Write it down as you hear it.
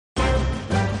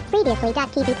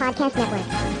Previously.TV Podcast Network.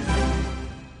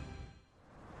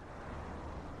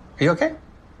 Are you okay?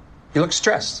 You look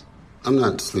stressed. I'm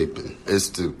not sleeping. It's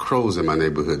the crows in my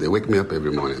neighborhood. They wake me up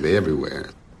every morning. They're everywhere.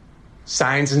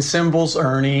 Signs and symbols,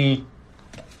 Ernie.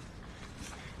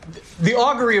 The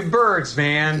augury of birds,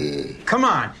 man. Come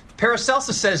on.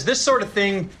 Paracelsus says this sort of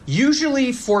thing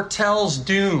usually foretells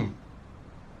doom.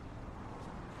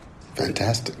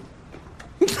 Fantastic.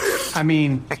 I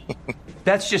mean,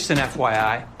 that's just an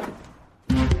FYI.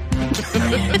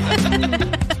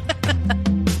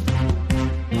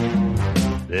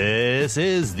 This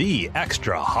is the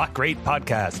Extra Hot Great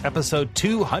Podcast, episode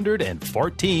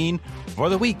 214 for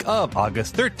the week of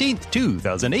August 13th,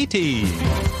 2018.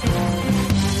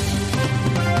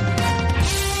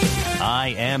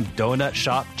 I am Donut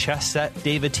Shop Chess Set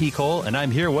David T. Cole, and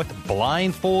I'm here with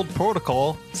Blindfold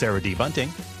Protocol Sarah D. Bunting.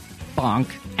 Bonk.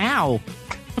 Ow.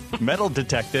 Metal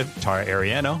Detective Tara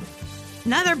Ariano.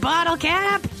 Another bottle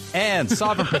cap. And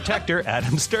Sovereign Protector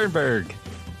Adam Sternberg.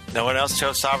 No one else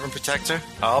chose Sovereign Protector?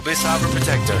 I'll be Sovereign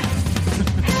Protector.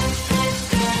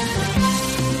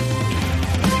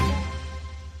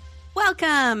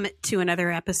 Welcome to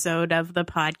another episode of the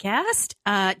podcast.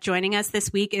 Joining us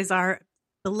this week is our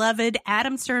beloved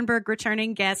Adam Sternberg,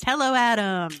 returning guest. Hello,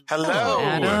 Adam. Hello.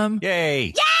 Adam.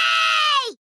 Yay.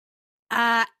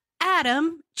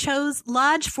 Adam chose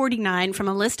Lodge 49 from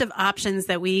a list of options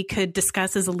that we could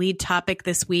discuss as a lead topic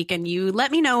this week. And you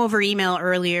let me know over email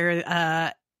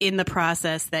earlier in the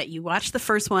process that you watched the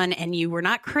first one and you were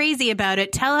not crazy about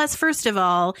it. Tell us, first of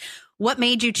all, what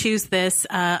made you choose this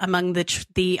among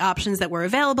the options that were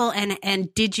available?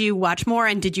 And did you watch more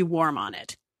and did you warm on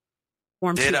it?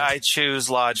 Did I choose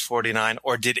Lodge 49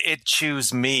 or did it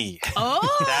choose me? Oh,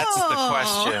 that's the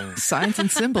question. Signs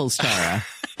and symbols, Tara.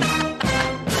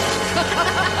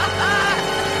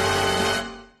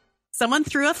 Someone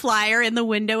threw a flyer in the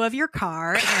window of your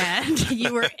car and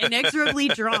you were inexorably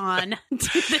drawn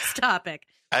to this topic.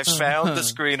 I found the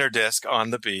screener disc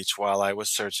on the beach while I was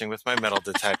searching with my metal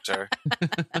detector.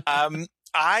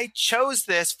 I chose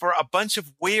this for a bunch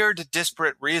of weird,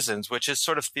 disparate reasons, which is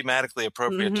sort of thematically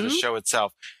appropriate to the show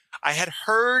itself. I had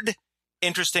heard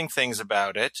interesting things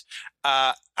about it.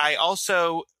 I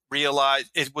also realized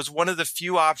it was one of the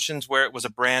few options where it was a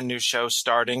brand new show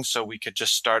starting, so we could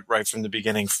just start right from the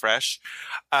beginning fresh.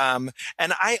 And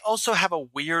I also have a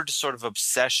weird sort of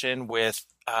obsession with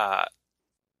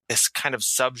this kind of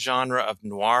subgenre of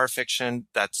noir fiction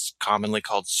that's commonly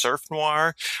called surf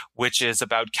noir, which is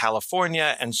about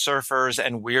California and surfers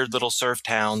and weird little surf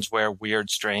towns where weird,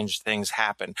 strange things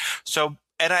happen. So,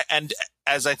 and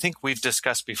as I think we've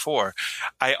discussed before,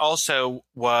 I also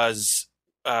was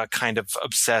kind of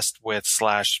obsessed with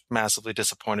 / massively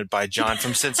disappointed by John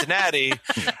from Cincinnati,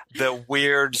 the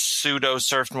weird pseudo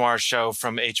surf noir show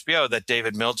from HBO that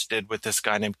David Milch did with this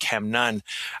guy named Kem Nunn.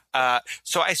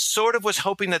 So I sort of was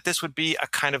hoping that this would be a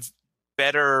kind of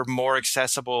better, more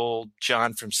accessible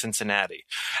John from Cincinnati.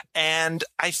 And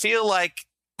I feel like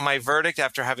my verdict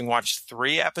after having watched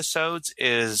 3 episodes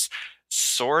is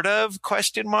sort of ?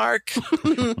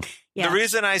 Yeah. The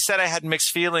reason I said I had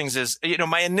mixed feelings is,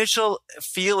 my initial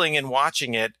feeling in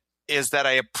watching it is that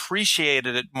I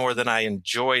appreciated it more than I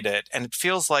enjoyed it. And it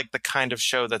feels like the kind of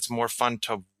show that's more fun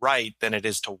to write than it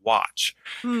is to watch.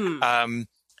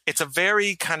 It's a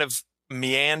very kind of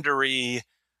meandery,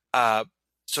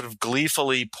 sort of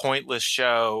gleefully pointless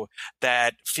show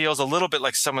that feels a little bit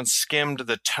like someone skimmed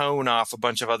the tone off a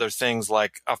bunch of other things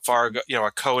like a Fargo,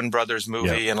 a Coen Brothers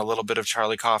movie and a little bit of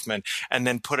Charlie Kaufman, and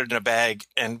then put it in a bag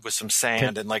and with some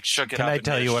sand and shook it up. Can I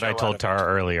tell you what I told Tara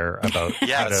earlier about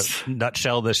how to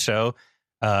nutshell this show?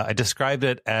 I described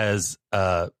it as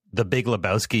The Big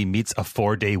Lebowski meets a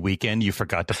 4-day weekend you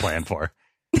forgot to plan for.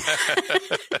 Which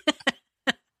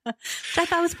I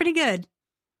thought was pretty good.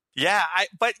 Yeah,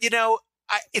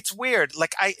 it's weird.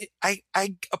 Like I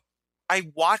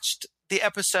watched the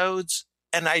episodes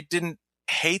and I didn't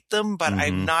hate them, but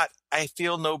I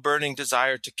feel no burning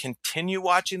desire to continue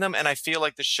watching them. And I feel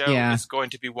like the show is going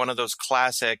to be one of those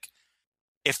classic,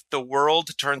 if the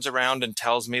world turns around and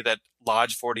tells me that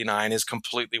Lodge 49 is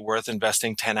completely worth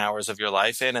investing 10 hours of your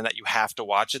life in and that you have to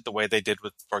watch it the way they did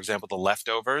with, for example, The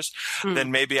Leftovers,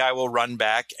 then maybe I will run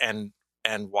back and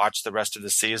watch the rest of the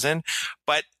season.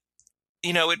 But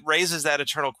it raises that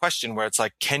eternal question where it's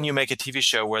like, can you make a TV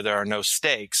show where there are no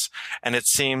stakes? And it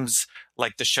seems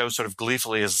like the show sort of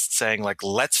gleefully is saying like,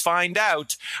 let's find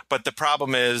out. But the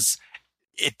problem is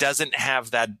it doesn't have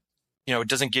that, it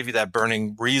doesn't give you that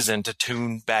burning reason to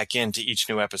tune back into each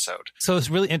new episode. So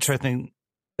it's really interesting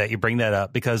that you bring that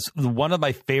up, because one of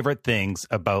my favorite things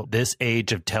about this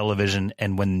age of television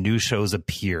and when new shows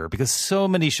appear, because so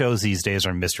many shows these days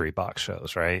are mystery box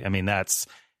shows, right? I mean, that's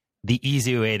the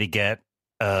easy way to get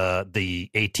the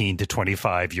 18 to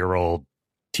 25-year-old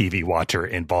TV watcher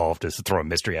involved, is to throw a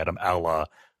mystery at them, a la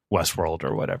Westworld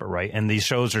or whatever, right? And these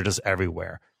shows are just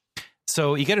everywhere.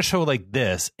 So you get a show like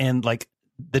this, and like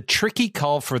the tricky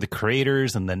call for the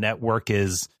creators and the network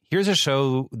is, here's a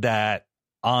show that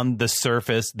on the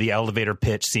surface, the elevator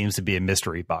pitch seems to be a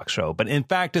mystery box show, but in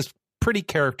fact, it's pretty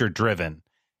character driven.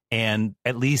 And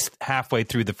at least halfway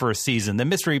through the first season, the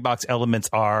mystery box elements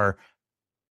are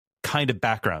kind of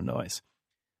background noise.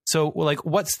 So, like,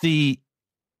 what's the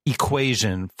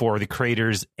equation for the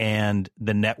creators and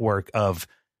the network of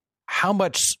how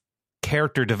much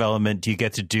character development do you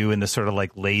get to do in this sort of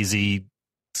like lazy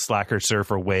slacker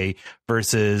surfer way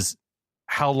versus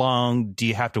how long do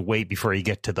you have to wait before you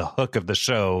get to the hook of the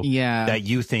show that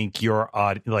you think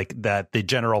that the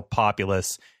general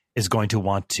populace is going to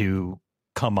want to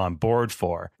come on board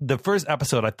for? The first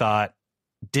episode, I thought,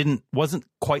 wasn't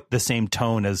quite the same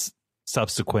tone as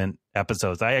subsequent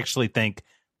episodes. I actually think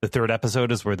the third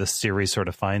episode is where the series sort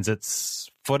of finds its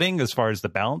footing as far as the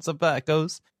balance of that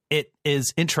goes. It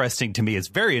is interesting to me. It's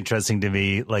very interesting to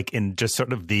me, like in just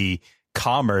sort of the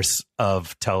commerce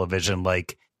of television,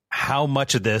 like how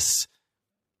much of this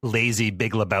lazy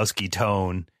Big Lebowski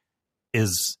tone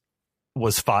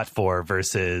was fought for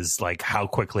versus like how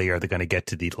quickly are they going to get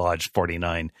to the Lodge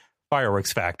 49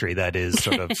 fireworks factory that is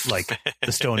sort of like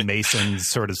the stonemasons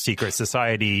sort of secret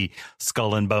society,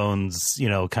 skull and bones,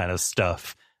 kind of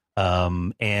stuff.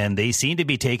 And they seem to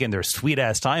be taking their sweet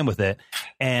ass time with it.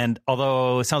 And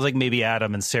although it sounds like maybe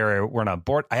Adam and Sarah weren't on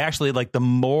board, I actually like the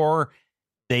more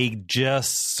they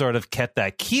just sort of kept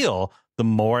that keel, the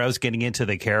more I was getting into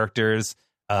the characters,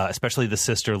 especially the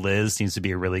sister Liz seems to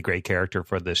be a really great character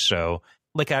for this show.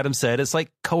 Like Adam said, it's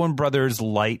like Coen Brothers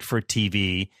light for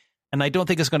TV. And I don't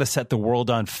think it's going to set the world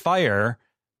on fire,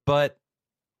 but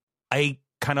I'm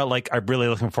really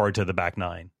looking forward to the back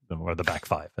nine, or the back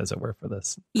five, as it were, for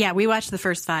this. Yeah, we watched the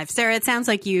first five. Sarah, it sounds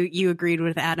like you agreed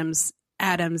with Adam's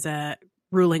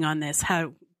ruling on this.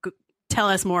 Tell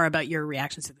us more about your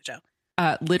reactions to the show.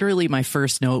 Literally, my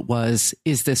first note was,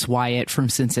 is this Wyatt from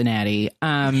Cincinnati?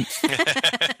 I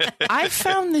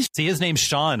found this. See, his name's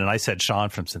Sean, and I said Sean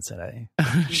from Cincinnati.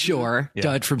 Sure. Yeah.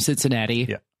 Dud from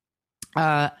Cincinnati.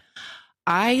 Yeah.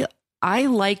 I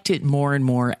liked it more and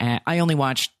more. I only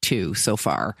watched 2 so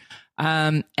far.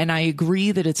 And I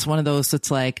agree that it's one of those that's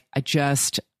like,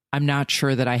 I'm not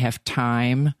sure that I have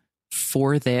time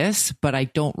for this, but I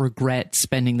don't regret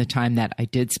spending the time that I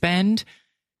did spend.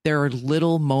 There are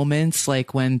little moments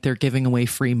like when they're giving away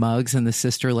free mugs and the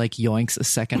sister like yoinks a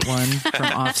second one from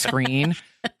off screen.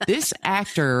 This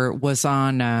actor was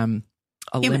on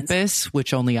Olympus,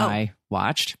 which only I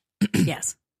watched.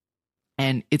 Yes.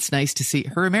 And it's nice to see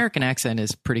her American accent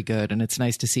is pretty good. And it's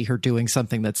nice to see her doing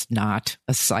something that's not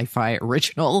a sci-fi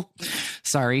original.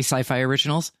 Sorry, sci-fi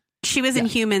originals. She was in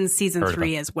Humans season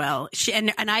 3 as well.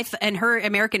 And her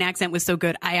American accent was so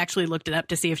good. I actually looked it up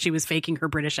to see if she was faking her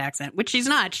British accent, which she's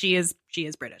not. She is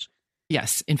British.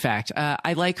 Yes, in fact,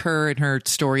 I like her and her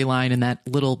storyline and that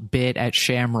little bit at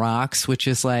Shamrocks, which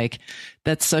is like,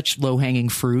 that's such low hanging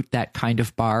fruit, that kind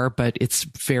of bar, but it's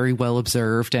very well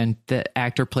observed. And the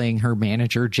actor playing her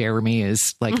manager, Jeremy,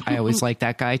 is like, I always like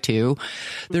that guy too.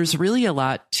 There's really a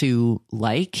lot to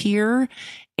like here.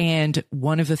 And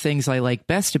one of the things I like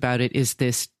best about it is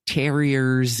this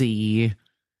Terriers-y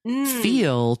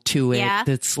feel to it. Yeah.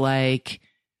 That's like,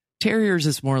 Terriers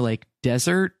is more like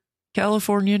desert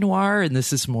California noir, and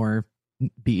this is more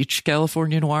beach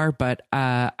California noir. But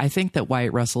I think that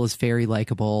Wyatt Russell is very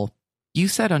likable. You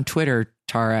said on Twitter,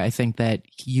 Tara, I think that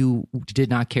you did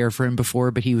not care for him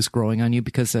before, but he was growing on you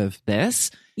because of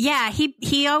this. Yeah,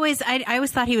 he always. I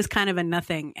always thought he was kind of a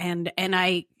nothing, and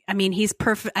I mean, he's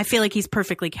perfect. I feel like he's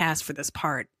perfectly cast for this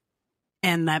part,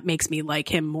 and that makes me like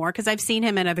him more because I've seen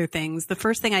him in other things. The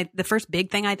first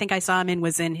big thing I think I saw him in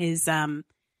was in his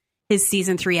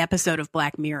season 3 episode of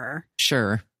Black Mirror.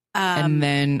 Sure. And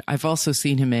then I've also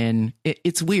seen him in,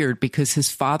 it's weird because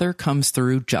his father comes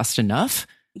through just enough.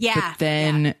 Yeah. But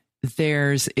then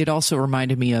it also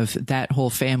reminded me of that whole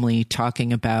family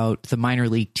talking about the minor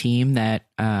league team that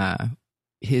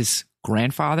his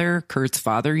grandfather, Kurt's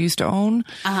father, used to own.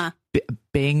 Uh-huh.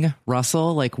 Bing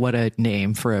Russell, like what a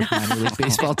name for a minor league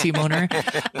baseball team owner.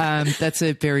 That's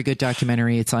a very good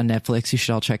documentary. It's on Netflix. You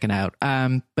should all check it out.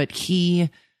 But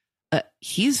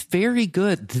he's very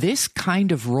good. This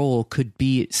kind of role could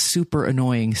be super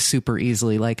annoying super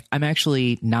easily. Like, I'm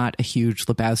actually not a huge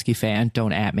Lebowski fan.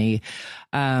 Don't at me.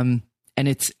 And And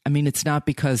it's not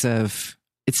because of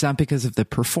the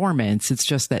performance. It's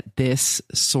just that this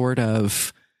sort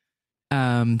of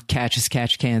catch as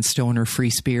catch can stoner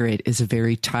free spirit is a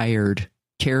very tired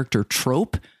character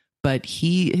trope, but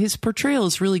his portrayal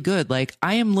is really good. Like,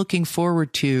 I am looking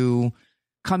forward to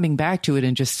coming back to it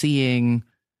and just seeing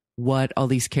what all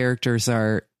these characters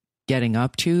are getting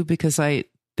up to, because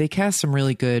they cast some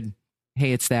really good,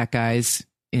 hey, it's that guys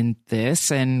in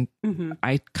this. And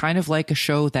I kind of like a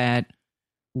show that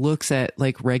looks at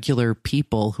like regular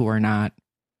people who are not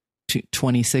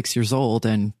 26 years old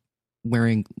and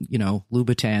wearing,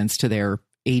 Louboutins to their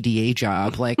ADA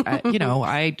job. Like,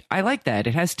 I like that.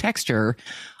 It has texture.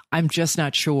 I'm just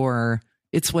not sure.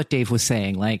 It's what Dave was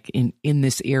saying. Like, in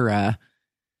this era,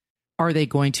 are they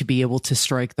going to be able to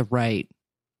strike the right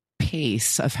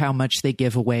pace of how much they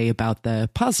give away about the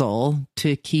puzzle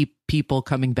to keep people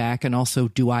coming back? And also,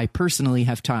 do I personally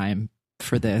have time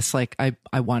for this? Like,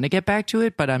 I want to get back to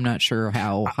it, but I'm not sure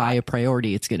how high a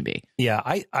priority it's going to be. Yeah,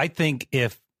 I think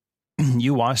if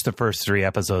you watch the first 3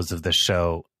 episodes of this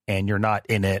show and you're not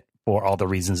in it for all the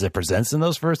reasons it presents in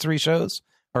those first 3 shows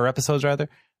or episodes rather,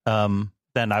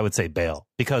 then I would say bail,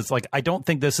 because like, I don't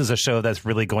think this is a show that's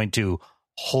really going to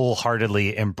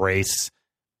wholeheartedly embrace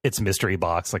its mystery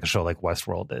box like a show like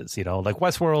Westworld is. Like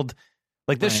Westworld,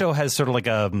 like this show has sort of like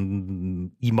a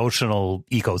emotional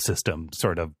ecosystem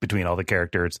sort of between all the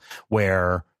characters,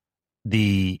 where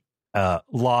the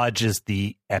lodge is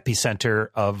the epicenter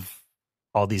of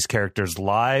all these characters'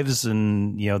 lives,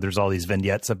 and there's all these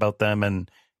vignettes about them, and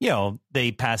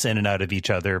they pass in and out of each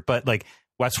other. But like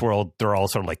Westworld, they're all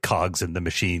sort of like cogs in the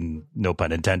machine, no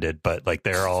pun intended, but like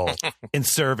they're all in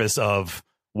service of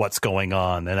what's going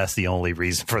on, and that's the only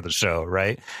reason for the show,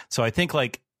 right? So I think,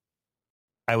 like,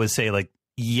 I would say, like,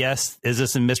 yes, is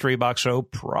this a mystery box show?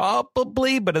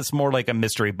 Probably, but it's more like a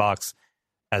mystery box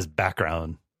as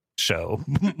background show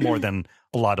more than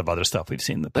a lot of other stuff we've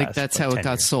seen in the past. Like, that's how it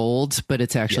got sold, but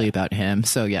it's actually about him.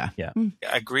 So yeah. I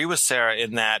agree with Sarah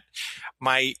in that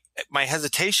my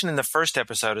hesitation in the first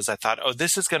episode is I thought, oh,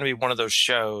 this is going to be one of those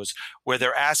shows where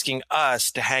they're asking us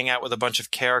to hang out with a bunch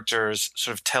of characters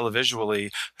sort of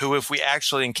televisually who, if we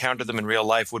actually encountered them in real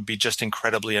life, would be just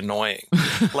incredibly annoying.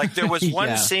 Like, there was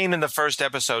one scene in the first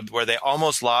episode where they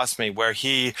almost lost me, where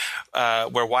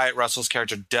where Wyatt Russell's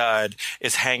character Dud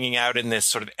is hanging out in this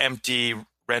sort of empty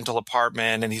rental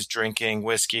apartment, and he's drinking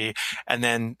whiskey, and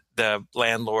then the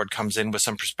landlord comes in with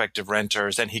some prospective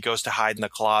renters, and he goes to hide in the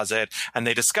closet, and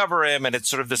they discover him, and it's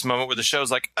sort of this moment where the show's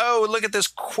like, oh, look at this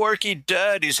quirky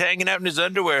Dud, he's hanging out in his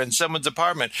underwear in someone's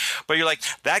apartment. But you're like,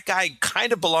 that guy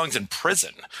kind of belongs in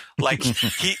prison. Like,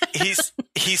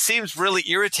 he seems really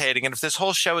irritating, and if this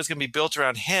whole show is going to be built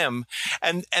around him,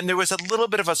 and there was a little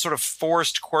bit of a sort of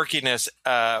forced quirkiness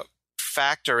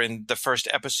factor in the first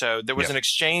episode. There was an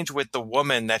exchange with the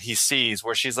woman that he sees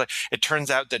where she's like, it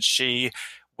turns out that she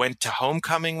went to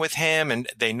homecoming with him and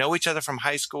they know each other from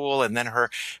high school, and then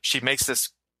she makes this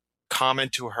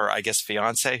comment to her, I guess,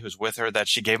 fiance who's with her, that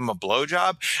she gave him a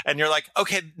blowjob. And you're like,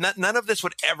 okay, none of this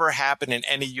would ever happen in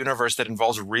any universe that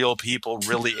involves real people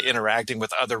really interacting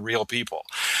with other real people.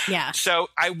 Yeah. So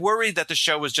I worried that the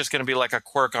show was just going to be like a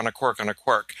quirk on a quirk on a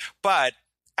quirk. But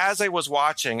as I was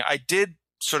watching, I did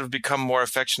sort of become more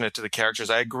affectionate to the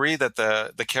characters. I agree that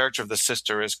the character of the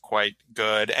sister is quite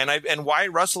good, and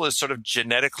Wyatt Russell is sort of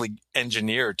genetically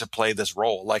engineered to play this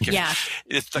role. Like,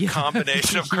 it's the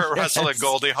combination of Kurt Russell and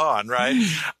Goldie Hawn, right?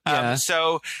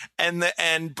 So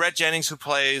and Brett Jennings, who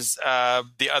plays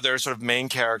the other sort of main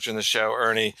character in the show,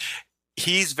 Ernie,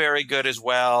 he's very good as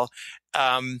well.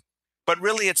 But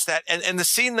really, it's that, and the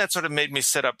scene that sort of made me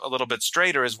sit up a little bit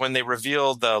straighter is when they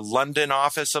reveal the London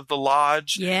office of the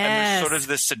lodge. Yes. And there's sort of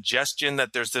this suggestion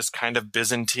that there's this kind of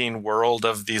Byzantine world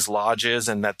of these lodges,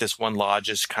 and that this one lodge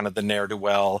is kind of the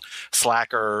ne'er-do-well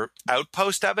slacker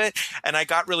outpost of it. And I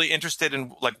got really interested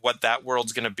in like what that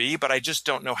world's going to be, but I just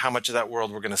don't know how much of that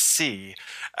world we're going to see,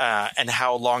 and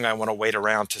how long I want to wait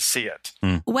around to see it.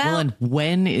 Well, and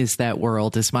when is that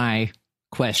world is my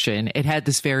question. It had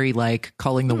this very like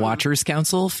Calling the Watchers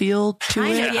Council feel to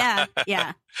it.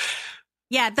 Yeah.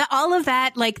 All of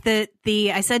that, like the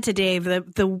I said to Dave,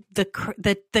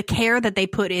 the care that they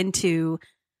put into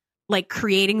like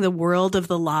creating the world of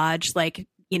the lodge, like,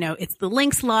 it's the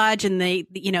Lynx Lodge, and they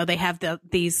have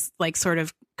these like sort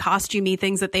of costumey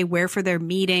things that they wear for their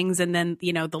meetings, and then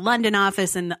the London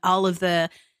office and all of the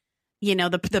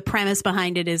the premise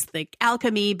behind it is like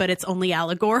alchemy, but it's only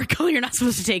allegorical. You're not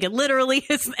supposed to take it literally,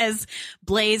 as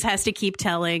Blaze has to keep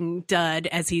telling Dud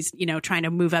as he's, trying to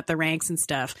move up the ranks and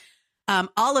stuff.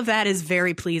 All of that is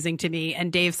very pleasing to me.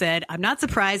 And Dave said, I'm not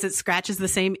surprised it scratches the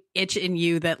same itch in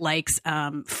you that likes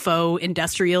faux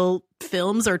industrial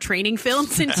films or training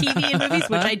films in TV and movies,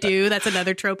 which I do. That's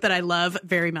another trope that I love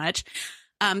very much.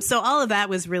 So all of that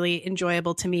was really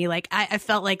enjoyable to me. Like, I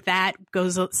felt like that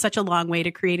goes such a long way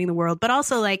to creating the world, but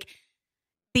also like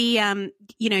the,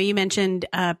 you mentioned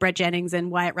Brett Jennings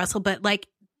and Wyatt Russell, but like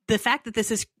the fact that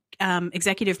this is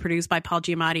executive produced by Paul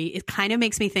Giamatti, it kind of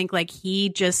makes me think like he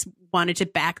just wanted to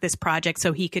back this project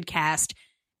so he could cast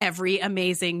every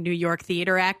amazing New York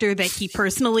theater actor that he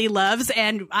personally loves.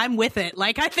 And I'm with it.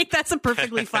 Like, I think that's a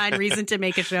perfectly fine reason to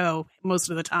make a show most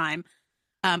of the time.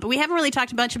 But we haven't really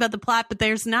talked much about the plot, but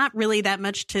there's not really that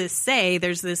much to say.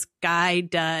 There's this guy,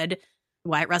 Dud,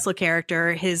 Wyatt Russell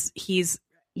character. He's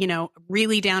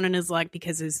really down on his luck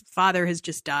because his father has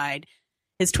just died.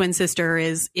 His twin sister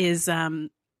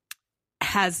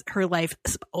has her life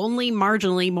only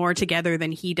marginally more together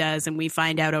than he does. And we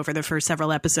find out over the first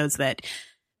several episodes that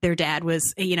their dad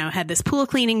was, had this pool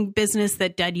cleaning business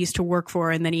that Dud used to work for.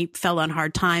 And then he fell on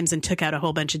hard times and took out a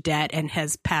whole bunch of debt and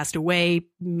has passed away,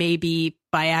 maybe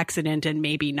by accident and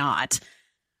maybe not.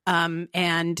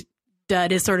 And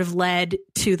Dud is sort of led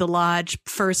to the lodge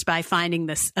first by finding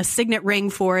a signet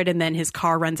ring for it. And then his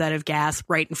car runs out of gas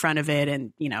right in front of it.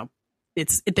 And,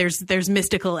 there's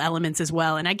mystical elements as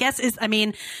well. And I guess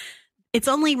it's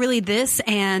only really this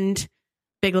and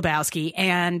Big Lebowski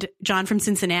and John from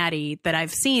Cincinnati that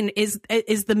I've seen. Is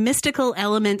the mystical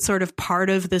element sort of part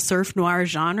of the surf noir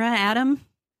genre, Adam?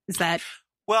 Is that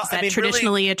traditionally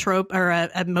really a trope or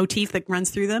a motif that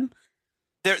runs through them?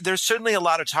 There's certainly a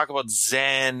lot of talk about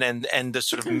Zen and the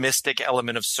sort of mystic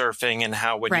element of surfing and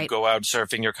how when you go out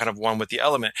surfing, you're kind of one with the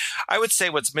element. I would say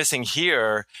what's missing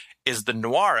here is the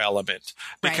noir element,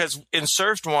 because in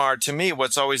surf noir, to me,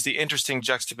 what's always the interesting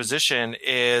juxtaposition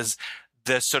is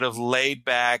the sort of laid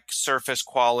back surface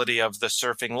quality of the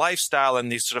surfing lifestyle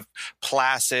and these sort of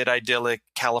placid, idyllic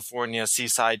California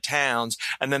seaside towns.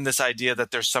 And then this idea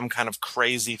that there's some kind of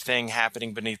crazy thing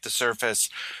happening beneath the surface,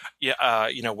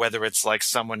 whether it's like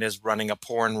someone is running a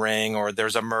porn ring or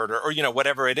there's a murder or,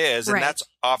 whatever it is. And that's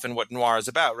often what noir is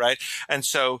about. Right. And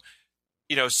so,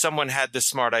 someone had this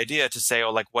smart idea to say,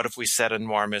 what if we set a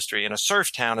noir mystery in a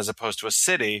surf town as opposed to a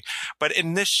city? But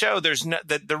in this show, there's no,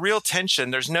 the real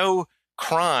tension, there's no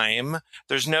crime,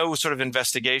 there's no sort of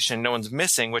investigation, no one's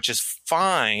missing, which is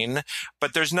fine,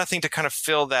 but there's nothing to kind of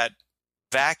fill that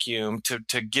vacuum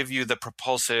to give you the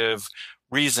propulsive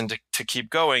reason to keep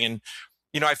going. And,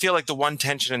 I feel like the one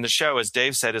tension in the show, as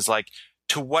Dave said, is like,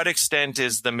 to what extent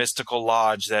is the mystical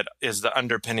lodge that is the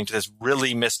underpinning to this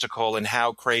really mystical, and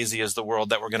how crazy is the world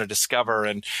that we're going to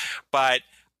discover? But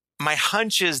my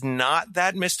hunch is not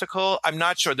that mystical. I'm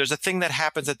not sure. There's a thing that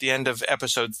happens at the end of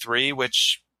episode 3,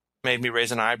 which made me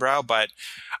raise an eyebrow, but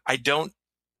I don't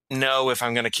know if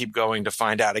I'm going to keep going to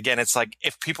find out. Again, it's like,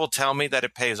 if people tell me that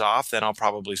it pays off, then I'll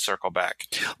probably circle back.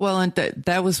 Well, and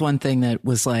that was one thing that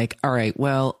was like, all right,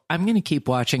 well, I'm going to keep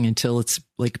watching until it's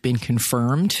like been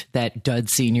confirmed that Dud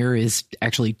Sr. is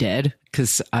actually dead,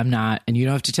 because I'm not, and you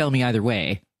don't have to tell me either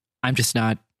way, I'm just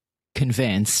not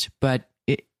convinced. But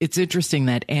it's interesting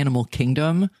that Animal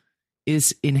Kingdom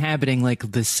is inhabiting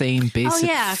like the same basic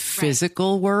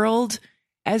physical world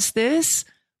as this,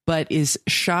 but is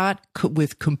shot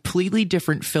with completely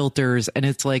different filters, and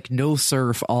it's like no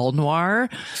surf, all noir.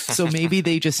 So maybe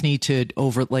they just need to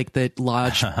over like the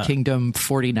Lodge Kingdom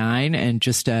 49 and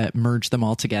just merge them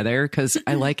all together, because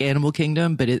I like Animal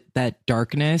Kingdom, but that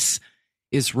darkness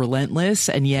is relentless,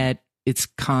 and yet it's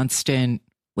constant.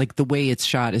 Like the way it's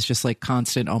shot is just like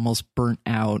constant, almost burnt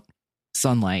out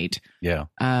sunlight. Yeah.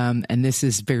 And this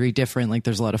is very different. Like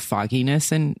there's a lot of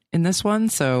fogginess in this one.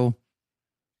 So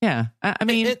yeah, I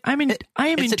mean, I am it's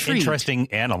intrigued. An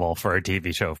interesting animal for a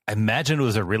TV show. I imagine it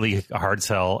was a really hard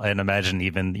sell, and imagine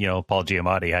even Paul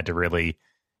Giamatti had to really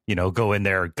go in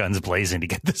there guns blazing to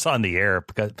get this on the air.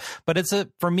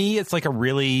 But for me, it's like a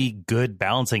really good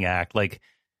balancing act. Like,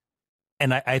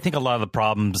 and I think a lot of the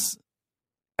problems,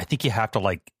 I think you have to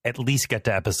like at least get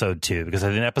to episode 2, because I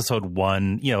think episode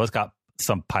 1, it's got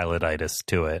some pilotitis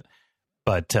to it,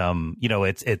 but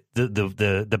it's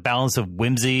the balance of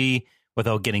whimsy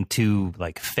without getting too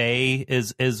like fey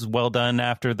is well done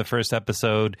after the first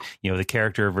episode. The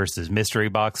character versus mystery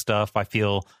box stuff, I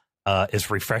feel is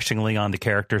refreshingly on the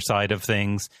character side of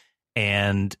things.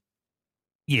 And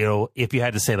if you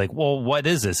had to say like, well, what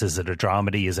is this? Is it a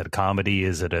dramedy? Is it a comedy?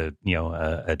 Is it a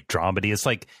dramedy? It's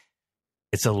like,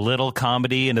 it's a little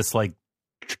comedy, and it's like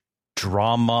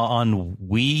drama on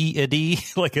Weedy.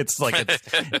 Like it's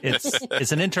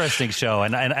an interesting show,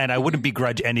 and I wouldn't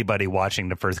begrudge anybody watching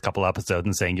the first couple episodes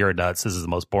and saying you're nuts. This is the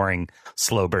most boring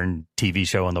slow burn TV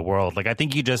show in the world. Like I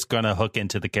think you're just gonna hook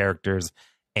into the characters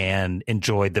and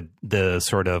enjoy the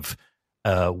sort of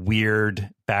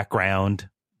weird background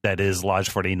that is Lodge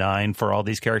 49 for all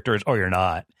these characters, or you're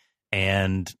not.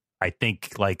 And I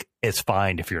think like it's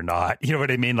fine if you're not. You know what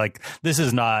I mean? Like this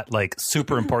is not like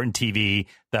super important TV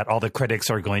that all the critics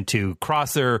are going to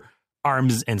cross their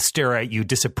arms and stare at you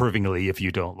disapprovingly if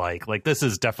you don't like. Like this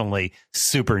is definitely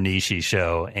super niche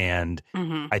show, and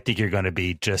I think you're going to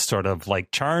be just sort of like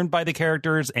charmed by the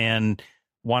characters and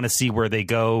want to see where they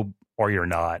go, or you're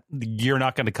not. You're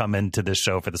not going to come into this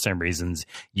show for the same reasons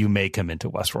you may come into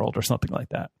Westworld or something like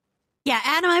that. Yeah,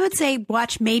 Adam, I would say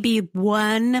watch maybe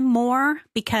one more,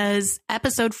 because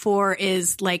episode 4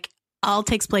 is like all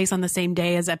takes place on the same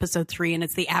day as episode 3, and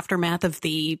it's the aftermath of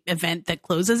the event that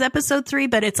closes episode 3.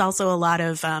 But it's also a lot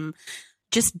of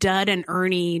just Dud and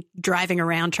Ernie driving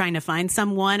around trying to find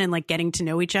someone and like getting to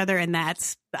know each other, and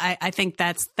that's I think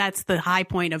that's the high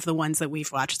point of the ones that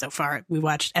we've watched so far. We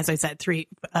watched, as I said,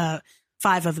 5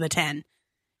 of the 10.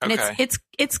 And Okay.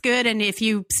 it's good, and if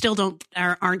you still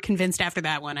aren't convinced after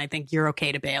that one, I think you're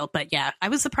okay to bail. But yeah, I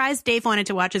was surprised Dave wanted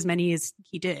to watch as many as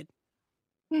he did.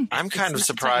 I'm kind of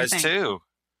surprised too,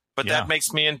 but Yeah. that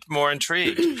makes me more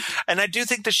intrigued. And I do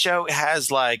think the show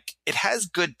has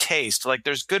good taste. Like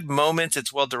there's good moments.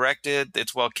 It's well directed.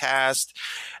 It's well cast.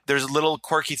 There's little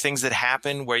quirky things that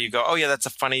happen where you go, oh yeah, that's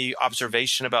a funny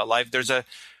observation about life. There's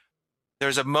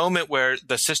a moment where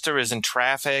the sister is in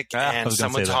traffic and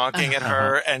someone's honking at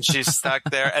her and she's stuck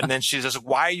there. And then she's just,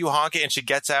 why are you honking? And she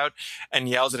gets out and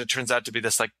yells, and it turns out to be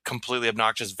this like completely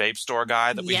obnoxious vape store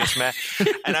guy that we just met.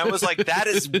 And I was like, that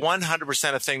is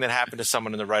 100% a thing that happened to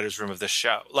someone in the writer's room of this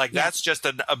show. Like that's just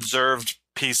an observed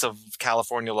piece of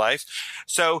California life.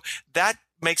 So that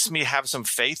makes me have some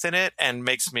faith in it and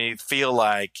makes me feel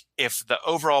like if the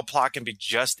overall plot can be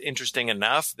just interesting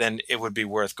enough, then it would be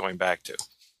worth going back to.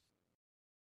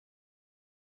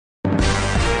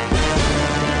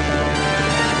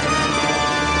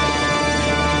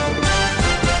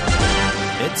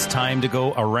 It's time to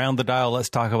go around the dial. Let's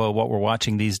talk about what we're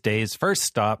watching these days. First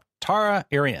stop, Tara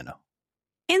Ariano.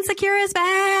 Insecure is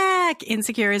back.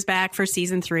 Insecure is back for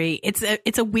season 3.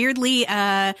 It's a weirdly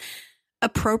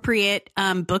appropriate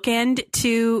bookend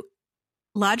to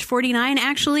Lodge 49,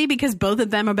 actually, because both of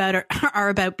them are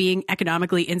about being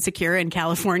economically insecure in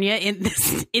California in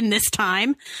this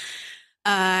time.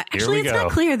 Actually, it's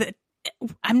not clear that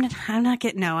I'm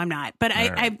not. But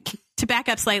I to back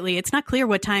up slightly, it's not clear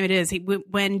what time it is.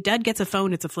 When Dud gets a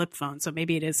phone, it's a flip phone, so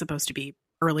maybe it is supposed to be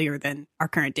earlier than our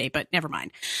current date, but never mind.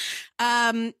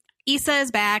 Issa is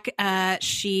back.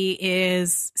 She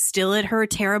is still at her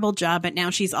terrible job, but now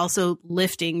she's also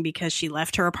lifting because she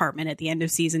left her apartment at the end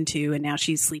of season 2, and now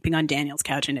she's sleeping on Daniel's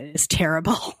couch, and it is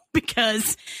terrible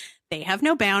because they have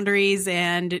no boundaries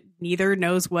and neither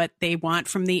knows what they want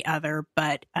from the other.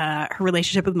 But her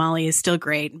relationship with Molly is still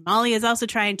great. Molly is also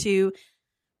trying to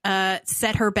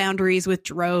set her boundaries with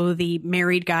Dro, the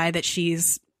married guy that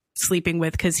she's sleeping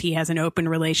with, because he has an open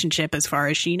relationship as far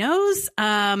as she knows.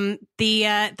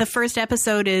 The first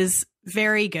episode is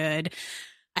very good.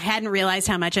 I hadn't realized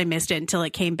how much I missed it until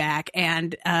it came back.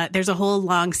 And there's a whole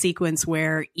long sequence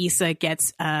where Issa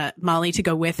gets Molly to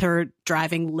go with her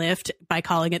driving Lyft by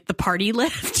calling it the party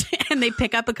Lyft. And they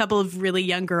pick up a couple of really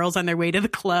young girls on their way to the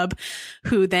club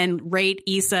who then rate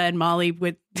Issa and Molly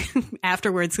with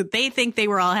afterwards. They think they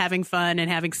were all having fun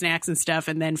and having snacks and stuff,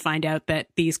 and then find out that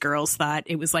these girls thought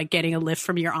it was like getting a lift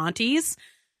from your aunties.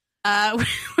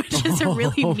 Which is a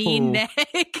really mean neg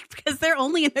because they're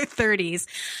only in their 30s.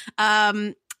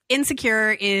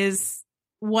 Insecure is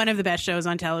one of the best shows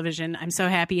on television. I'm so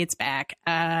happy it's back.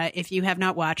 If you have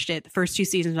not watched it, the first 2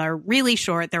 seasons are really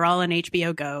short. They're all on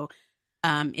HBO Go.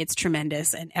 It's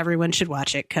tremendous, and everyone should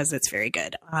watch it because it's very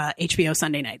good. HBO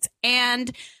Sunday nights.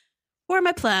 And for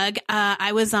my plug,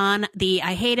 I was on the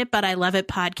I Hate It But I Love It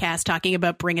podcast talking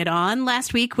about Bring It On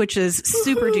last week, which is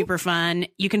super duper fun.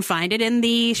 You can find it in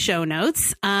the show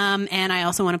notes. And I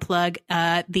also want to plug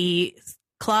the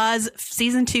Claws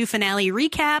season 2 finale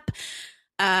recap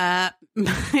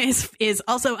is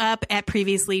also up at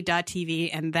previously.tv,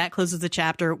 and that closes the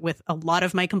chapter with a lot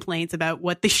of my complaints about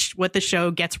what the show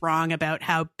gets wrong about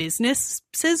how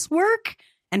businesses work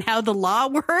and how the law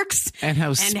works. And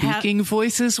how speaking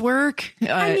voices work.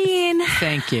 I mean,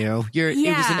 thank you.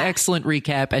 It was an excellent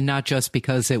recap, and not just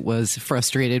because it was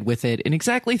frustrated with it in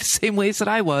exactly the same ways that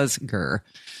I was. Grr.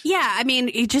 Yeah, I mean,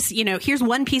 it just, here's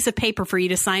one piece of paper for you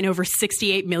to sign over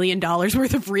 $68 million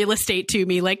worth of real estate to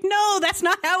me. Like, no, that's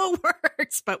not how it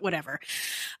works, but whatever.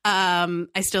 I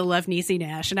still love Niecy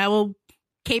Nash, and I will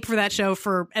cape for that show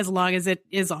for as long as it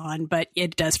is on, but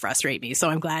it does frustrate me. So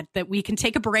I'm glad that we can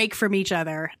take a break from each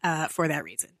other for that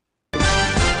reason.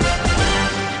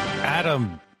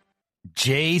 Adam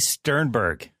J.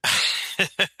 Sternberg.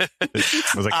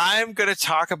 I'm going to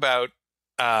talk about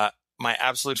my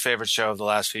absolute favorite show of the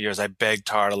last few years. I begged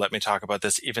Tara to let me talk about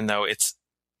this, even though it's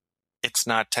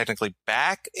not technically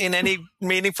back in any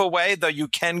meaningful way, though you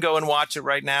can go and watch it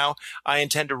right now. I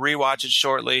intend to rewatch it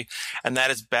shortly, and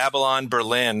that is Babylon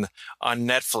Berlin on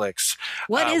Netflix.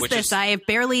 What is this? I have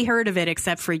barely heard of it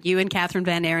except for you and Catherine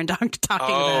Van Arendonk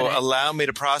talking about it. Allow me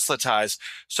to proselytize.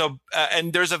 So,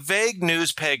 and there's a vague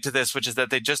news peg to this, which is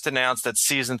that they just announced that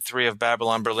season 3 of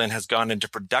Babylon Berlin has gone into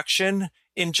production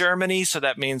in Germany. So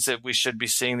that means that we should be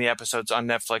seeing the episodes on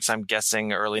Netflix, I'm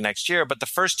guessing, early next year. But the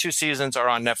first 2 seasons are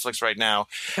on Netflix right now.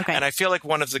 Okay. And I feel like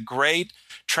one of the great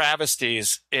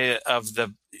travesties of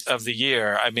the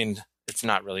year, I mean, it's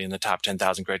not really in the top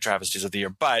 10,000 great travesties of the year,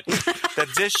 but that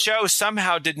this show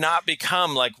somehow did not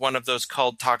become like one of those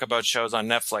cult talk about shows on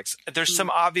Netflix. There's some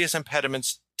obvious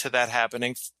impediments to that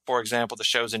happening. For example, the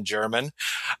show's in German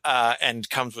and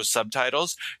comes with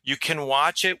subtitles. You can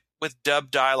watch it with dubbed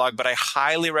dialogue, but I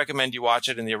highly recommend you watch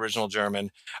it in the original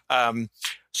German.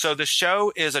 So the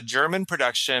show is a German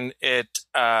production. It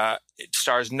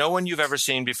stars no one you've ever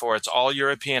seen before. It's all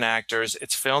European actors.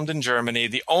 It's filmed in Germany.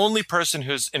 The only person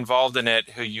who's involved in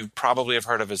it, who you probably have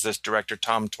heard of, is this director,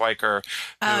 Tom Twyker,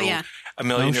 who a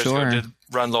million years ago did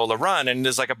Run Lola Run, and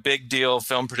is like a big deal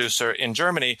film producer in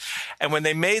Germany. And when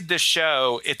they made this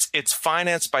show, it's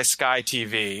financed by Sky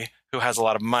TV, who has a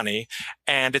lot of money,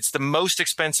 and it's the most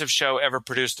expensive show ever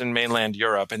produced in mainland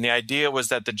Europe. And the idea was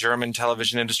that the German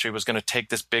television industry was going to take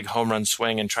this big home run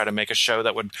swing and try to make a show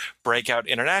that would break out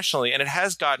internationally. And it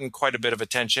has gotten quite a bit of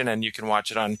attention, and you can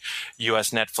watch it on US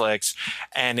Netflix.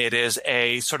 And it is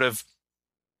it's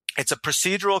a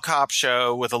procedural cop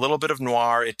show with a little bit of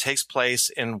noir. It takes place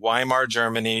in Weimar,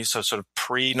 Germany, so sort of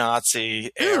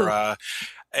pre-Nazi era.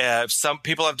 Some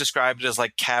people have described it as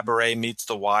like Cabaret meets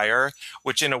The Wire,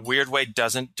 which in a weird way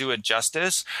doesn't do it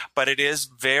justice, but it is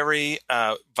very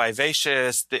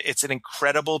vivacious. It's an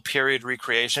incredible period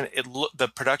recreation. The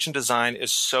production design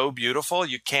is so beautiful.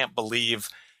 You can't believe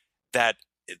that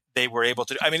they were able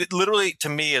to. I mean, it literally, to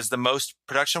me, is the most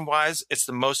production-wise, it's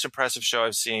the most impressive show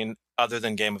I've seen other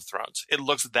than Game of Thrones. It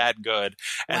looks that good.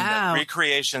 And the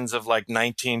recreations of like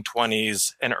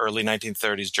 1920s and early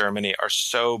 1930s Germany are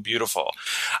so beautiful.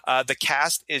 The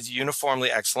cast is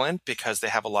uniformly excellent because they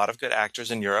have a lot of good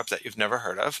actors in Europe that you've never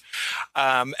heard of.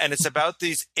 And it's about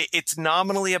it's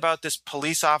nominally about this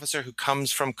police officer who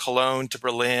comes from Cologne to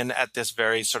Berlin at this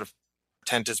very sort of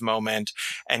portentous moment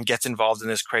and gets involved in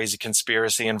this crazy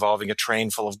conspiracy involving a train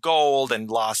full of gold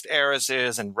and lost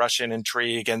heiresses and Russian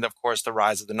intrigue and, of course, the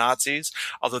rise of the Nazis,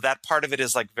 although that part of it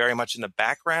is like very much in the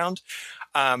background.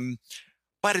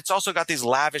 But it's also got these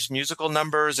lavish musical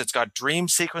numbers. It's got dream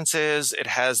sequences. It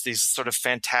has these sort of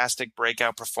fantastic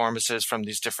breakout performances from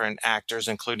these different actors,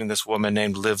 including this woman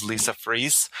named Liv Lisa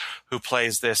Fries, who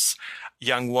plays this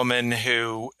young woman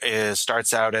who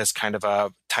starts out as kind of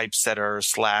a typesetter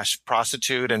 /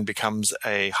 prostitute and becomes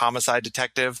a homicide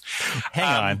detective.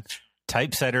 Hang on.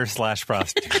 Typesetter /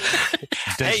 prostitute.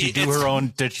 Does she do her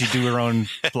own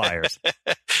flyers?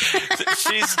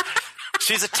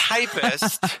 She's a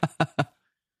typist.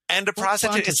 And a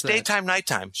prostitute. It's daytime,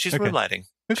 nighttime. She's moonlighting.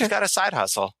 Okay. She's got a side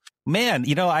hustle. Man,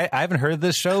 I haven't heard of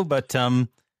this show, but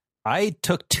I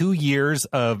took 2 years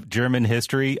of German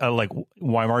history, like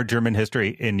Weimar German history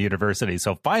in university.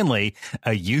 So finally,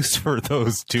 a use for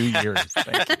those 2 years.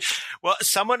 Well,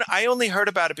 I only heard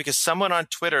about it because someone on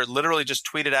Twitter literally just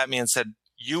tweeted at me and said,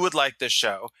 you would like this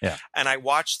show. Yeah. And I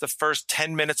watched the first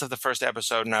 10 minutes of the first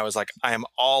episode and I was like, I am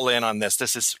all in on this.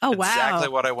 This is exactly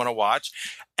what I want to watch.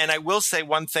 And I will say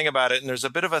one thing about it, and there's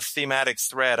a bit of a thematic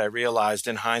thread I realized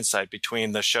in hindsight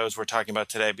between the shows we're talking about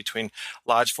today, between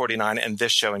Lodge 49 and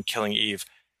this show and Killing Eve.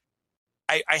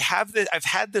 I've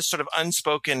had this sort of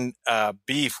unspoken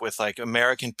beef with like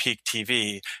American peak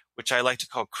TV, which I like to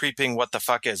call creeping what the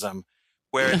fuckism,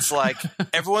 where it's like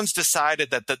everyone's decided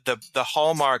that the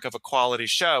hallmark of a quality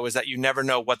show is that you never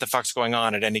know what the fuck's going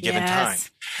on at any given time.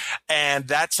 And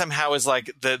that somehow is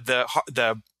like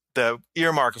the the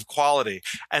earmark of quality.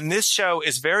 And this show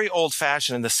is very old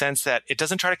fashioned in the sense that it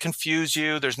doesn't try to confuse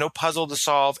you. There's no puzzle to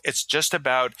solve. It's just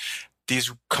about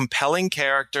these compelling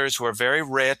characters who are very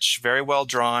rich, very well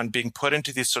drawn, being put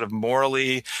into these sort of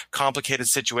morally complicated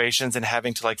situations and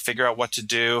having to like figure out what to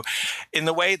do in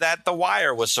the way that The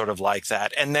Wire was sort of like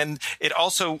that. And then it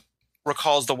also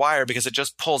recalls The Wire because it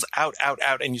just pulls out,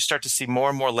 and you start to see more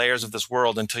and more layers of this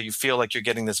world until you feel like you're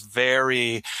getting this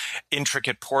very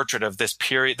intricate portrait of this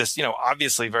period, this,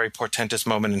 obviously very portentous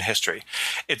moment in history.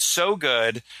 It's so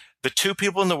good. The two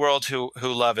people in the world who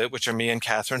love it, which are me and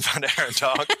Catherine von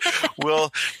Arendonk,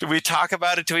 we talk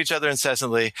about it to each other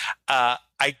incessantly.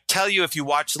 I tell you, if you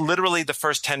watch literally the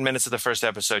first 10 minutes of the first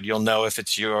episode, you'll know if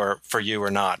it's for you or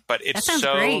not. But it's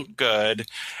so great. Good,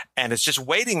 and it's just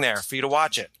waiting there for you to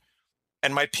watch it.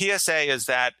 And my PSA is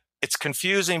that it's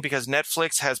confusing because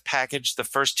Netflix has packaged the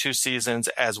first 2 seasons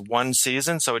as one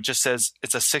season. So it just says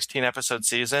it's a 16-episode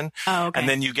season. Oh, okay. And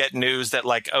then you get news that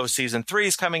season 3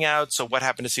 is coming out. So what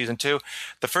happened to season 2?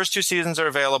 The first 2 seasons are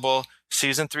available.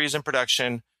 Season 3 is in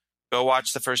production. Go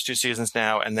watch the first 2 seasons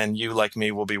now. And then you, like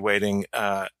me, will be waiting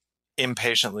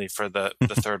impatiently for the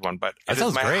third one. But it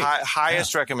is my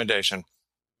highest recommendation.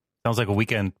 Sounds like a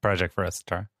weekend project for us,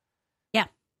 Tara.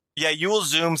 Yeah, you will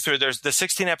zoom through. The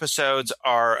 16 episodes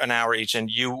are an hour each,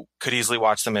 and you could easily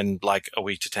watch them in like a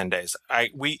week to 10 days.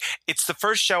 It's the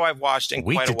first show I've watched in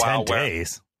quite a while. 10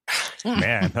 days.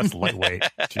 Man, that's lightweight.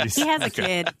 Jeez. He has a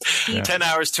kid. 10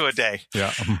 hours to a day.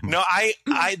 Yeah. No,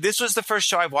 this was the first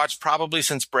show I've watched probably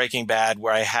since Breaking Bad,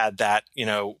 where I had that,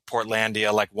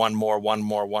 Portlandia, like one more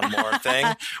thing,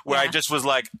 where I just was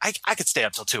like, I could stay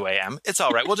up till 2 a.m. It's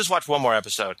all right. We'll just watch one more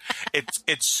episode.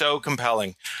 It's so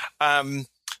compelling.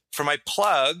 For my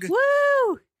plug,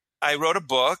 Woo! I wrote a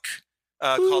book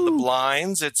called The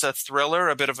Blinds. It's a thriller,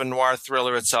 a bit of a noir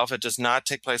thriller itself. It does not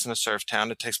take place in a surf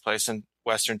town. It takes place in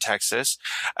Western Texas,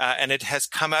 and it has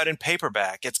come out in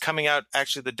paperback. It's coming out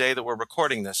actually the day that we're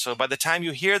recording this. So by the time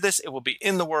you hear this, it will be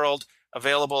in the world,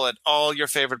 available at all your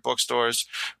favorite bookstores.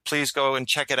 Please go and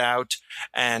check it out.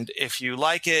 And if you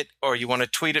like it or you want to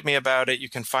tweet at me about it, you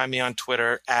can find me on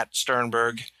Twitter at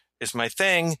Sternberg. Is my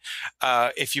thing.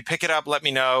 If you pick it up, let me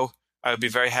know. I would be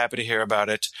very happy to hear about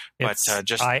it. But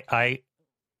I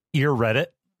ear read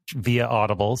it via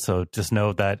Audible, so just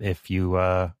know that if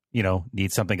you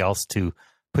need something else to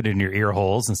put in your ear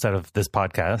holes instead of this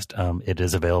podcast, it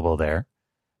is available there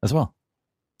as well.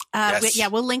 Yes. Yeah,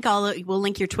 we'll link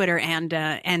your Twitter and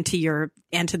to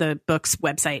the book's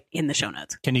website in the show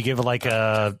notes. Can you give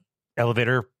a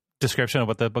elevator description of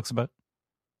what the book's about?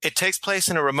 It takes place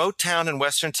in a remote town in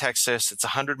Western Texas. It's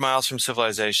 100 miles from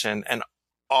civilization, and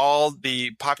all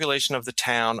the population of the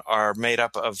town are made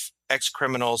up of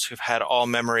ex-criminals who've had all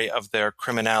memory of their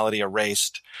criminality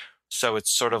erased. So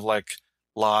it's sort of like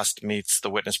Lost meets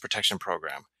the Witness Protection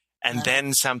Program. And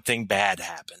then something bad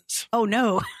happens. Oh,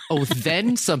 no. Oh,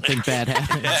 then something bad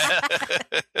happens.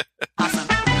 Awesome.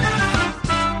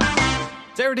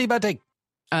 Sarah D. Bunting.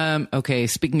 Okay,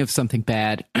 speaking of something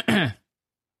bad,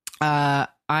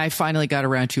 I finally got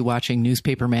around to watching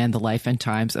Newspaperman, The Life and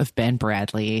Times of Ben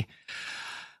Bradlee,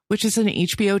 which is an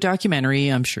HBO documentary.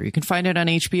 I'm sure you can find it on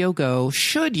HBO Go.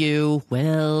 Should you?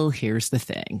 Well, here's the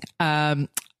thing.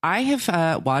 I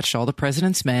have watched All the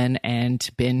President's Men and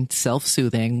been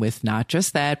self-soothing with not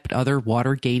just that, but other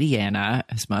Watergateiana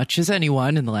as much as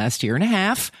anyone in the last year and a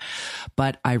half.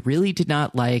 But I really did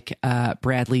not like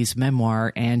Bradlee's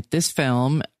memoir, and this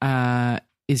film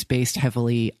is based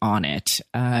heavily on it.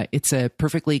 It's a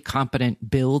perfectly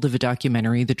competent build of a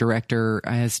documentary. The director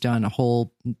has done a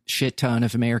whole shit ton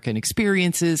of American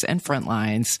experiences and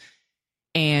frontlines,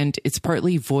 and it's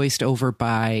partly voiced over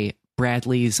by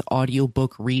Bradlee's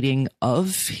audiobook reading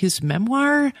of his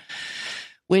memoir,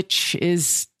 which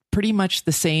is pretty much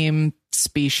the same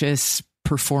specious,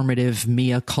 performative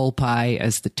mea culpa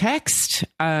as the text.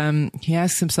 He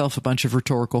asks himself a bunch of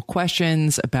rhetorical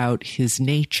questions about his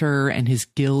nature and his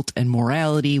guilt and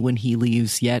morality when he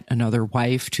leaves yet another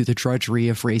wife to the drudgery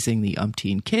of raising the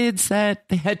umpteen kids that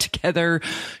they had together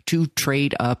to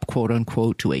trade up, quote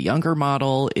unquote, to a younger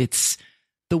model.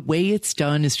 The way it's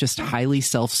done is just highly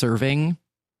self-serving,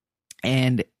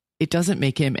 and it doesn't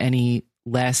make him any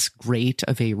less great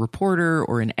of a reporter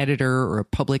or an editor or a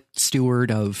public steward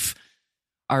of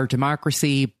our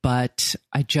democracy. But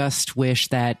I just wish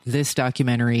that this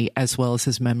documentary, as well as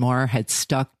his memoir, had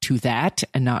stuck to that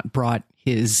and not brought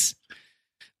his,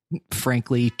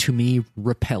 frankly, to me,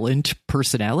 repellent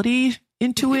personality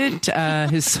into it.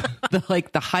 The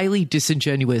highly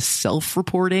disingenuous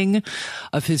self-reporting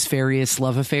of his various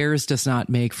love affairs does not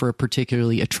make for a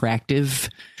particularly attractive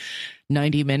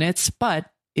 90 minutes, but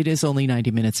it is only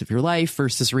 90 minutes of your life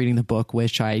versus reading the book,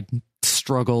 which I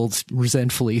struggled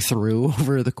resentfully through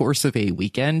over the course of a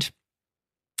weekend.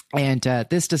 And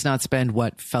this does not spend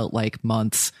what felt like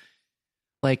months,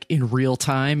 like in real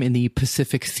time in the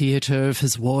Pacific theater of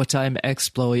his wartime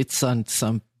exploits on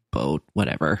some boat,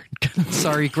 whatever.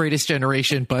 Sorry, Greatest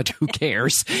Generation, but who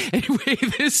cares? Anyway,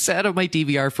 this sat on my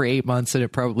DVR for 8 months and it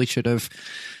probably should have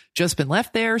just been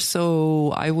left there.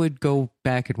 So I would go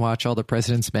back and watch All the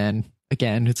President's Men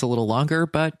again. It's a little longer,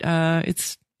 but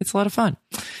it's a lot of fun.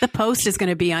 The Post is going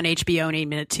to be on HBO in 8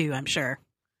 minutes too, I'm sure.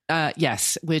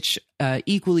 Yes, which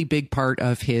equally big part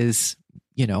of his,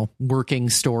 working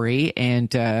story. And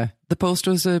The Post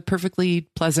was a perfectly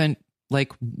pleasant,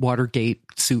 like Watergate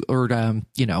soother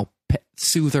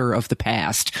of the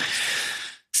past.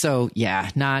 So yeah,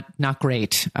 not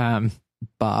great.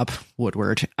 Bob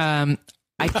Woodward.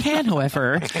 I can,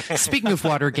 however, speaking of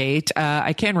Watergate,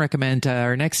 I can recommend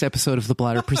our next episode of The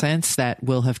Blotter Presents that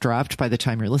will have dropped by the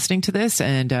time you're listening to this.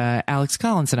 And Alex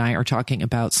Collins and I are talking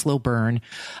about Slow Burn.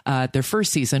 Their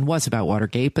first season was about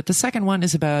Watergate, but the second one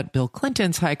is about Bill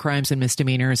Clinton's high crimes and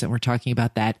misdemeanors. And we're talking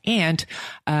about that and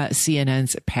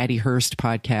CNN's Patty Hearst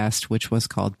podcast, which was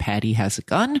called Patty Has a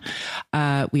Gun.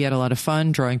 We had a lot of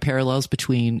fun drawing parallels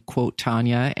between, quote,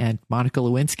 Tanya and Monica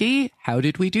Lewinsky. How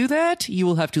did we do that? You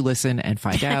will have to listen and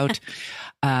find out.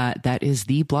 That is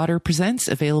The Blotter Presents,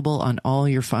 available on all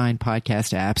your fine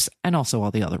podcast apps and also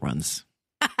all the other ones.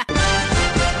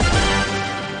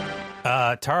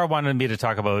 Tara wanted me to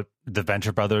talk about The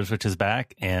Venture Brothers, which is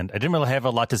back, and I didn't really have a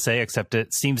lot to say, except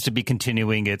it seems to be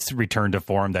continuing its return to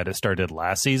form that it started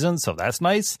last season, so that's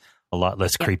nice. A lot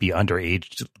less creepy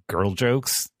underage girl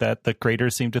jokes that the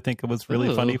creators seem to think it was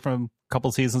really funny from a couple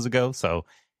seasons ago, so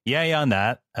yeah, on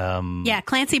that.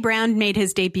 Clancy Brown made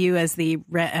his debut as the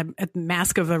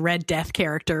Mask of a Red Death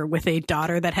character with a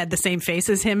daughter that had the same face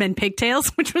as him and pigtails,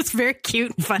 which was very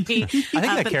cute and funny. I think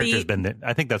that character's been there.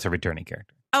 I think that's a returning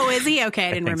character. Oh, is he? Okay,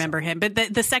 I didn't remember so. him. But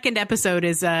the second episode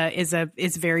is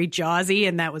very Jaws-y,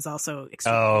 and that was also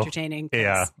extremely entertaining.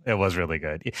 Yeah, it was really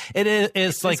good.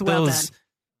 It's like those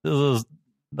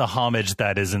the homage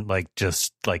that isn't like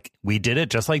just like we did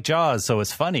it just like Jaws, so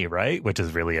it's funny, right? Which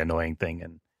is really annoying thing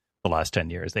in the last 10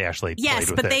 years. They actually played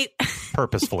with it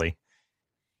purposefully.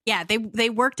 Yeah, they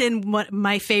worked in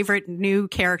my favorite new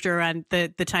character on the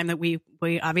time that we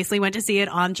obviously went to see it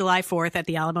on July 4th at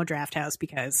the Alamo Drafthouse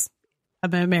because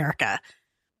of America.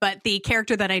 But the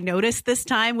character that I noticed this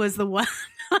time was the one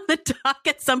on the dock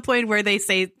at some point where they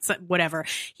say whatever.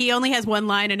 He only has one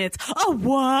line and it's, "Oh,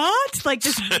 what?" Like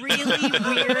just really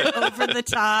weird, over the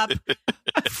top,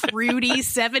 fruity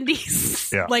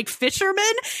 70s like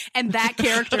fisherman. And that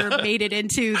character made it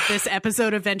into this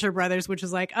episode of Venture Brothers, which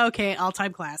is like, okay,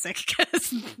 all-time classic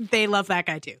because they love that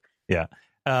guy too. Yeah.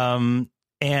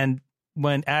 And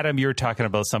when Adam, you were talking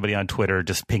about somebody on Twitter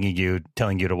just pinging you,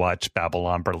 telling you to watch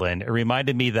Babylon Berlin, it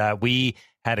reminded me that we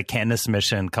had a Canada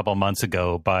submission a couple months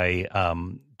ago by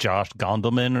Josh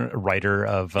Gondelman, writer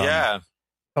of...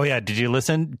 Oh, yeah. Did you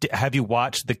listen? Have you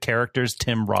watched the Characters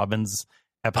Tim Robbins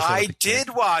episode? I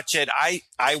did watch it.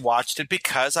 I watched it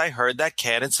because I heard that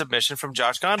canon submission from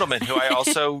Josh Gondelman, who I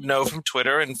also know from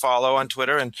Twitter and follow on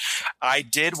Twitter. And I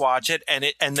did watch it,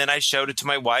 and then I showed it to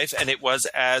my wife, and it was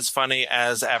as funny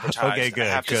as advertised. Okay, good. I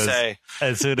have to say,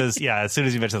 as soon as you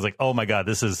mentioned, I was like, oh my God,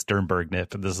 this is Sternberg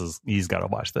Nip, and he's got to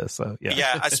watch this. So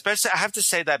yeah, especially I have to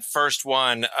say that first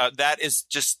one, that is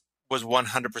was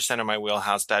 100% in my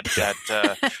wheelhouse. That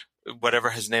whatever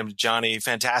his name, Johnny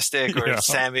Fantastic or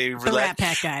Sammy the Roulette. Rat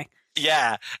Pack guy.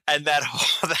 Yeah. And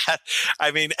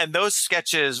and those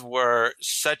sketches were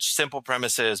such simple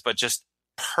premises, but just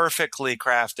perfectly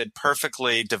crafted,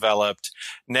 perfectly developed,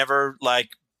 never like,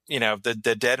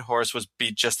 the dead horse was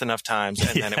beat just enough times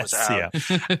and then it was out.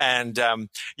 Yeah. And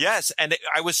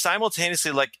I was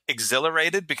simultaneously like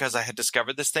exhilarated because I had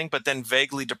discovered this thing, but then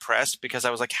vaguely depressed because I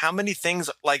was like, how many things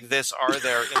like this are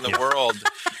there in the world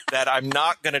that I'm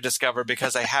not going to discover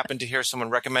because I happened to hear someone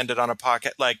recommend it on a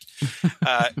pocket?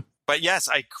 But yes,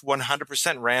 I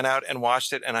 100% ran out and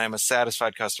watched it, and I am a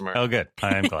satisfied customer. Oh, good.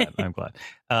 I'm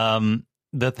glad.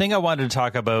 The thing I wanted to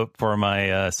talk about for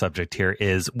my subject here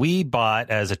is we bought,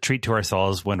 as a treat to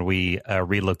ourselves when we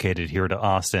relocated here to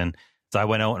Austin, so I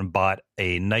went out and bought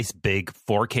a nice big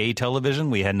 4K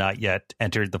television. We had not yet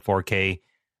entered the 4K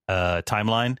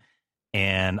timeline.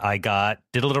 And I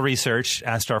did a little research,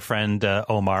 asked our friend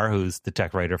Omar, who's the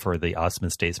tech writer for the Austin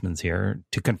Statesman here,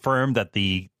 to confirm that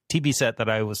the TV set that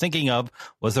I was thinking of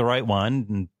was the right one.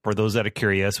 And for those that are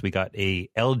curious, we got a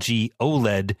LG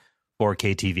OLED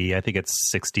 4K TV. I think it's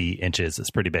 60 inches.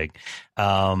 It's pretty big.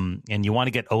 And you want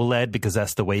to get OLED because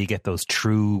that's the way you get those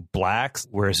true blacks,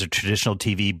 whereas a traditional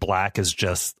TV, black is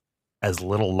just as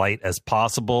little light as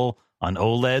possible. On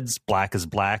OLEDs, black is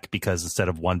black because instead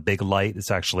of one big light, it's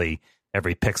actually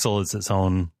every pixel is its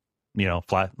own,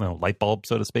 flat light bulb,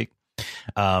 so to speak.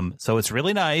 So it's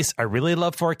really nice. I really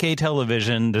love 4K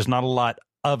television. There's not a lot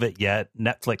of it yet.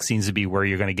 Netflix seems to be where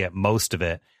you're going to get most of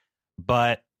it.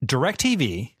 But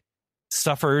DirecTV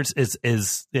suffers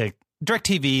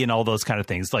DirecTV and all those kind of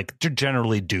things, like, they're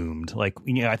generally doomed. Like,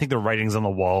 I think the writing's on the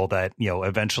wall that,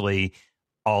 eventually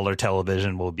all our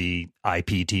television will be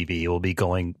IPTV, will be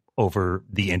going over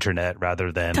the internet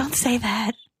rather than don't say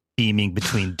that beaming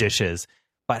between dishes.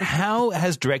 But how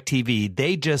has DirecTV,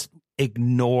 they just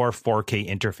ignore 4K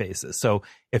interfaces. So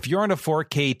if you're on a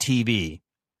 4K TV,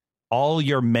 all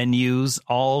your menus,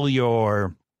 all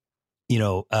your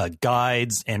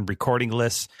guides and recording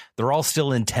lists, they're all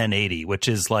still in 1080, which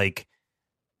is like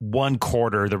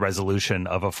 1/4 the resolution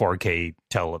of a 4K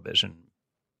television,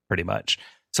 pretty much.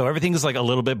 So everything is like a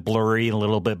little bit blurry and a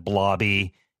little bit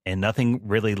blobby, and nothing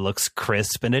really looks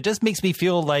crisp. And it just makes me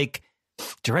feel like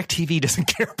DirecTV doesn't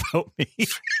care about me.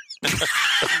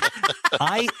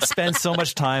 I spend so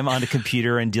much time on the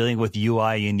computer and dealing with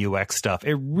UI and UX stuff.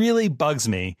 It really bugs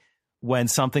me when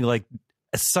something like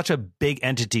such a big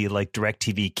entity like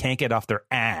DirecTV can't get off their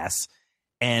ass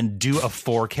and do a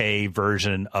 4K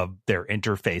version of their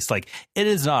interface. Like, it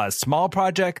is not a small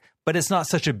project, but it's not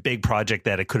such a big project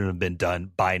that it couldn't have been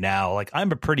done by now. Like,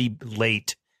 I'm a pretty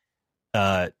late,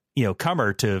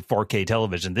 comer to 4K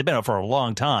television. They've been out for a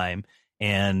long time.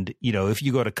 And, if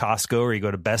you go to Costco or you go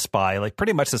to Best Buy, like,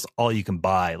 pretty much that's all you can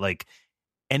buy. Like,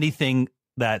 anything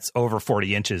that's over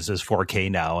 40 inches is 4K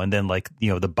now. And then, like,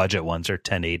 the budget ones are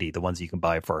 1080, the ones you can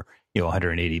buy for,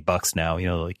 $180 now,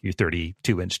 like your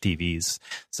 32-inch TVs.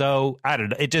 So I don't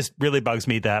know. It just really bugs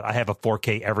me that I have a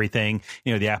 4K everything.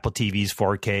 The Apple TV's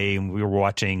 4K, and we were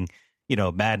watching,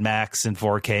 Mad Max in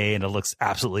 4K, and it looks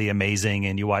absolutely amazing.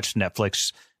 And you watch new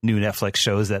Netflix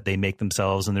shows that they make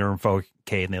themselves, and they're in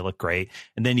 4K and they look great.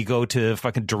 And then you go to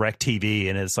fucking DirecTV,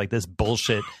 and it's like this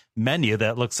bullshit menu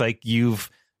that looks like you've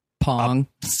Pong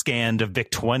scanned a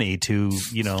VIC-20 to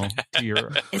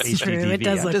your It's true. HDTV. It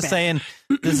does I'm look just bad. saying,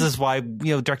 this is why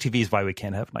DirecTV is why we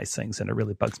can't have nice things, and it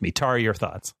really bugs me. Tara, your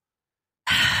thoughts?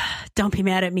 Don't be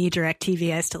mad at me,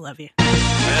 DirecTV. I still love you.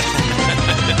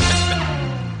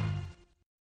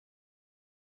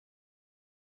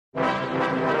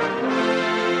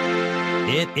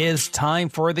 It is time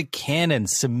for the canon.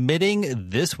 Submitting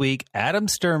this week, Adam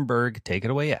Sternberg. Take it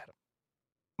away, Adam.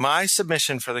 My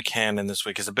submission for the canon this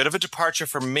week is a bit of a departure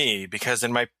for me, because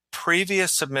in my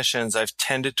previous submissions, I've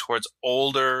tended towards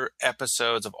older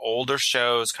episodes of older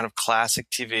shows, kind of classic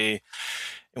TV,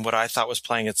 and what I thought was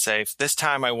playing it safe. This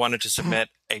time I wanted to submit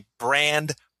a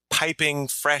brand piping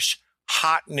fresh,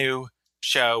 hot new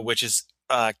show, which is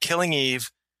Killing Eve,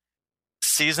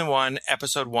 season 1,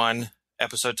 episode 1.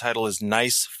 Episode title is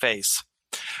Nice Face.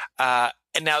 And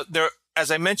now there,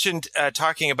 as I mentioned,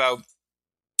 talking about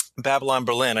Babylon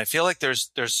Berlin, I feel like there's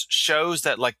shows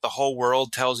that like the whole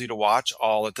world tells you to watch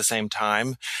all at the same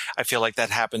time. I feel like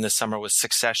that happened this summer with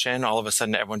Succession. All of a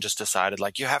sudden, everyone just decided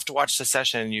like you have to watch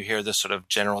Succession, and you hear this sort of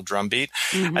general drumbeat.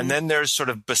 Mm-hmm. And then there's sort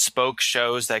of bespoke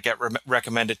shows that get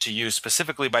recommended to you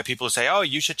specifically by people who say, "Oh,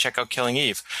 you should check out Killing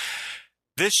Eve."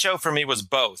 This show for me was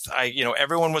both.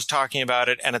 Everyone was talking about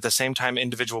it, and at the same time,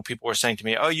 individual people were saying to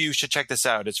me, "Oh, you should check this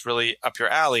out. It's really up your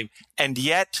alley." And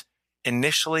yet,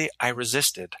 initially, I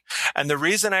resisted. And the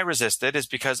reason I resisted is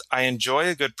because I enjoy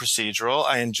a good procedural.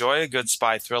 I enjoy a good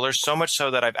spy thriller, so much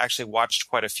so that I've actually watched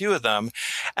quite a few of them.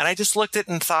 And I just looked at it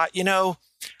and thought,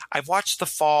 I've watched The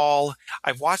Fall.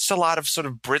 I've watched a lot of sort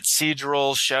of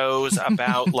procedural shows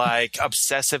about like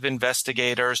obsessive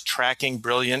investigators tracking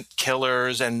brilliant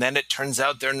killers. And then it turns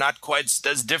out they're not quite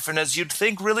as different as you'd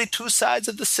think, really two sides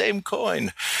of the same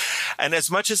coin. And as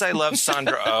much as I love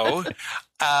Sandra Oh,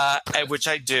 which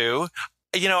I do,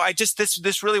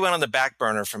 this really went on the back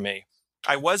burner for me.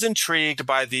 I was intrigued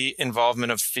by the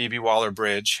involvement of Phoebe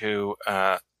Waller-Bridge, who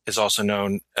is also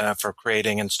known for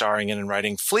creating and starring in and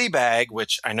writing Fleabag,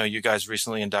 which I know you guys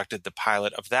recently inducted the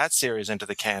pilot of that series into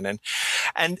the canon.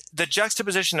 And the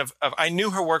juxtaposition of I knew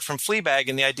her work from Fleabag,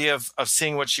 and the idea of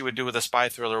seeing what she would do with a spy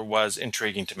thriller was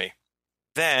intriguing to me.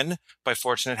 Then, by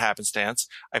fortunate happenstance,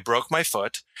 I broke my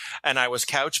foot, and I was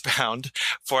couch-bound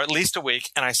for at least a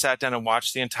week, and I sat down and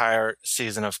watched the entire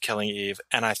season of Killing Eve,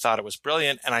 and I thought it was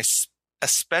brilliant, and I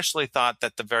especially thought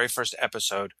that the very first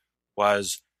episode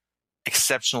was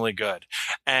exceptionally good.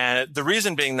 And the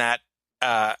reason being that,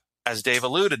 as Dave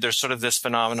alluded, there's sort of this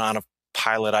phenomenon of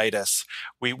pilotitis.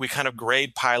 We kind of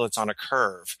grade pilots on a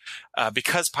curve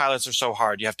because pilots are so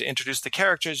hard. You have to introduce the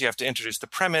characters, you have to introduce the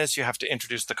premise, you have to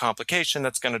introduce the complication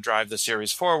that's going to drive the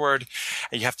series forward,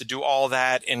 and you have to do all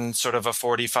that in sort of a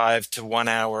 45 to 1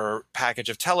 hour package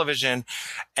of television.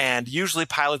 And usually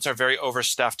pilots are very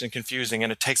overstuffed and confusing,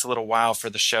 and it takes a little while for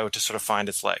the show to sort of find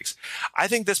its legs. I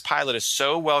think this pilot is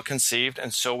so well conceived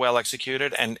and so well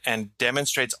executed and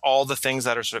demonstrates all the things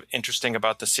that are sort of interesting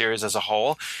about the series as a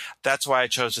whole. That's why I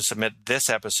chose to submit this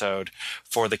episode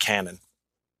for the canon.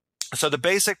 So the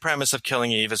basic premise of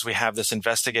Killing Eve is we have this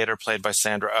investigator played by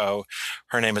Sandra Oh.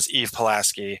 Her name is Eve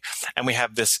Pulaski. And we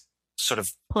have this sort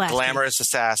of glamorous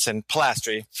assassin,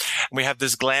 Pilastri. We have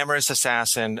this glamorous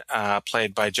assassin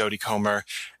played by Jodie Comer,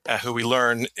 who we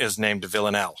learn is named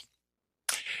Villanelle.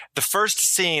 The first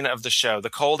scene of the show, the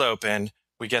cold open,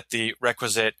 we get the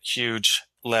requisite huge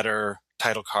letter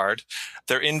title card.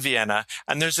 They're in Vienna,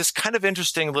 and there's this kind of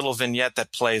interesting little vignette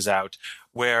that plays out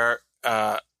where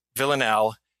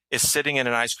Villanelle is sitting in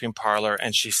an ice cream parlor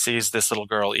and she sees this little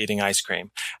girl eating ice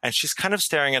cream. And she's kind of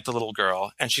staring at the little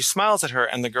girl and she smiles at her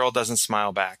and the girl doesn't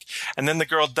smile back. And then the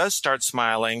girl does start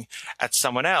smiling at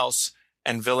someone else,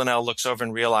 and Villanelle looks over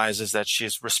and realizes that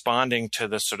she's responding to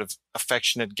the sort of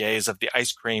affectionate gaze of the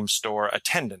ice cream store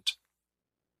attendant.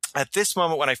 At this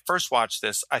moment, when I first watched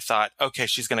this, I thought, okay,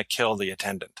 she's going to kill the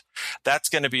attendant. That's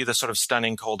going to be the sort of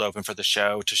stunning cold open for the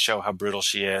show to show how brutal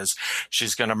she is.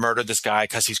 She's going to murder this guy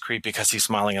because he's creepy, because he's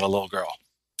smiling at a little girl.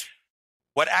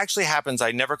 What actually happens,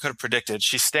 I never could have predicted.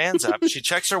 She stands up, she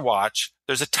checks her watch.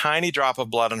 There's a tiny drop of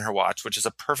blood on her watch, which is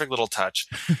a perfect little touch.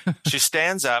 She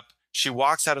stands up, she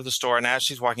walks out of the store, and as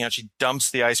she's walking out, she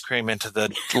dumps the ice cream into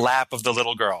the lap of the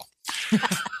little girl.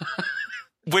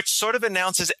 Which sort of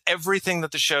announces everything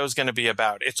that the show is going to be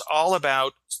about. It's all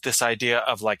about this idea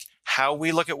of like how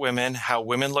we look at women, how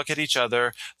women look at each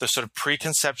other, the sort of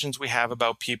preconceptions we have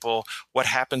about people, what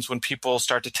happens when people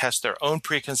start to test their own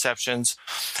preconceptions.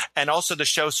 And also the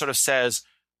show sort of says,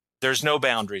 there's no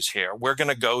boundaries here. We're going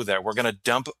to go there. We're going to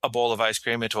dump a bowl of ice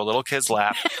cream into a little kid's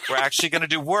lap. We're actually going to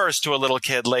do worse to a little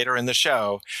kid later in the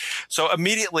show. So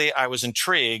immediately I was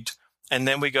intrigued. And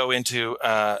then we go into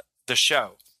the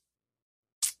show.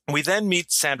 We then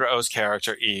meet Sandra Oh's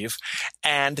character, Eve,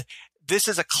 and this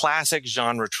is a classic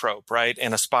genre trope, right?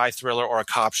 In a spy thriller or a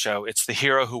cop show, it's the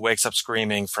hero who wakes up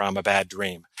screaming from a bad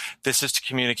dream. This is to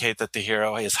communicate that the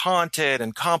hero is haunted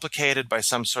and complicated by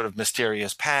some sort of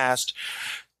mysterious past.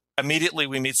 Immediately,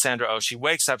 we meet Sandra Oh. She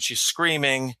wakes up, she's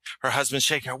screaming. Her husband's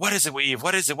shaking her. What is it, Eve?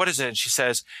 What is it? What is it? And she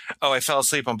says, oh, I fell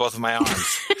asleep on both of my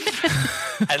arms.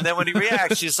 And then when he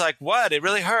reacts, she's like, what? It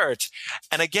really hurt.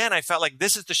 And again, I felt like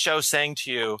this is the show saying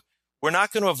to you, we're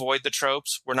not going to avoid the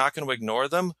tropes. We're not going to ignore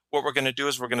them. What we're going to do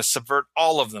is we're going to subvert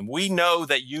all of them. We know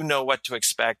that you know what to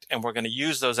expect, and we're going to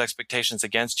use those expectations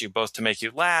against you, both to make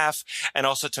you laugh and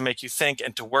also to make you think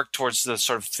and to work towards the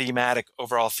sort of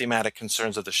overall thematic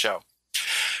concerns of the show.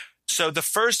 So the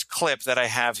first clip that I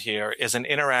have here is an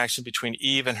interaction between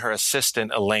Eve and her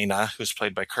assistant, Elena, who's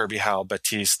played by Kirby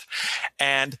Howell-Baptiste.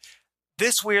 And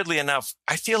this, weirdly enough,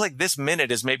 I feel like this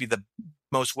minute is maybe the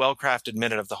most well-crafted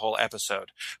minute of the whole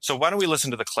episode. So why don't we listen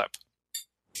to the clip?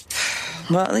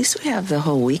 Well, at least we have the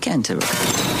whole weekend to record.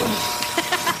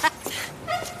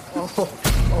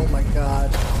 Oh my God.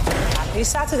 Happy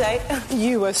Saturday.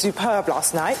 You were superb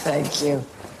last night. Thank you.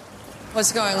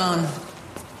 What's going on?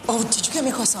 Oh, did you get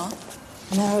me a croissant?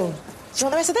 No. Do you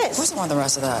want the rest of this? Of course I want the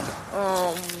rest of that.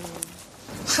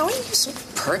 How are you so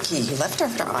perky? You left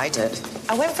after I did.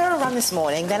 I went for a run this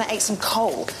morning, then I ate some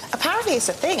coal. Apparently it's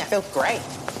a thing. I feel great.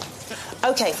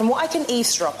 Okay, from what I can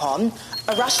eavesdrop on,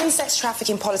 a Russian sex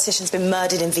trafficking politician's been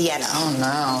murdered in Vienna. Oh,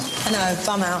 no. I know,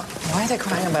 bum out. Why are they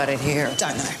crying about it here?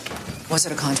 Don't know. Was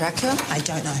it a contract kill? I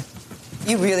don't know.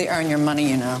 You really earn your money,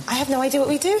 you know. I have no idea what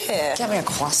we do here. Get me a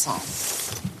croissant.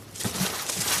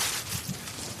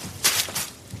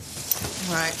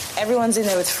 Right. Everyone's in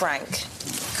there with Frank.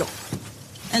 Go.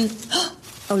 And,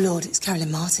 oh Lord, it's Carolyn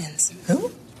Martins.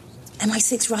 Who?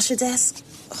 MI6 Russia desk.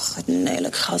 Oh, I'd nail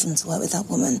a cousin to work with that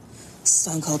woman.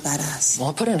 Stone cold badass. Well,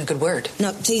 I'll put in a good word.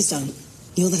 No, please don't.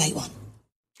 You're the late one.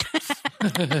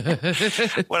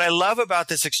 What I love about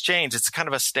this exchange, it's kind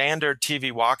of a standard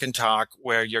TV walk and talk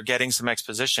where you're getting some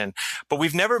exposition, but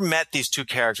we've never met these two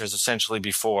characters essentially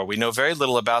before. We know very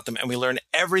little about them, and we learn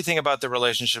everything about the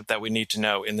relationship that we need to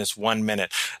know in this 1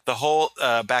 minute. The whole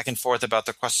back and forth about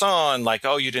the croissant, like,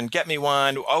 oh, you didn't get me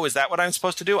one. Oh, is that what I'm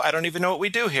supposed to do? I don't even know what we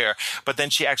do here. But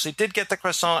then she actually did get the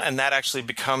croissant, and that actually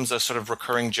becomes a sort of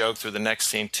recurring joke through the next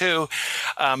scene too.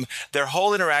 Their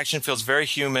whole interaction feels very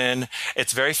human.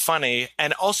 It's very funny.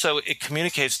 And also it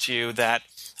communicates to you that,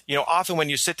 often when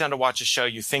you sit down to watch a show,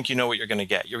 you think you know what you're going to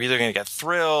get. You're either going to get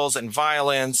thrills and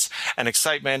violence and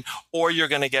excitement, or you're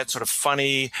going to get sort of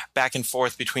funny back and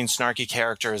forth between snarky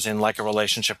characters in like a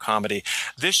relationship comedy.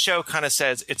 This show kind of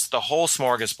says it's the whole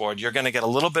smorgasbord. You're going to get a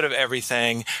little bit of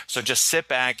everything, so just sit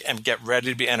back and get ready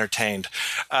to be entertained.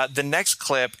 The next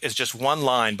clip is just one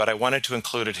line, but I wanted to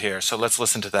include it here, so let's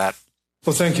listen to that.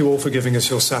 Well, thank you all for giving us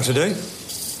your Saturday.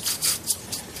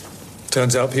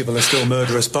 Turns out people are still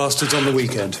murderous bastards on the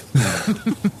weekend.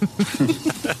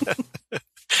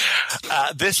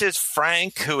 This is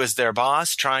Frank, who is their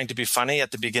boss, trying to be funny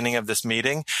at the beginning of this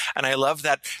meeting. And I love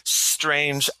that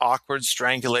strange, awkward,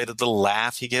 strangulated little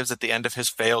laugh he gives at the end of his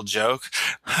failed joke.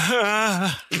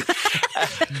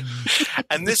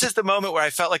 And this is the moment where I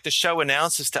felt like the show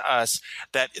announces to us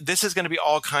that this is going to be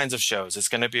all kinds of shows. It's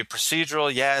going to be a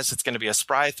procedural, yes. It's going to be a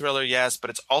spy thriller, yes. But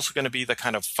it's also going to be the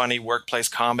kind of funny workplace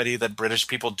comedy that British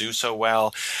people do so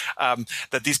well.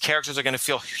 That these characters are going to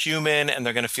feel human and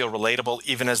they're going to feel relatable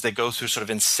even as they go through sort of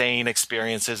insane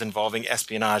experiences involving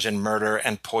espionage and murder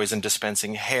and poison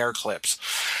dispensing hair clips.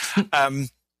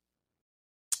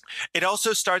 It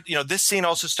also starts, this scene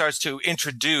also starts to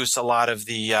introduce a lot of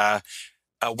the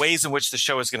ways in which the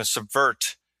show is going to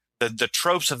subvert the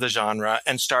tropes of the genre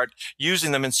and start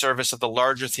using them in service of the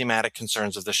larger thematic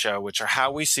concerns of the show, which are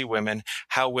how we see women,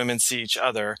 how women see each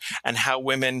other, and how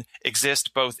women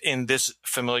exist both in this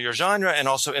familiar genre and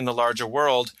also in the larger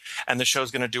world. And the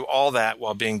show's going to do all that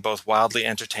while being both wildly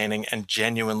entertaining and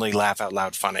genuinely laugh out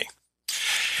loud funny.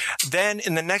 Then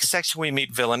in the next section, we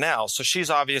meet Villanelle. So she's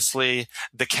obviously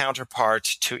the counterpart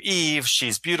to Eve.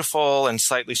 She's beautiful and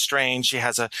slightly strange. She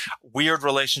has a weird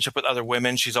relationship with other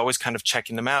women. She's always kind of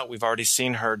checking them out. We've already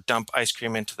seen her dump ice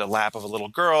cream into the lap of a little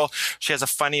girl. She has a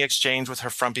funny exchange with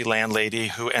her frumpy landlady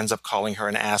who ends up calling her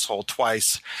an asshole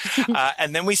twice.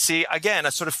 And then we see, again,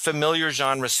 a sort of familiar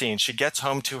genre scene. She gets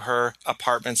home to her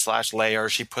apartment/lair.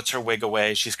 She puts her wig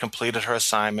away. She's completed her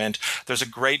assignment. There's a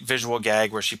great visual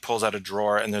gag where she pulls out a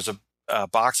drawer and there's a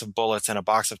box of bullets and a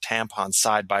box of tampons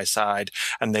side by side,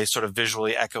 and they sort of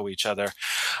visually echo each other.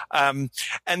 And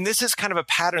this is kind of a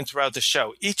pattern throughout the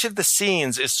show. Each of the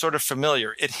scenes is sort of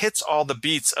familiar. It hits all the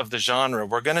beats of the genre.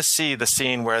 We're going to see the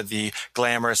scene where the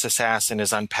glamorous assassin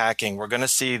is unpacking. We're going to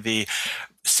see the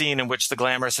scene in which the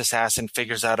glamorous assassin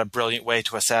figures out a brilliant way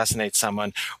to assassinate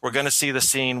someone. We're going to see the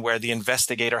scene where the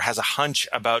investigator has a hunch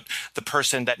about the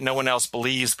person that no one else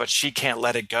believes, but she can't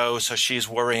let it go, so she's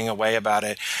worrying away about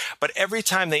it. But every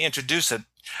time they introduce it,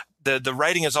 the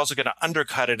writing is also going to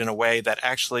undercut it in a way that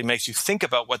actually makes you think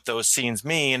about what those scenes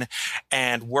mean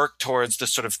and work towards the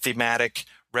sort of thematic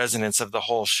resonance of the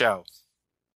whole show.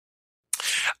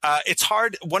 It's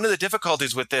hard. One of the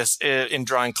difficulties with this in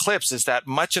drawing clips is that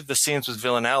much of the scenes with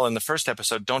Villanelle in the first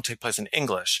episode don't take place in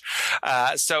English.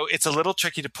 So it's a little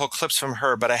tricky to pull clips from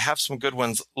her, but I have some good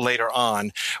ones later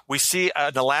on. We see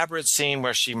an elaborate scene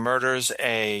where she murders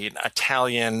an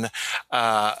Italian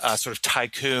sort of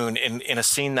tycoon in a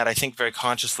scene that I think very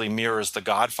consciously mirrors The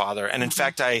Godfather. And in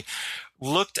fact, I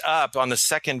looked up on the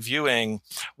second viewing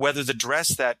whether the dress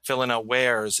that Villanelle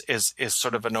wears is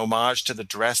sort of an homage to the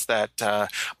dress that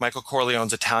Michael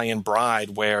Corleone's Italian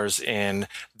bride wears in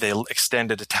the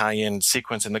extended Italian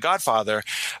sequence in The Godfather,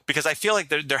 because I feel like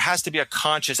there has to be a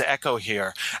conscious echo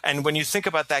here. And when you think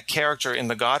about that character in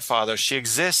The Godfather, she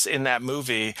exists in that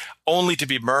movie only to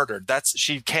be murdered.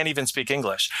 She can't even speak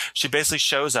English. She basically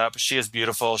shows up, she is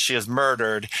beautiful, she is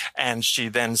murdered, and she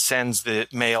then sends the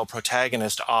male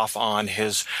protagonist off on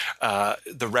his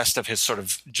the rest of his sort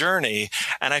of journey.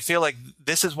 And I feel like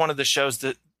this is one of the shows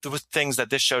that the things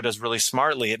that this show does really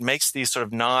smartly. It makes these sort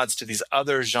of nods to these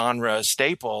other genre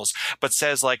staples, but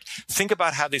says, like, think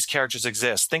about how these characters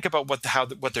exist. Think about what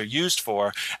they're used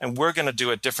for, and we're going to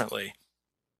do it differently.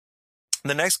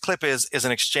 The next clip is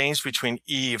an exchange between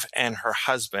Eve and her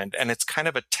husband, and it's kind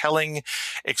of a telling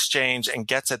exchange and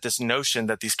gets at this notion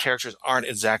that these characters aren't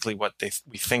exactly what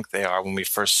we think they are when we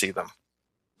first see them.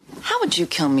 How would you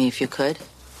kill me if you could?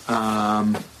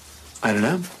 I don't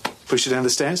know. Push you down the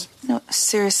stairs? No,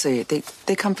 seriously,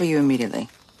 they come for you immediately.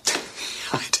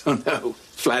 I don't know.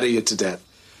 Flatter you to death.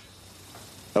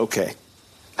 Okay.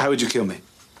 How would you kill me?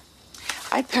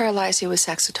 I'd paralyze you with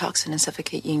saxitoxin and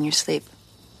suffocate you in your sleep.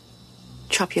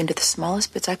 Chop you into the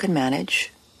smallest bits I could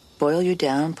manage, boil you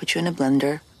down, put you in a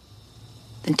blender,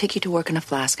 then take you to work in a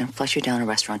flask and flush you down a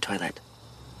restaurant toilet.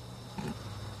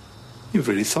 You've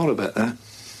really thought about that.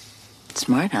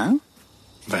 Smart, huh?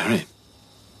 Very.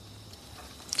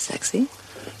 Sexy?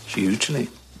 Hugely.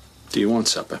 Do you want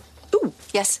supper? Ooh,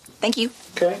 yes. Thank you.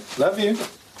 Okay. Love you.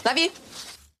 Love you.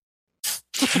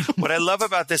 What I love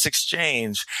about this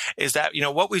exchange is that,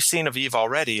 what we've seen of Eve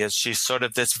already is she's sort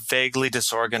of this vaguely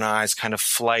disorganized, kind of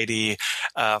flighty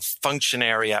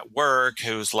functionary at work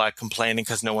who's like complaining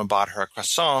because no one bought her a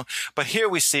croissant. But here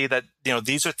we see that,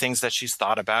 these are things that she's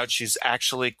thought about. She's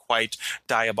actually quite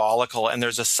diabolical. And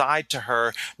there's a side to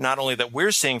her, not only that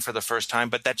we're seeing for the first time,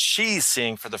 but that she's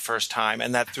seeing for the first time.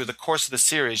 And that through the course of the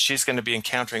series, she's going to be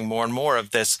encountering more and more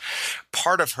of this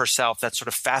part of herself that's sort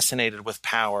of fascinated with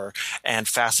power and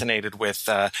fascinated with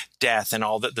death and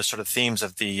all the sort of themes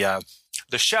of the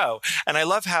show. And I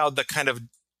love how the kind of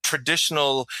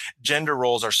traditional gender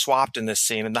roles are swapped in this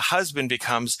scene, and the husband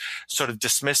becomes sort of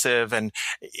dismissive, and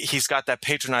he's got that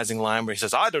patronizing line where he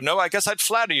says, I don't know, I guess I'd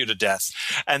flatter you to death.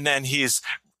 And then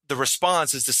the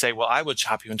response is to say, well, I would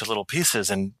chop you into little pieces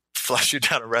and flush you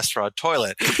down a restaurant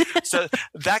toilet. So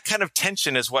that kind of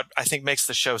tension is what I think makes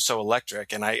the show so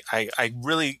electric. And I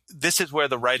really, this is where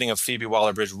the writing of Phoebe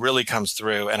Waller-Bridge really comes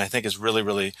through, and I think is really,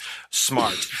 really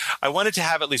smart. I wanted to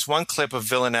have at least one clip of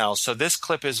Villanelle. So this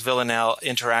clip is Villanelle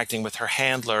interacting with her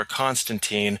handler,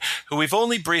 Constantine, who we've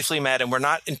only briefly met, and we're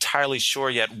not entirely sure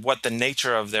yet what the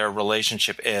nature of their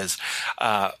relationship is.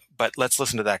 But let's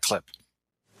listen to that clip.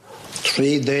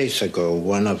 3 days ago,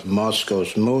 one of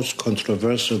Moscow's most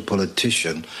controversial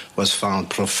politicians was found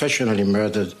professionally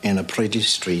murdered in a pretty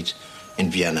street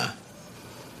in Vienna.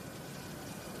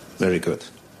 Very good.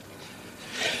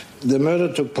 The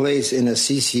murder took place in a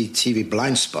CCTV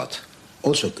blind spot.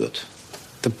 Also good.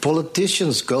 The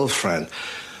politician's girlfriend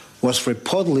was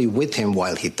reportedly with him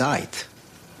while he died.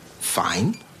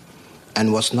 Fine.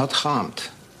 And was not harmed.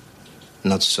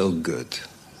 Not so good.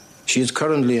 She is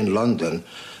currently in London,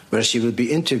 where she will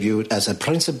be interviewed as a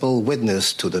principal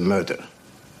witness to the murder.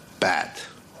 Bad.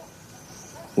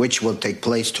 Which will take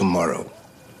place tomorrow.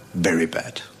 Very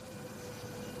bad.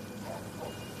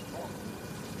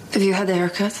 Have you had the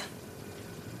haircut?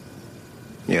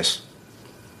 Yes.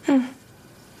 The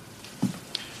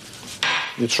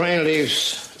train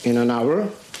leaves in an hour.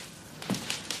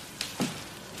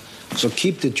 So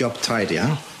keep the job tidy,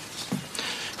 huh?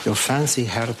 Your fancy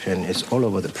hairpin is all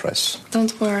over the press.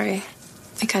 Don't worry.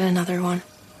 I got another one.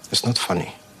 It's not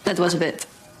funny. That was a bit.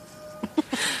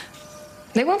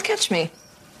 They won't catch me.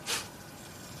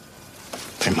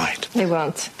 They might. They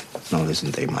won't. No,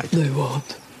 listen, they might. They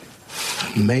won't.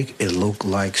 Make it look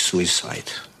like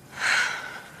suicide.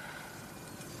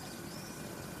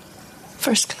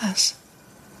 First class.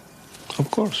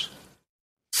 Of course.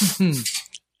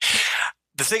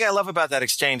 The thing I love about that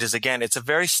exchange is, again, it's a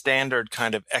very standard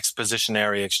kind of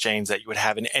expositionary exchange that you would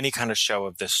have in any kind of show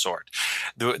of this sort.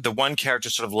 The one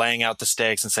character sort of laying out the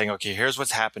stakes and saying, okay, here's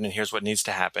what's happened and here's what needs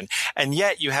to happen. And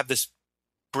yet you have this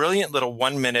brilliant little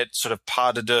 1 minute sort of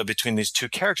pas de deux between these two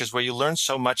characters where you learn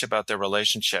so much about their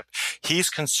relationship. He's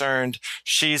concerned,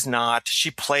 she's not.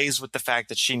 She plays with the fact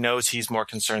that she knows he's more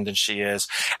concerned than she is.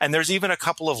 And there's even a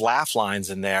couple of laugh lines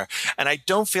in there. And I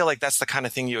don't feel like that's the kind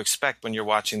of thing you expect when you're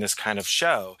watching this kind of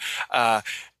show.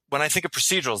 When I think of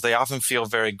procedurals, they often feel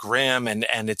very grim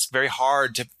and it's very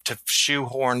hard to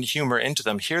shoehorn humor into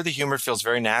them. Here, the humor feels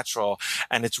very natural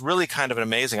and it's really kind of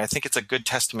amazing. I think it's a good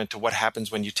testament to what happens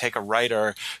when you take a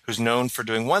writer who's known for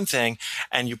doing one thing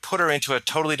and you put her into a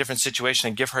totally different situation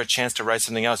and give her a chance to write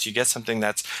something else. You get something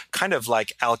that's kind of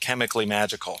like alchemically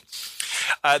magical.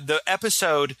 The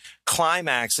episode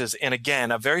climaxes in,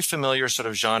 again, a very familiar sort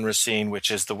of genre scene,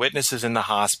 which is the witness is in the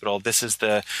hospital. This is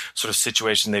the sort of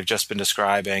situation they've just been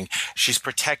describing. She's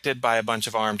protected by a bunch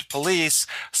of armed police.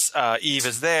 Eve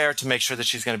is there to make sure that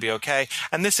she's going to be okay.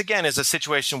 And this, again, is a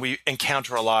situation we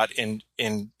encounter a lot in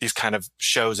these kind of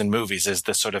shows and movies, is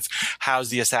the sort of how's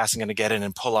the assassin going to get in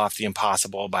and pull off the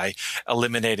impossible by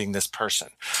eliminating this person.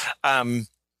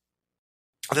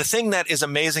 The thing that is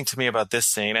amazing to me about this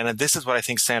scene, and this is what I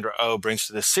think Sandra Oh brings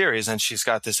to this series, and she's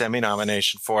got this Emmy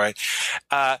nomination for it.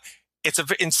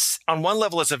 On one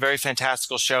level, it's a very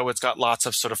fantastical show. It's got lots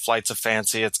of sort of flights of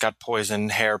fancy. It's got poison,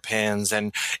 hairpins,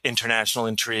 and international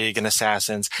intrigue and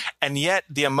assassins. And yet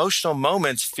the emotional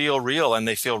moments feel real and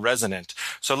they feel resonant.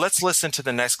 So let's listen to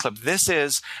the next clip. This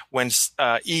is when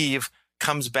Eve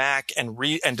comes back and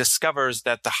discovers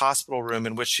that the hospital room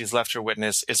in which she's left her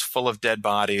witness is full of dead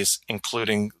bodies,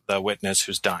 including the witness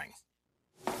who's dying.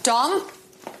 Dom?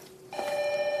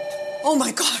 Oh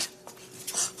my God.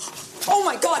 Oh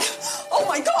my God. Oh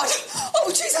my God.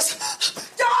 Oh Jesus.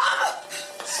 Dom!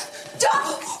 Dom!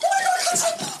 Oh my God, Kasha.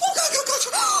 Oh God, oh Kasha.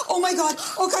 Oh my God.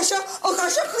 Oh Kasha. Oh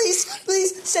Kasha,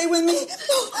 please stay with me.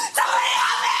 No. Somebody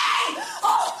help me!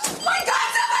 Oh my God,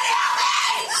 somebody help me!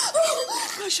 Oh,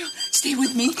 Kasha, stay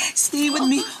with me. Stay with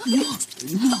me.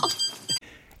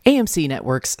 No. AMC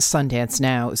Network's Sundance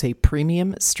Now is a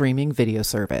premium streaming video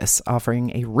service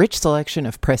offering a rich selection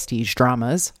of prestige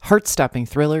dramas, heart-stopping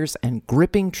thrillers, and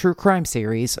gripping true crime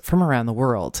series from around the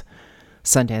world.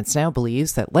 Sundance Now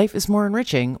believes that life is more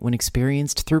enriching when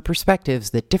experienced through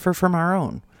perspectives that differ from our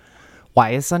own.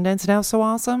 Why is Sundance Now so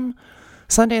awesome?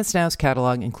 Sundance Now's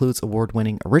catalog includes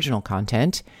award-winning original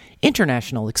content,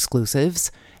 international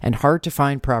exclusives, and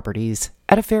hard-to-find properties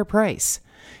at a fair price.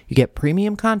 You get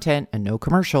premium content and no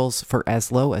commercials for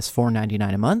as low as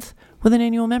 $4.99 a month with an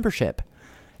annual membership.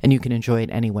 And you can enjoy it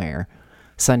anywhere.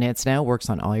 Sundance Now works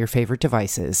on all your favorite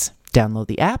devices. Download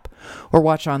the app or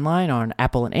watch online on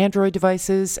Apple and Android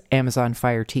devices, Amazon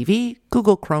Fire TV,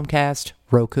 Google Chromecast,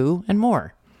 Roku, and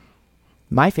more.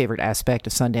 My favorite aspect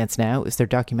of Sundance Now is their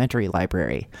documentary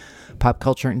library. Pop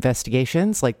culture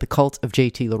investigations like The Cult of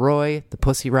J.T. Leroy, The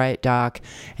Pussy Riot doc,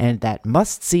 and that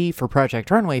must-see for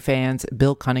Project Runway fans,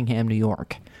 Bill Cunningham, New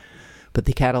York. But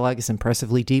the catalog is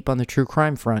impressively deep on the true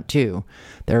crime front, too.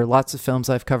 There are lots of films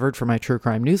I've covered for my true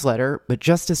crime newsletter, but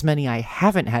just as many I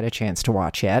haven't had a chance to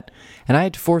watch yet, and I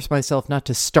had to force myself not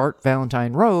to start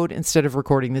Valentine Road instead of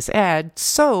recording this ad,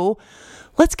 so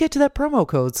let's get to that promo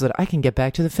code so that I can get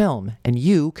back to the film, and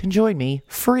you can join me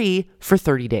free for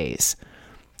 30 days.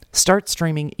 Start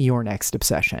streaming your next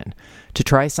obsession. To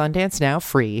try Sundance Now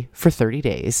free for 30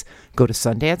 days, go to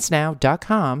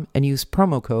sundancenow.com and use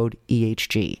promo code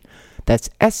EHG. That's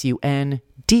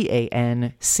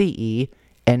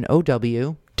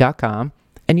sundancenow.com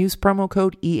and use promo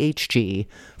code EHG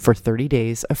for 30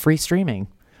 days of free streaming.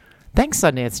 Thanks,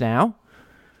 Sundance Now.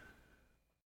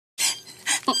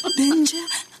 Będzie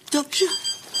dobrze.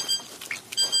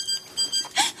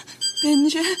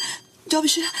 Będzie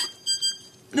dobrze.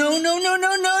 No, no, no, no,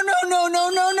 no, no, no, no, no,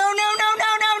 no, no, no,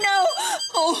 no, no, no.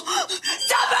 Oh,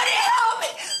 somebody help me.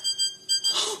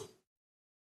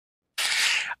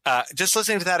 Just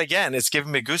listening to that again, it's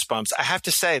giving me goosebumps. I have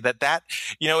to say that,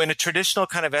 in a traditional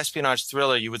kind of espionage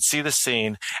thriller, you would see the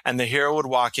scene and the hero would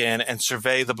walk in and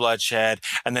survey the bloodshed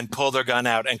and then pull their gun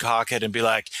out and cock it and be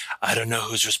like, I don't know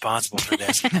who's responsible for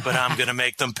this, but I'm going to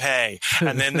make them pay.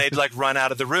 And then they'd run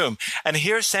out of the room. And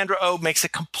here Sandra Oh makes a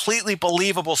completely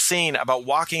believable scene about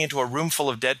walking into a room full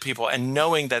of dead people and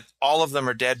knowing that all of them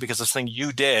are dead because of something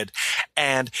you did.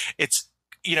 And it's,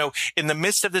 in the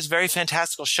midst of this very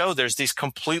fantastical show, there's these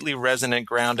completely resonant,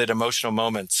 grounded, emotional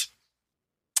moments.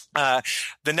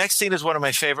 The next scene is one of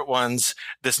my favorite ones,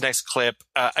 this next clip.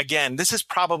 Again, this is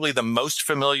probably the most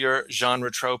familiar genre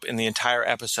trope in the entire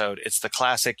episode. It's the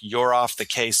classic "you're off the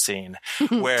case" scene,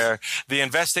 where the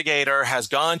investigator has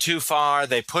gone too far,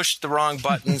 they pushed the wrong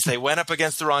buttons, they went up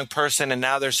against the wrong person, and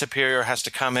now their superior has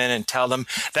to come in and tell them,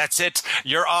 that's it,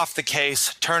 you're off the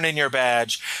case, turn in your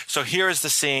badge. So here is the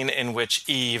scene in which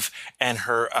Eve and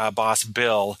her boss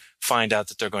Bill find out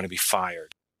that they're going to be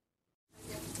fired.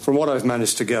 From what I've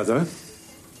managed to gather,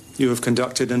 you have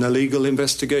conducted an illegal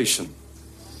investigation.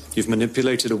 You've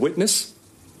manipulated a witness.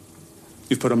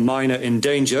 You've put a minor in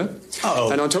danger.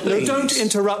 And on top, no, don't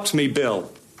interrupt me,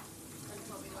 Bill.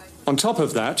 On top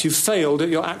of that, you've failed at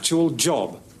your actual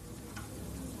job.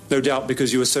 No doubt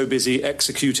because you were so busy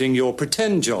executing your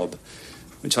pretend job,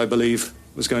 which I believe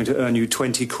was going to earn you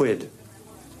 20 quid.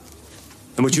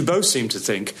 And what you both seem to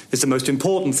think is the most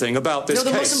important thing about this case.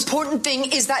 No, the most important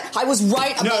thing is that I was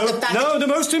right about the fact the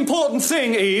most important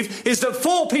thing, Eve, is that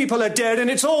 4 people are dead and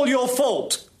it's all your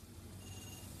fault.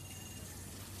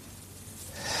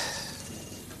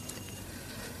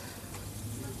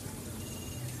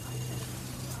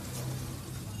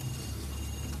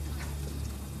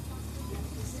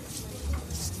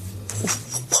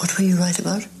 What were you right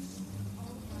about?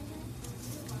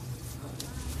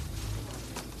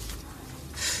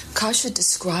 Kasha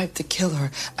described the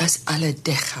killer as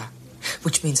aladeja,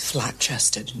 which means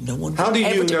flat-chested. No one. How do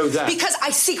you know that? Because I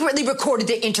secretly recorded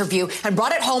the interview and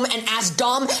brought it home and asked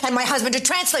Dom and my husband to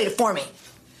translate it for me.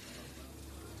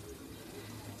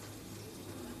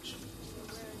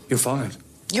 You're fired.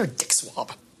 You're a dick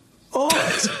swab. Oh,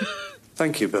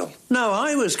 Thank you, Bill. no,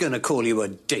 I was going to call you a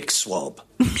dick swab.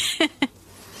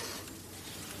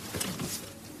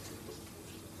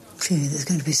 Clearly, there's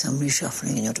going to be some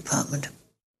reshuffling in your department.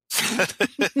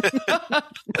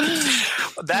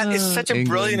 That is such a England.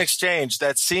 brilliant exchange.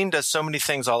 That scene does so many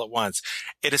things all at once.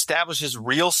 It establishes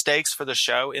real stakes for the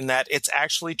show in that it's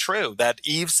actually true that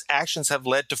Eve's actions have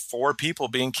led to 4 people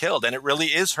being killed, and it really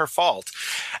is her fault.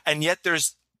 And yet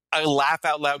there's a laugh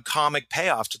out loud comic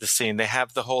payoff to the scene. They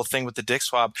have the whole thing with the dick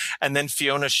swab, and then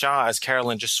Fiona Shaw as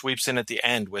Carolyn just sweeps in at the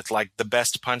end with the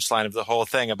best punchline of the whole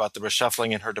thing about the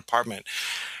reshuffling in her department.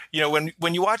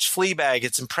 when you watch Fleabag,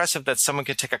 it's impressive that someone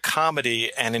could take a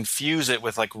comedy and infuse it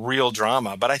with like real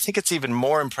drama. But I think it's even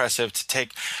more impressive to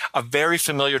take a very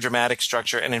familiar dramatic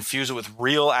structure and infuse it with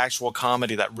real actual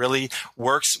comedy that really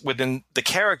works within the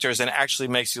characters and actually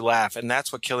makes you laugh. And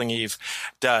that's what Killing Eve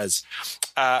does.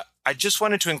 I just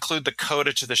wanted to include the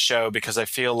coda to the show because I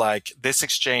feel like this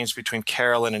exchange between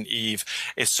Carolyn and Eve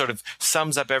is sort of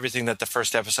sums up everything that the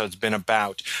first episode's been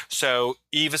about. So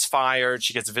Eve is fired.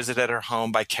 She gets visited at her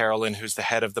home by Carolyn, who's the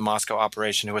head of the Moscow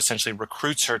operation, who essentially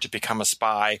recruits her to become a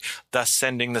spy, thus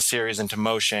sending the series into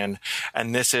motion.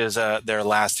 And this is their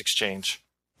last exchange.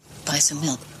 Buy some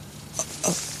milk.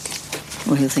 Oh.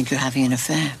 Well, he'll think you're having an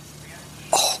affair.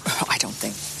 Oh, I don't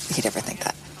think he'd ever think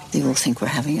that. They will think we're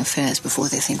having affairs before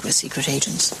they think we're secret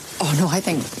agents. Oh, no, I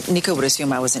think Nico would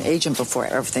assume I was an agent before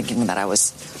ever thinking that I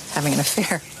was having an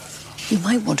affair. You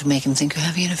might want to make him think you're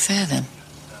having an affair then.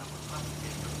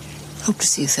 Hope to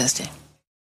see you Thursday.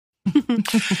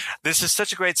 This is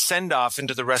such a great send-off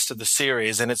into the rest of the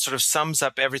series, and it sort of sums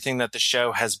up everything that the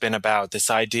show has been about. This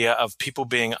idea of people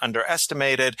being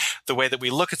underestimated, the way that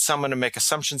we look at someone and make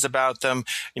assumptions about them.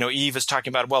 Eve is talking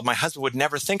about, well, my husband would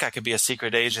never think I could be a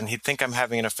secret agent. He'd think I'm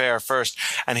having an affair first.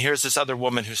 And here's this other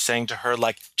woman who's saying to her,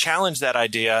 like, challenge that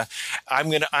idea. I'm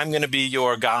gonna be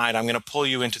your guide. I'm gonna pull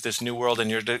you into this new world,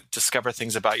 and you're to discover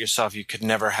things about yourself you could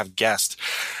never have guessed.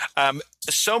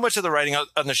 So much of the writing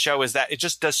on the show is that it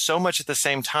just does so much at the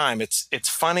same time. It's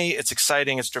funny, it's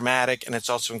exciting, it's dramatic, and it's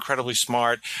also incredibly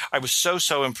smart. I was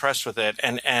so impressed with it.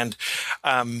 And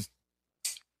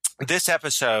this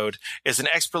episode is an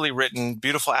expertly written,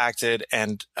 beautiful acted,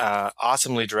 and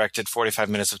awesomely directed 45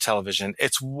 minutes of television.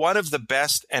 It's one of the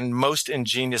best and most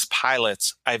ingenious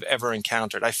pilots I've ever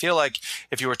encountered. I feel like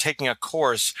if you were taking a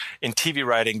course in TV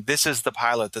writing, this is the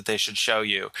pilot that they should show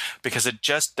you, because it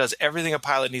just does everything a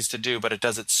pilot needs to do, but it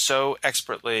does it so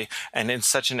expertly and in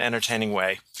such an entertaining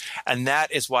way. And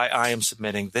that is why I am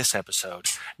submitting this episode,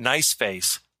 Nice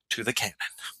Face, to the canon.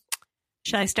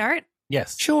 Should I start?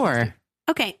 Yes. Sure.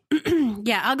 Okay.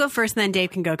 Yeah, I'll go first, and then Dave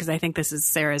can go, because I think this is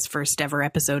Sarah's first ever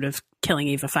episode of Killing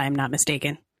Eve, if I am not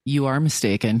mistaken. You are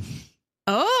mistaken.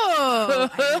 Oh,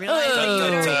 I didn't realize that you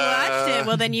had already watched it.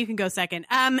 Well, then you can go second.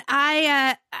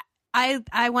 I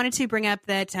wanted to bring up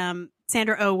that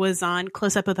Sandra Oh was on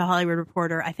Close Up with the Hollywood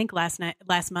Reporter, I think last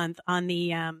month, on the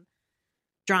TV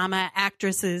drama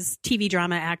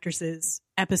actresses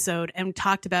episode, and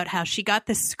talked about how she got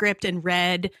this script and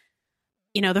read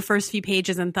the first few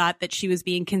pages and thought that she was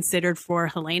being considered for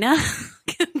Helena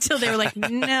until they were like,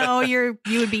 no, you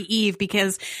would be Eve,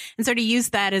 and sort of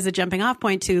used that as a jumping off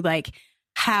point to like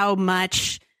how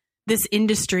much this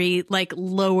industry like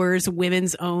lowers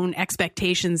women's own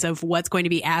expectations of what's going to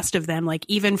be asked of them. Like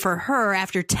even for her,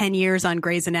 after 10 years on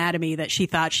Grey's Anatomy, that she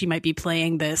thought she might be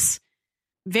playing this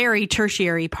very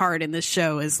tertiary part in this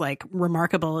show is like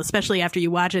remarkable, especially after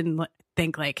you watch it and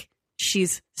think like,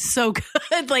 she's so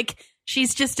good. Like,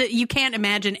 she's just, you can't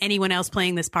imagine anyone else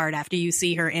playing this part after you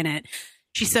see her in it.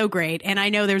 She's so great. And I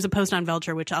know there's a post on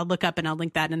Vulture, which I'll look up and I'll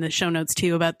link that in the show notes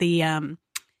too, about the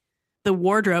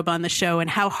wardrobe on the show and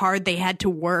how hard they had to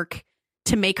work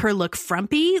to make her look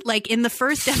frumpy. Like in the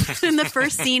first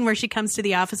scene where she comes to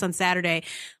the office on Saturday,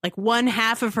 like one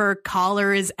half of her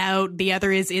collar is out, the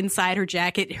other is inside her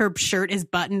jacket. Her shirt is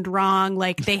buttoned wrong.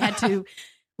 Like they had to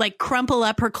like crumple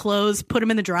up her clothes, put them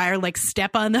in the dryer, like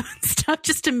step on them and stuff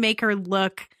just to make her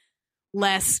look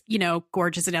less,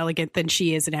 gorgeous and elegant than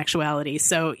she is in actuality.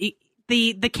 So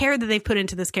the care that they've put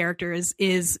into this character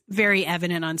is very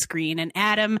evident on screen. And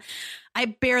Adam, I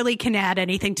barely can add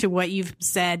anything to what you've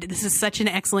said. This is such an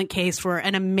excellent case for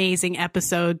an amazing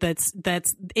episode. That's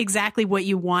exactly what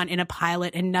you want in a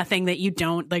pilot and nothing that you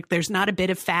don't. Like there's not a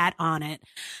bit of fat on it.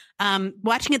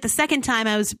 Watching it the second time,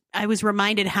 I was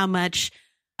reminded how much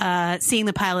seeing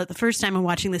the pilot the first time and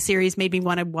watching the series made me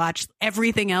want to watch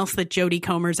everything else that Jodie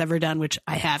Comer's ever done, which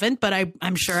I haven't, but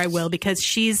I'm sure I will, because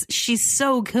she's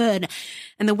so good.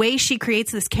 And the way she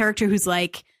creates this character who's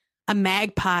like a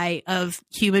magpie of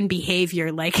human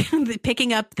behavior, like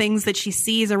picking up things that she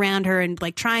sees around her and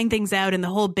like trying things out, and the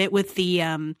whole bit with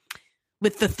the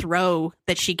throw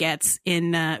that she gets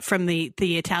in from the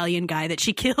Italian guy that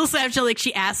she kills. Actually, like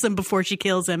she asks him before she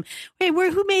kills him, "Hey,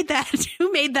 who made that?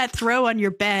 Who made that throw on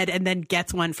your bed?" And then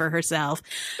gets one for herself.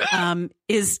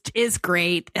 Is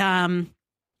great.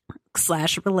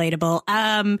 Slash relatable.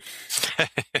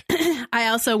 I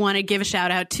also want to give a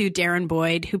shout out to Darren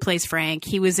Boyd, who plays Frank.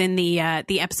 He was in the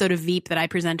episode of Veep that I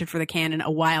presented for the Canon a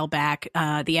while back.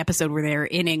 The episode where they're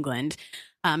in England,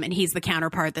 and he's the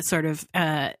counterpart that's sort of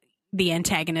the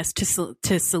antagonist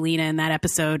to Selena in that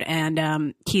episode.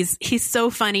 And he's so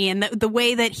funny, and the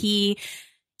way that he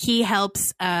he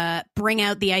helps bring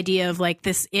out the idea of like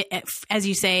this, as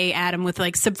you say, Adam, with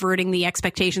like subverting the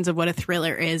expectations of what a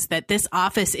thriller is, that this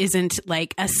office isn't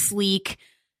like a sleek,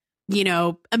 you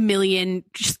know, a million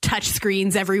touch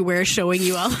screens everywhere showing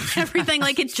you all everything.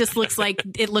 Like it looks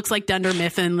like Dunder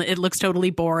Mifflin. It looks totally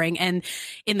boring. And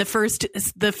in the first,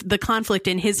 the conflict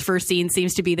in his first scene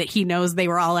seems to be that he knows they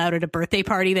were all out at a birthday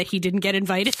party that he didn't get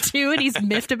invited to, and he's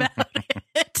miffed about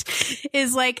it.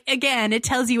 Is like, again, it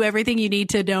tells you everything you need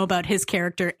to know about his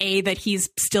character. A, that he's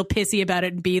still pissy about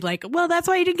it, and B, like, well, that's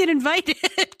why you didn't get invited,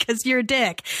 because you're a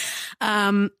dick.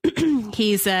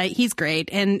 He's great.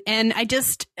 And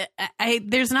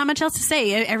there's not much else to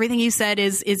say. Everything you said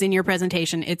is in your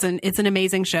presentation. It's an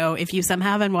amazing show. If you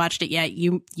somehow haven't watched it yet,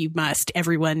 you must,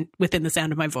 everyone within the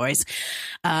sound of my voice.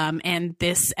 And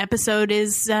this episode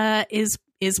is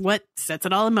what sets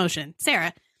it all in motion.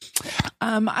 Sarah.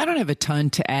 I don't have a ton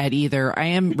to add either. I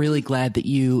am really glad that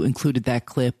you included that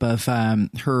clip of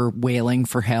her wailing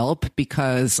for help,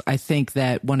 because I think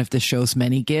that one of the show's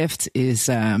many gifts is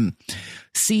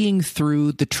seeing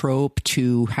through the trope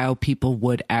to how people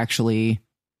would actually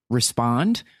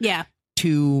respond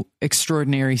to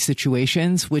extraordinary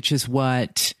situations, which is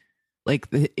what, like,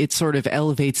 it sort of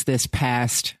elevates this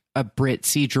past a Brit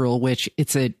procedural, which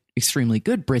it's an extremely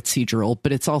good Brit procedural,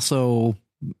 but it's also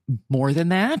more than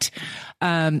that.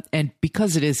 And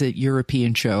because it is a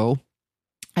European show,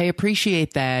 I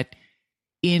appreciate that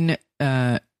in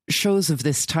shows of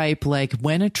this type, like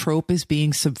when a trope is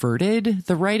being subverted,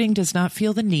 the writing does not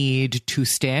feel the need to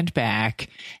stand back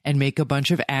and make a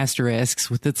bunch of asterisks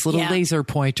with its little laser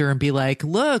pointer and be like,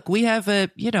 look, we have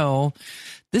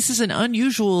this is an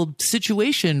unusual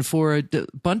situation for a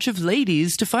bunch of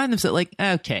ladies to find themselves. Like,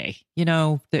 okay,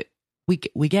 that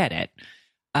we get it.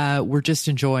 We're just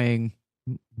enjoying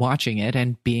watching it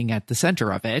and being at the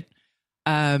center of it.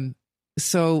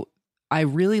 So I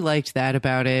really liked that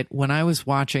about it. When I was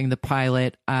watching the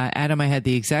pilot, Adam, I had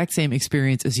the exact same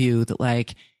experience as you, that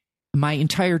like my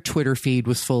entire Twitter feed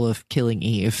was full of Killing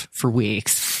Eve for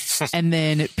weeks. And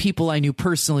then people I knew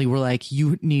personally were like,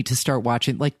 you need to start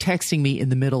watching, like texting me in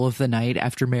the middle of the night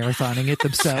after marathoning it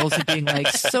themselves and being like,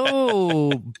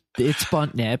 so it's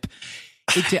Buntnip.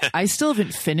 I still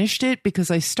haven't finished it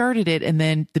because I started it and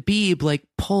then the Beeb like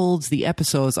pulled the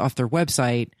episodes off their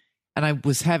website and I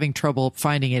was having trouble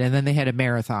finding it, and then they had a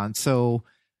marathon. So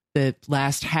the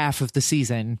last half of the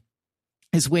season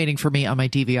is waiting for me on my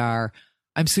DVR.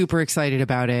 I'm super excited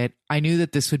about it. I knew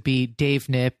that this would be Dave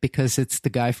Nip because it's the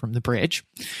guy from The Bridge.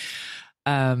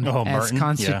 As Martin.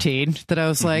 Constantine, that I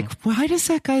was like, why does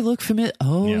that guy look familiar?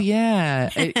 Oh yeah.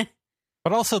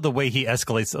 But also the way he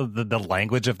escalates the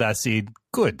language of that scene,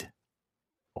 good.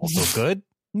 Also good.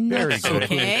 Very good.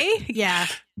 Okay. Yeah.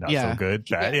 Not so good.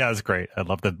 Bad. Yeah, it's great. I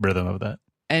love the rhythm of that.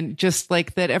 And just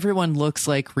like that everyone looks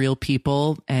like real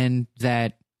people and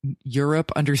that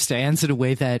Europe understands in a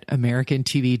way that American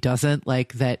TV doesn't,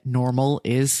 like that normal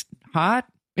is hot.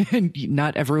 And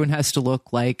not everyone has to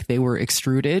look like they were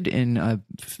extruded in a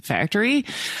factory.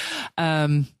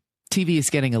 TV is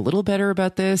getting a little better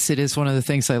about this. It is one of the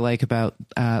things I like about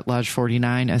Lodge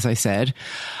 49, as I said.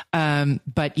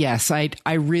 But yes,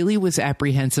 I really was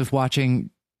apprehensive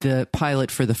watching the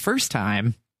pilot for the first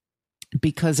time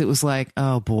because it was like,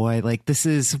 oh boy, like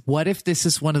what if this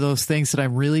is one of those things that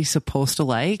I'm really supposed to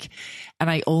like and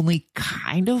I only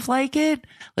kind of like it?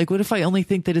 Like, what if I only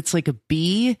think that it's like a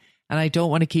B and I don't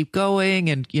want to keep going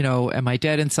and, am I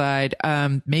dead inside?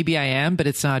 Maybe I am, but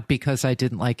it's not because I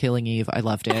didn't like Killing Eve. I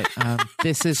loved it.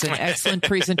 This is an excellent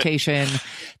presentation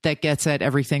that gets at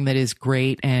everything that is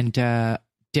great and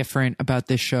different about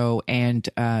this show and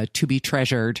to be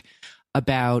treasured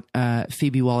about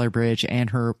Phoebe Waller-Bridge and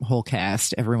her whole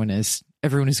cast. Everyone is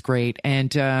great.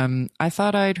 And I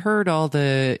thought I'd heard all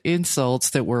the insults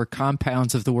that were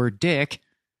compounds of the word dick.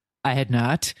 I had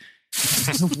not.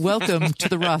 Welcome to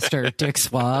the roster, Dick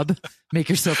Swab. Make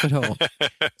yourself at home.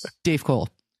 Dave Cole.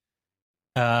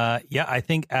 I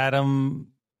think Adam's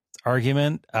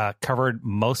argument covered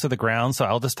most of the ground, so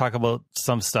I'll just talk about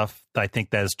some stuff that I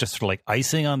think that is just sort of like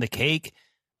icing on the cake.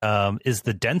 Is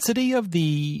the density of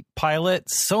the pilot.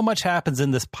 So much happens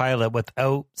in this pilot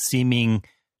without seeming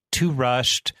too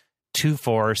rushed, too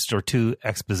forced, or too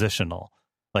expositional.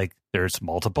 Like, there's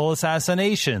multiple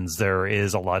assassinations. There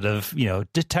is a lot of,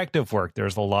 detective work.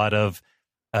 There's a lot of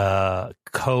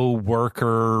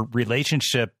co-worker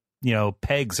relationship,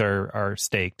 pegs are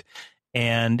staked.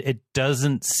 And it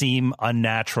doesn't seem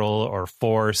unnatural or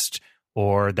forced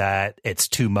or that it's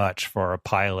too much for a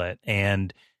pilot.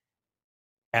 And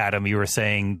Adam, you were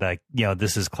saying like,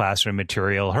 this is classroom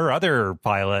material. Her other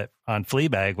pilot on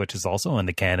Fleabag, which is also in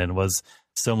the canon, was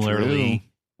similarly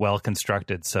well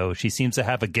constructed. So she seems to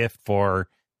have a gift for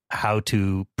how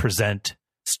to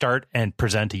start and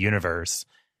present a universe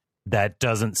that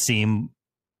doesn't seem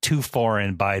too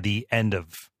foreign by the end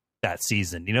of that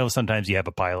season. You know, sometimes you have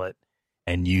a pilot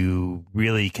and you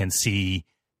really can see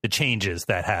the changes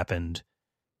that happened,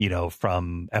 you know,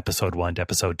 from episode 1 to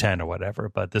episode 10 or whatever.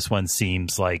 But this one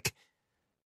seems like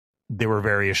they were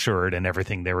very assured in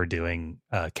everything they were doing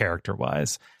character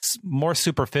wise. More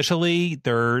superficially,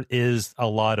 there is a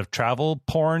lot of travel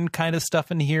porn kind of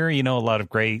stuff in here. You know, a lot of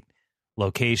great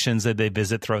locations that they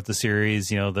visit throughout the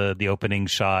series. You know, the opening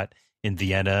shot in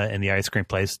Vienna and the ice cream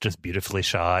place, just beautifully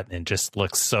shot and just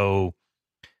looks so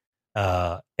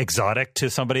exotic to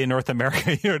somebody in North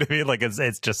America. You know what I mean? Like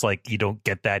it's just like you don't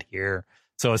get that here.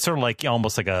 So it's sort of like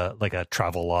almost like a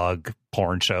travel log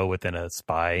porn show within a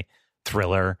spy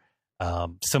thriller.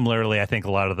 Similarly, I think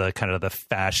a lot of the kind of the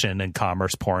fashion and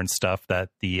commerce porn stuff that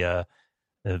the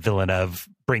Villeneuve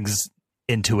brings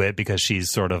into it, because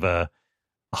she's sort of a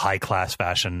high class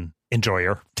fashion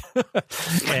enjoyer.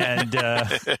 And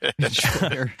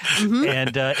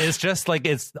it's just like,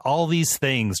 it's all these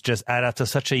things just add up to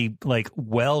such a like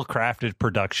well-crafted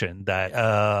production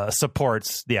that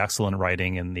supports the excellent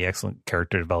writing and the excellent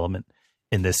character development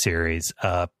in this series.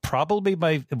 Probably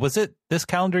was it this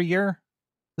calendar year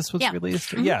this was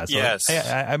released? Mm-hmm. Yeah. So yes.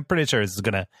 I'm pretty sure this is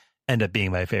going to end up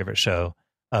being my favorite show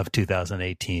of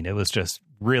 2018. It was just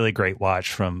really great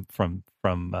watch from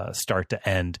start to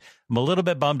end. I'm a little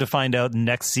bit bummed to find out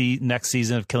next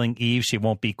season of Killing Eve, she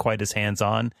won't be quite as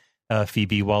hands-on,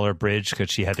 Phoebe Waller-Bridge, because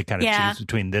she had to kind of choose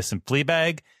between this and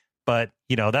Fleabag. But,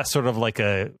 you know, that's sort of like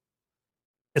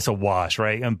it's a wash,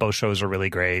 right? And both shows are really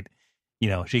great. You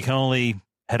know, she can only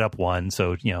head up one.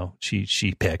 So, you know,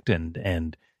 she picked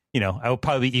and, you know, I would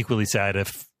probably be equally sad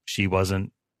if she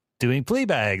wasn't doing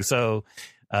Fleabag. So,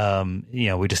 you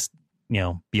know, we just, you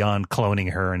know, beyond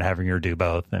cloning her and having her do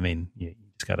both, I mean, you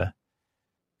just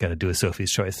gotta do a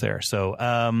Sophie's choice there. So,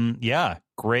 yeah,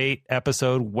 great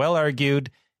episode, well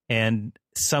argued, and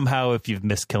somehow if you've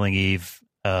missed Killing Eve,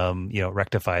 you know,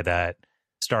 rectify that,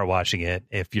 start watching it.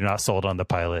 If you're not sold on the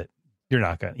pilot, you're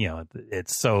not gonna, you know,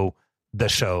 it's so the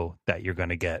show that you're going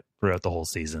to get throughout the whole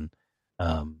season.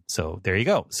 So there you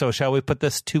go. So shall we put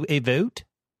this to a vote?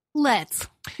 Let's.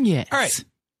 Yes. All right.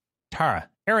 Tara,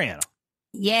 Ariana.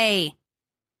 Yay.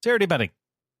 Sarah D. Bunting.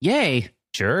 Yay.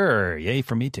 Sure. Yay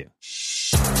for me too.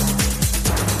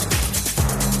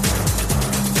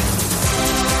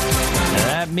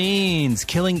 That means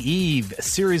Killing Eve,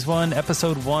 Series 1,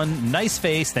 Episode 1. Nice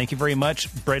face. Thank you very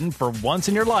much, Britton, for once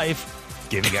in your life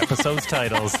giving episodes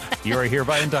titles. You are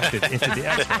hereby inducted into the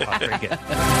Extra Hot Cricket.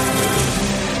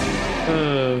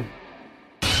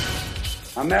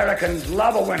 Americans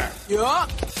love a winner. Yeah.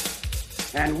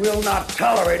 And will not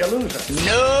tolerate a loser.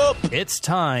 Nope. It's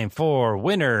time for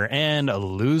winner and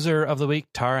loser of the week.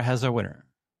 Tara has our winner.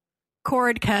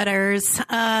 Cord cutters.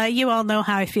 You all know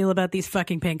how I feel about these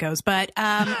fucking pinkos, but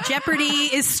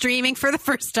Jeopardy is streaming for the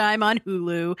first time on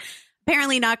Hulu.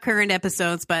 Apparently not current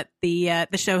episodes, but the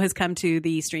show has come to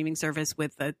the streaming service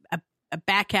with a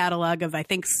back catalog of, I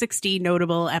think, 60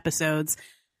 notable episodes.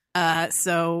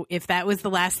 So if that was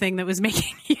the last thing that was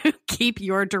making you keep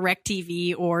your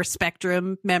DirecTV or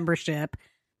Spectrum membership,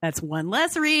 that's one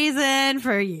less reason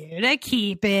for you to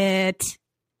keep it.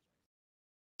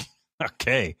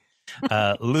 Okay.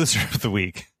 Loser of the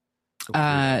week.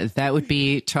 That would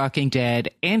be Talking Dead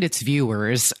and its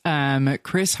viewers.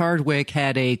 Chris Hardwick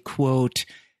had a, quote,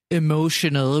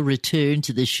 emotional return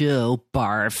to the show,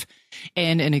 barf,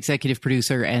 and an executive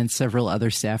producer and several other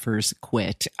staffers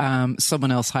quit.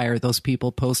 Someone else hired those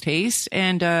people post haste,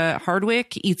 and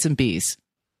Hardwick eat some bees.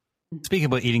 Speaking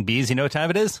about eating bees, you know what time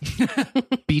it is?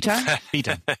 Bee time? Bee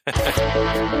time.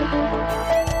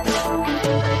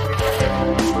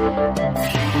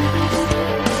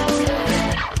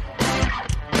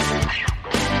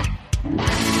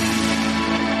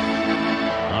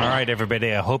 All right,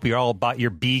 everybody. I hope you all bought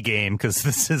your bee game, because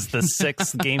this is the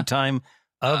 6th game time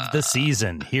of the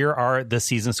season. Here are the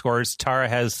season scores. Tara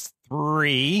has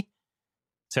 3.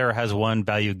 Sarah has 1.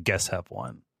 Value guests have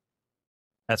 1.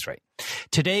 That's right.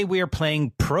 Today we are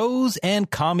playing Pros and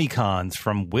Comic-Cons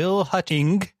from Will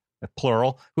Hutching,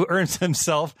 plural, who earns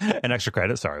himself an extra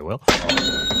credit. Sorry, Will.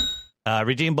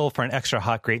 Redeemable for an extra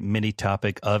hot, great mini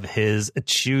topic of his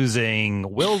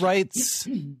choosing. Will writes,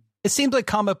 it seems like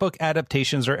comic book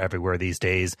adaptations are everywhere these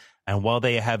days, and while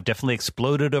they have definitely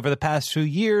exploded over the past few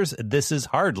years, this is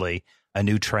hardly a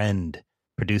new trend.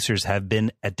 Producers have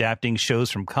been adapting shows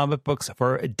from comic books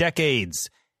for decades,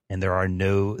 and there are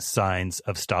no signs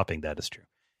of stopping. That is true.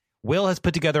 Will has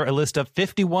put together a list of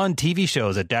 51 TV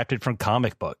shows adapted from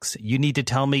comic books. You need to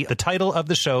tell me the title of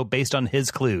the show based on his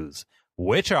clues,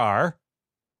 which are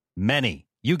many.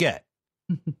 You get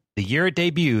the year it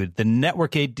debuted, the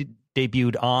network it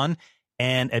debuted on,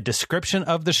 and a description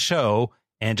of the show.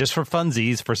 And just for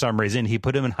funsies, for some reason, he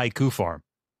put him in haiku form.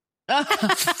 You're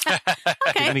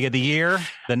going to get the year,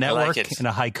 the network, and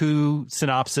a haiku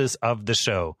synopsis of the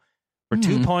show. For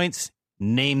 2 points,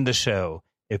 name the show.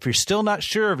 If you're still not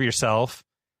sure of yourself,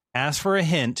 ask for a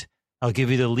hint. I'll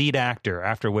give you the lead actor,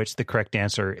 after which the correct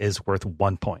answer is worth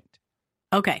 1 point.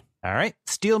 Okay. All right.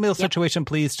 Steel meal situation,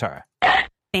 please, Tara.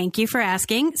 Thank you for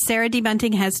asking. Sarah D.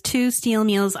 Bunting has 2 steel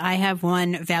meals. I have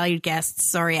 1. Valued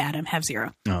guests. Sorry, Adam. Have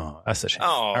 0. Oh, that's a shame. Oh.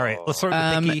 All right. Let's start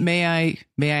with Vicky. May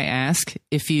I ask,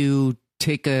 if you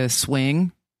take a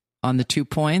swing on the 2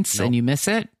 points and you miss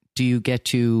it, do you get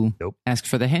to ask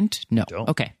for the hint? No.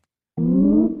 Okay.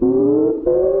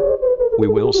 We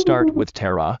will start with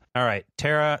Tara. All right.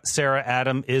 Tara, Sarah,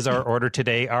 Adam is our order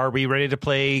today. Are we ready to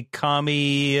play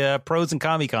pros and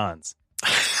commie cons?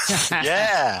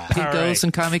 Yeah. Pinkos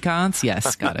and comic cons?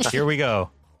 Yes, got it. Here we go.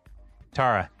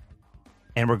 Tara.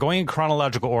 And we're going in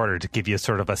chronological order to give you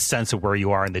sort of a sense of where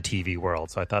you are in the TV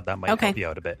world. So I thought that might help you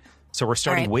out a bit. So we're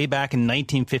starting way back in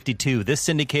 1952. This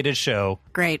syndicated show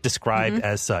described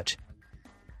as such.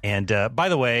 And by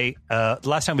the way,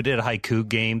 last time we did a haiku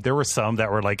game, there were some that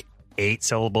were like 8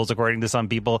 syllables according to some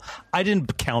people. I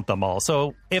didn't count them all.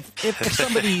 So if if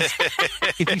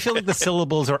you feel like the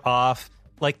syllables are off,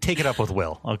 like, take it up with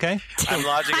Will, okay? I'm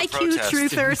lodging a IQ protest.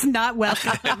 truthers not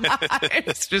welcome. I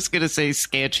was just going to say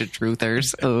scantcha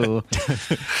truthers. Oh.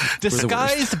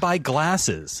 Disguised by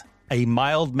glasses, a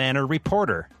mild-mannered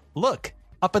reporter. Look,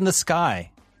 up in the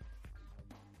sky.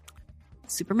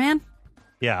 Superman?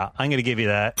 Yeah, I'm going to give you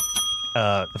that.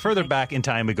 The further back in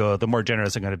time we go, the more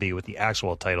generous I'm going to be with the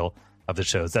actual title of the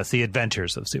shows. That's The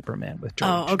Adventures of Superman with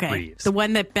George Reeves. The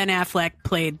one that Ben Affleck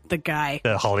played the guy.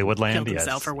 The Hollywoodland, killed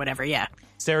himself or whatever, yeah.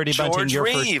 Sarah D. Bunting, your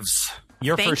Reeves.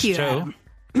 first show.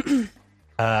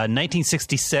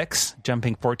 1966,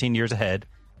 jumping 14 years ahead.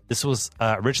 This was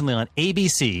originally on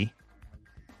ABC.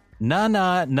 Na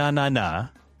na na na na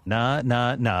na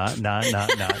na na na na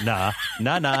na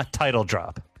na na title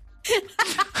drop.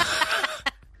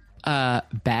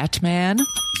 Batman.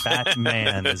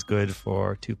 Batman is good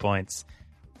for 2 points.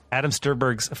 Adam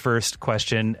Sternberg's first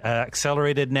question,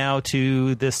 accelerated now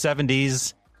to the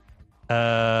 70s.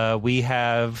 We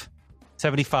have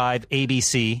 75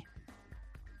 ABC,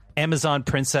 Amazon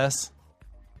Princess,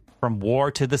 From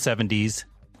War to the 70s,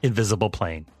 Invisible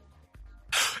Plane.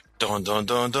 Dun, dun,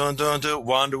 dun, dun, dun, dun,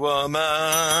 Wonder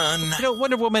Woman. You know,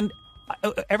 Wonder Woman,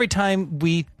 every time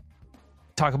we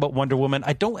talk about Wonder Woman,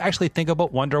 I don't actually think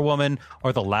about Wonder Woman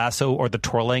or the lasso or the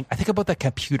twirling. I think about the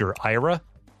computer, Ira.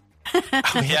 They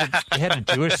had a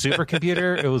Jewish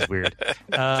supercomputer. It was weird.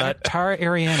 Tara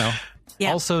Ariano,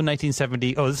 also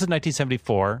 1970. Oh, this is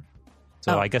 1974.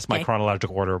 So I guess my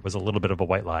chronological order was a little bit of a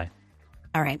white lie.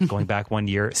 All right. Going back 1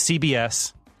 year.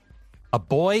 CBS, a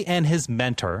boy and his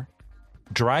mentor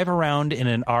drive around in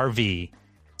an RV,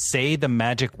 say the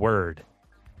magic word.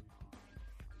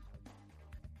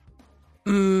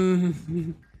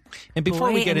 And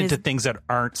before we get into things that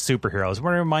aren't superheroes, I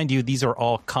want to remind you these are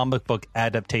all comic book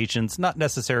adaptations, not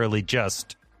necessarily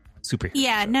just superheroes.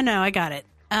 Yeah, no, I got it.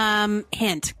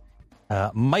 Hint.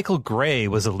 Michael Gray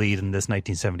was a lead in this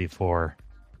 1974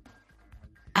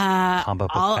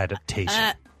 comic book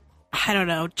adaptation. I don't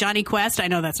know. Johnny Quest? I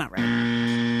know that's not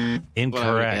right.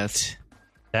 Incorrect.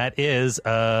 That is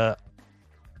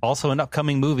also an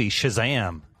upcoming movie,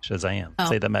 Shazam. Oh.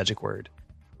 Say the magic word.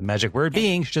 The magic word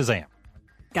being Shazam.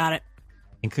 Got it.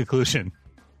 In conclusion,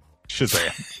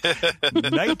 Shazam.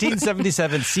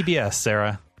 1977 CBS,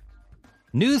 Sarah.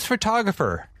 News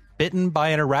photographer bitten by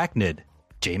an arachnid.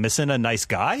 Jameson a nice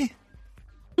guy?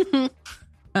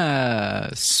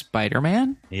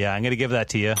 Spider-Man? Yeah, I'm going to give that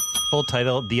to you. Full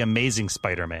title, The Amazing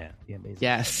Spider-Man.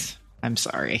 Yes. I'm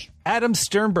sorry. Adam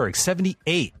Sternberg,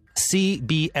 78,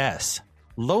 CBS.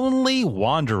 Lonely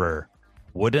wanderer.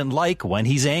 Wouldn't like when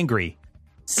he's angry.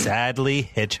 Sadly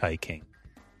hitchhiking.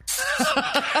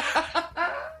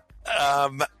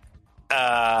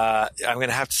 I'm going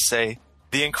to have to say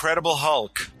The Incredible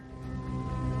Hulk.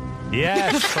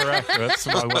 Yes, correct. That's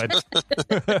the wrong one.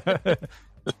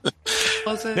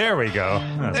 There we go.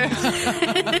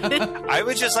 I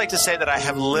would just like to say that I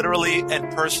have literally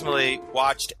and personally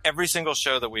watched every single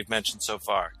show that we've mentioned so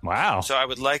far. Wow. So I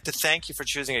would like to thank you for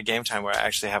choosing a game time where I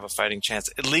actually have a fighting chance,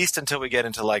 at least until we get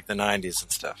into like the 90s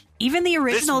and stuff. Even the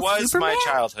original This was Superman? my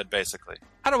childhood, basically.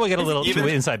 I don't want to get a little too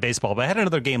inside baseball, but I had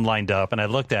another game lined up, and I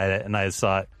looked at it, and I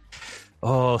thought,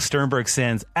 Oh, Sternberg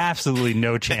stands absolutely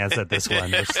no chance at this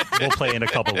one. We'll play in a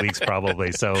couple weeks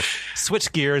probably. So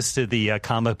switch gears to the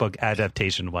comic book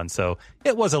adaptation one. So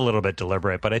it was a little bit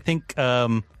deliberate, but I think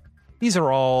these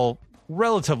are all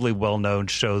relatively well-known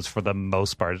shows for the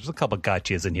most part. There's a couple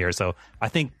gotchas in here. So I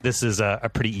think this is a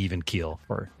pretty even keel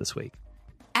for this week.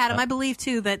 Adam, I believe,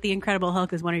 too, that The Incredible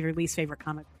Hulk is one of your least favorite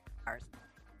comic book stars.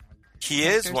 He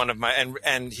is one of my,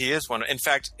 and he is one. In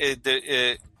fact,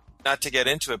 not to get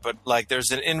into it, but like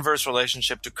there's an inverse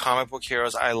relationship to comic book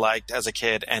heroes I liked as a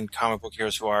kid and comic book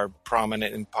heroes who are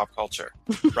prominent in pop culture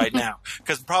right now.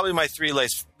 Because probably my three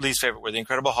least favorite were The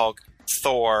Incredible Hulk,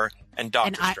 Thor, and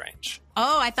Doctor Strange.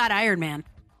 I thought Iron Man.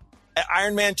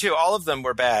 Iron Man too. All of them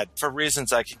were bad for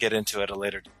reasons I could get into at a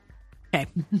later date. Okay.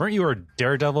 Weren't you a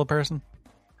Daredevil person?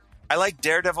 I like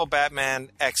Daredevil,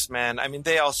 Batman, X-Men. I mean,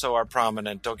 they also are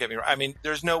prominent. Don't get me wrong. I mean,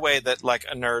 there's no way that like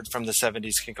a nerd from the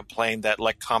 70s can complain that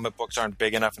like comic books aren't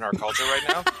big enough in our culture right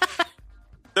now.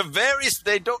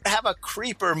 They don't have a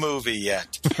Creeper movie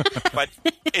yet, but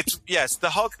the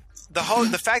Hulk,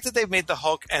 the fact that they've made the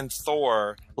Hulk and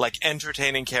Thor like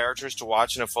entertaining characters to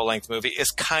watch in a full-length movie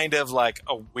is kind of like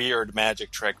a weird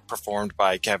magic trick performed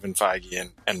by Kevin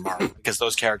Feige and Marvel because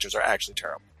those characters are actually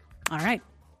terrible. All right.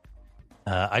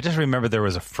 I just remember there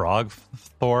was a frog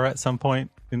Thor at some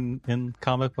point in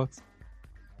comic books.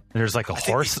 There's like a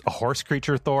horse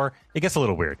creature Thor. It gets a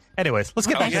little weird. Anyways, let's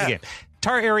get back to the game.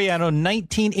 Tara Ariano,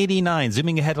 1989,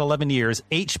 zooming ahead 11 years,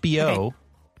 HBO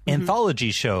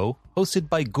anthology show hosted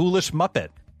by Ghoulish Muppet.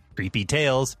 Creepy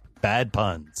tales, bad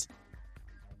puns.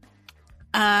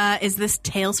 Is this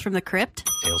Tales from the Crypt?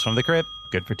 Tales from the Crypt.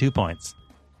 Good for 2 points.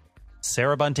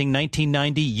 Sarah Bunting,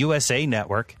 1990, USA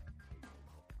Network.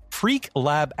 Freak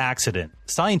lab accident.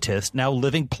 Scientist, now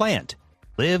living plant,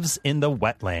 lives in the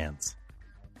wetlands.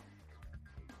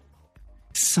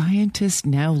 Scientist,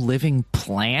 now living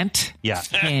plant? Yeah.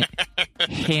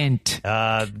 Hint.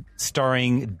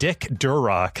 Starring Dick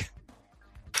Durock.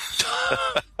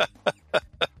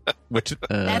 Which,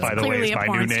 by the way, is my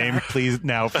new name. Please,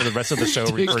 now for the rest of the show,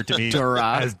 refer to me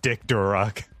as Dick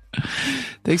Durock.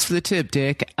 Thanks for the tip,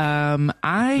 Dick.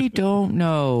 I don't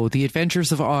know. The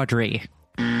Adventures of Audrey.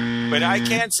 But I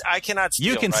cannot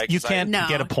steal, You can't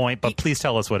get a point, but please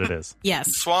tell us what it is. Yes.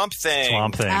 Swamp Thing.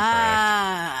 Swamp Thing,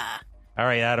 correct. All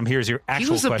right, Adam, here's your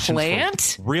actual question. He was a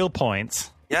plant? Real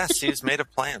points. Yes, he was made of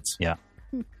plants. Yeah.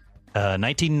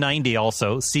 1990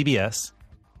 also, CBS.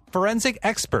 Forensic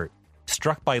expert.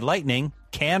 Struck by lightning.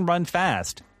 Can run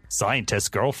fast. Scientist's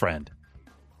girlfriend.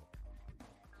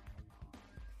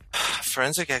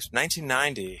 Forensic expert,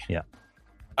 1990. Yeah.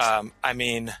 I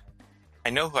mean, I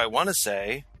know who I want to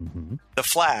say. The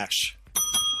Flash.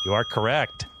 You are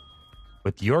correct.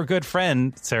 With your good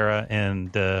friend, Sarah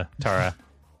and Tara,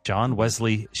 John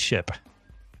Wesley Shipp.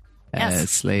 Yes.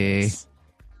 Wesley.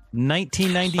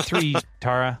 1993,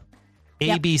 Tara.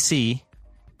 ABC.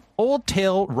 Old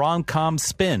tale rom-com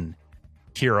spin.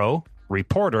 Hero,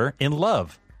 reporter in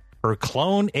love. Her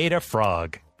clone ate a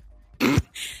frog.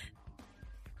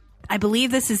 I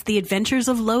believe this is The Adventures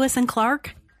of Lois and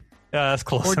Clark. That's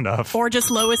close enough. Or just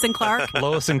Lois and Clark.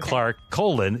 Lois and Clark,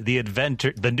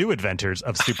 the new adventures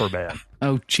of Superman.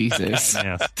 Oh, Jesus.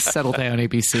 Yes. Settle down,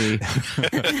 ABC.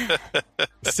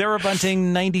 Sarah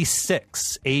Bunting,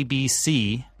 96,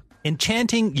 ABC.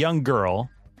 Enchanting young girl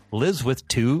lives with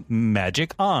 2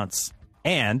 magic aunts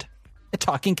and a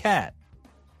talking cat.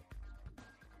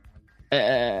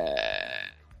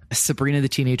 Sabrina the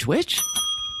Teenage Witch?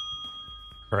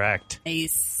 Correct.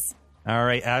 Nice. All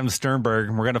right, Adam Sternberg.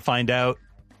 We're going to find out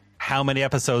how many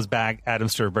episodes back Adam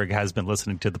Sternberg has been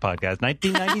listening to the podcast.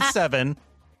 1997,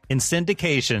 in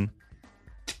syndication,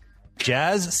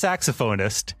 jazz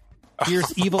saxophonist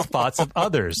hears evil thoughts of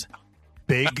others.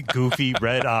 Big, goofy,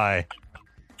 red eye.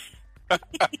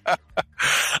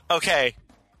 Okay.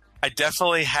 I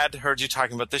definitely had heard you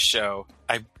talking about this show.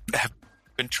 I have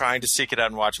been trying to seek it out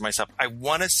and watch it myself. I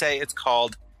want to say it's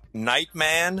called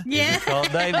Nightman. Yeah. It's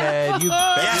called Nightman. You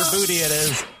bet your booty it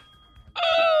is.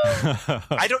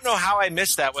 I don't know how I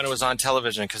missed that when it was on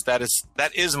television because that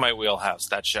is my wheelhouse.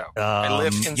 That show. I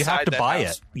live inside. You have to that buy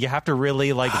house. it. You have to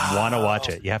really want to watch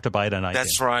it. You have to buy it on iTunes.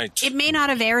 That's right. It may not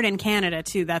have aired in Canada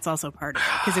too. That's also part of it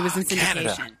because it was in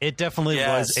syndication. Canada. It definitely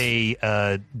was a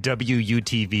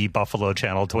WUTV Buffalo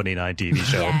Channel 29 TV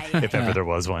show, if ever there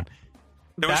was one.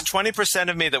 There was 20%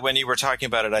 of me that when you were talking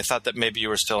about it, I thought that maybe you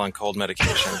were still on cold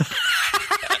medication.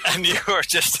 And you were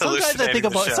just hallucinating the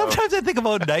show. Sometimes I think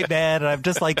about Nightman, and I'm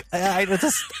just like, I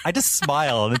just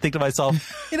smile and think to myself,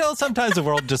 sometimes the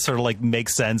world just sort of like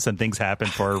makes sense and things happen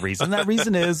for a reason. That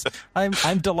reason is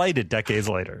I'm delighted decades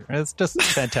later. It's just a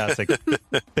fantastic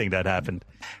thing that happened.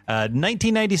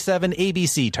 1997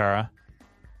 ABC, Tara.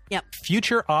 Yep.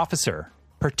 Future officer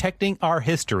protecting our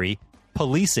history,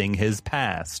 policing his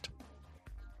past.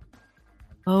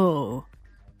 Oh.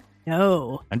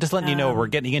 No. I'm just letting you know we're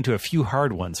getting into a few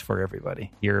hard ones for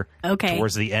everybody. You're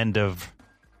towards the end of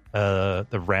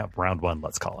the round one,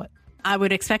 let's call it. I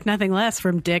would expect nothing less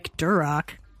from Dick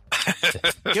Durock.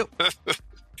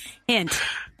 Hint.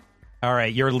 All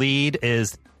right, your lead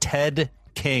is Ted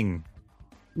King.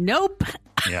 Nope.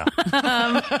 Yeah.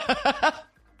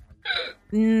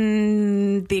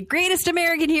 The greatest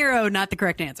American hero, not the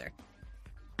correct answer.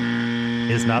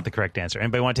 Is not the correct answer.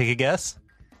 Anybody want to take a guess?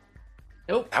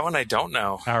 Nope. That one I don't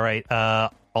know. All right.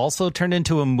 Also turned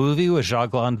into a movie with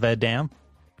Jean-Claude Van Damme.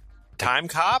 Time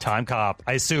Cop? Time Cop.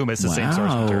 I assume it's the same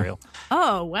source material.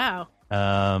 Oh, wow.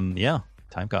 Yeah.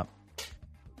 Time Cop.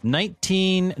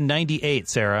 1998,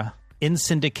 Sarah. In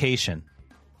syndication.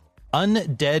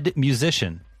 Undead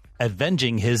musician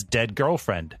avenging his dead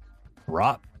girlfriend.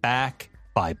 Brought back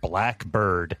by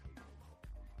Blackbird.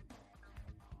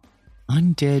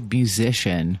 Undead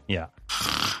musician. Yeah.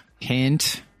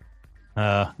 Hint.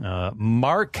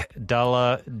 Mark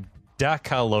Dalla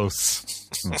Dakalos.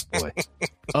 Oh, boy.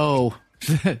 Oh.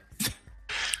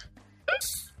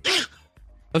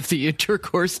 Of the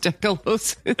intercourse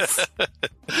decalosis.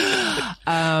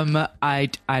 I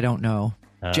don't know.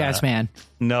 Jazzman.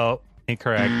 No,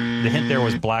 incorrect. The hint there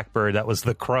was Blackbird. That was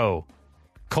The Crow.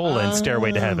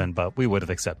 Stairway to Heaven, but we would have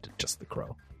accepted just The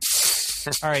Crow.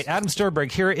 All right, Adam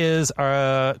Storberg, here is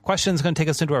our question that's going to take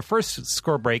us into our first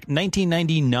score break.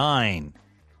 1999.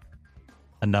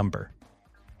 A number.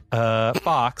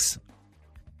 Fox.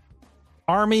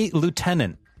 Army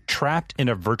lieutenant trapped in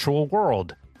a virtual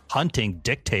world. Hunting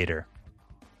dictator.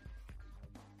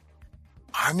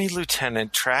 Army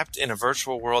lieutenant trapped in a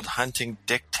virtual world hunting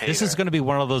dictator. This is going to be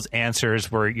one of those answers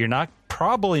where you're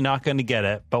probably not going to get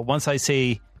it, but once I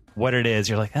say what it is,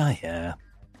 you're like, oh yeah,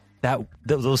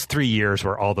 those 3 years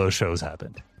where all those shows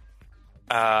happened.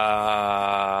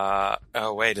 Oh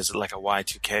wait, is it like a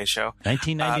Y2K show?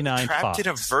 1999. Trapped Fox. in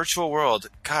a virtual world.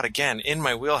 God, again, in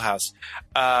my wheelhouse.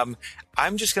 I'm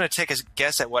just going to take a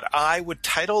guess at what I would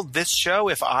title this show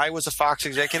if I was a Fox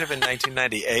executive in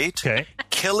 1998. Okay.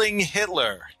 Killing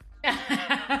Hitler.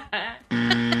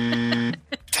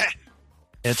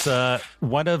 It's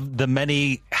one of the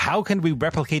many. How can we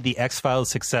replicate the X-Files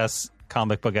success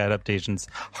comic book adaptations?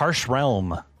 Harsh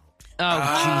Realm.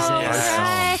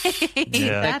 Oh, Jesus.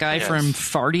 Yeah. That guy from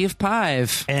Farty of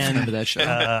Pive. And remember that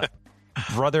show.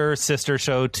 Brother sister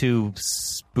show to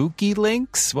Spooky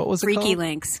Links. What was it Freaky called?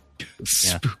 Links. Yeah.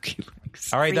 Spooky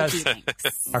Links. All right, Freaky that's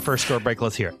Links. our first score break.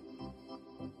 Let's hear it.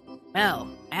 Well,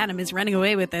 Adam is running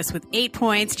away with this with 8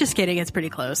 points. Just kidding, it's pretty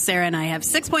close. Sarah and I have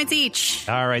 6 points each.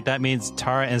 All right, that means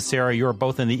Tara and Sarah, you are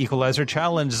both in the Equalizer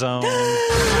Challenge Zone. Good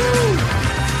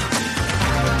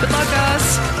luck,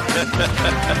 guys.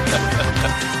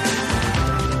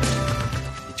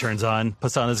 He turns on,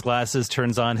 puts on his glasses,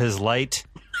 turns on his light.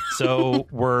 So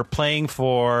we're playing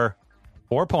for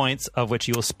 4 points, of which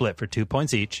you will split for 2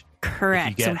 points each.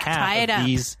 Correct. If you So get tie half it of up.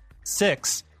 these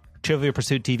 6 Trivial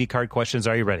Pursuit TV card questions.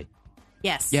 Are you ready?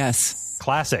 Yes. Yes.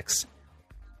 Classics.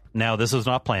 Now, this was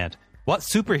not planned. What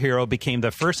superhero became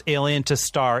the first alien to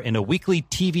star in a weekly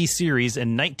TV series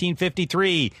in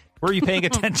 1953? Were you paying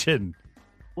attention?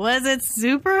 Was it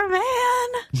Superman?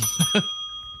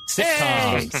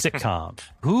 Sitcom.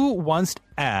 Who once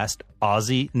asked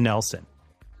Ozzie Nelson,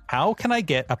 how can I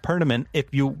get a permanent if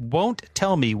you won't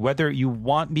tell me whether you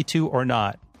want me to or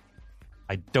not?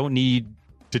 I don't need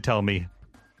to tell me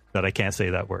that I can't say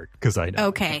that word because I know.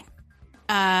 Okay.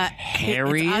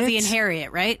 Harriet? It's Ozzie and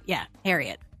Harriet, right? Yeah,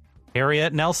 Harriet.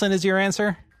 Harriet Nelson is your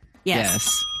answer?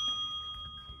 Yes.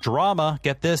 Drama,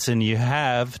 get this, and you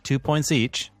have 2 points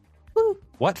each. Woo.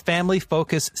 What family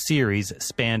focus series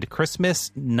spanned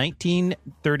Christmas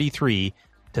 1933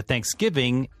 to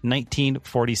Thanksgiving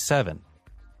 1947?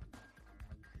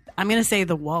 I'm going to say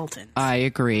the Waltons. I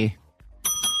agree.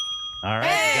 All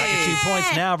right, you got your 2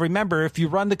 points. Now, remember, if you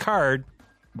run the card,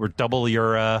 we're double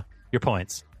your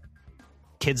points.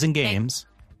 Kids and games.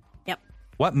 Yep.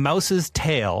 What mouse's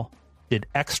tail did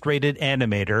X-rated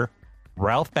animator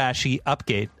Ralph Bakshi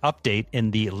update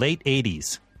in the late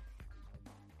 80s?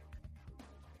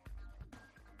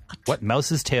 What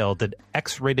mouse's tail did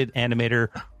X-rated animator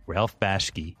Ralph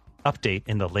Bakshi update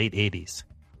in the late 80s?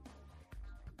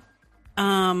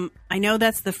 I know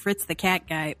that's the Fritz the Cat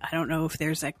guy. I don't know if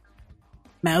there's a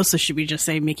mouse, or should we just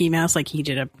say Mickey Mouse like he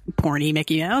did a porny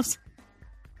Mickey Mouse?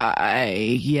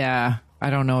 I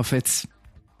don't know if it's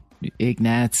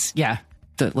Ignatz. Yeah,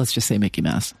 let's just say Mickey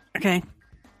Mouse. Okay.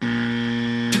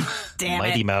 Damn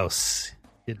Mighty it. Mouse.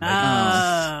 Did Oh. Mighty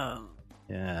Mouse.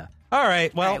 Yeah. All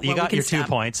right. Well, All right, you well, got we your can 2 stop.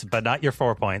 points, but not your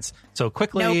 4 points. So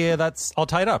quickly, that's all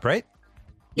tied up, right?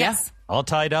 Yes. All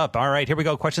tied up. All right. Here we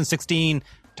go. Question 16.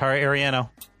 Tara Ariano.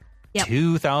 Yep.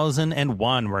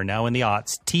 2001. We're now in the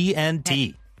aughts.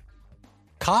 TNT.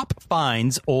 Cop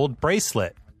finds old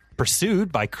bracelet.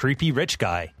 Pursued by creepy rich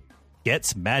guy.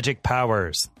 Gets magic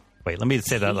powers. Wait, let me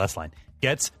say that last line.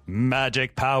 Gets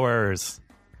magic powers.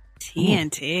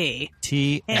 TNT.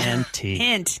 TNT.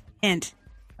 Hint.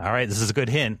 All right, this is a good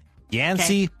hint.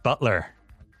 Yancey Butler.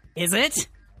 Is it?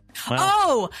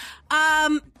 Well-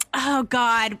 Oh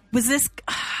God. Was this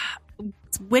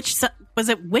was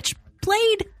it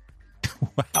Witchblade?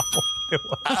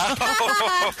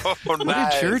 What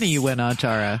a journey you went on,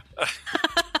 Tara.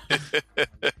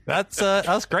 That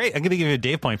was great. I'm going to give you a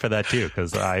Dave point for that too,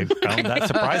 because I found that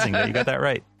surprising that you got that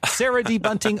right. Sarah D.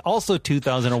 Bunting, also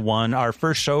 2001, our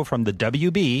first show from the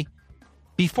WB.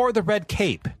 Before the Red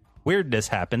Cape, weirdness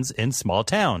happens in small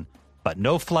town, but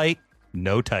no flight,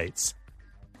 no tights.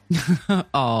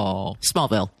 Oh,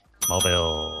 Smallville.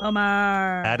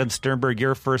 Omar. Adam Sternberg,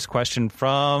 your first question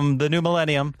from the new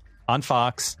millennium on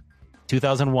Fox,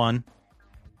 2001.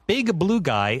 Big blue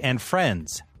guy and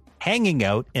friends hanging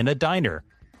out in a diner.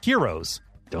 Heroes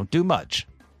don't do much.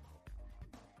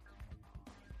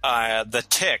 The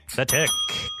Tick. The Tick.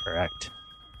 Correct.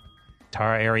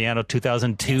 Tara Ariano,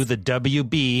 2002. The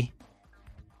WB.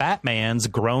 Batman's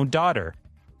grown daughter.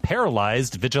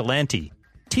 Paralyzed vigilante.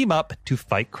 Team up to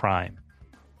fight crime.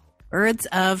 Birds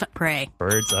of Prey.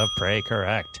 Birds of Prey.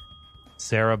 Correct.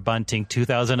 Sarah Bunting,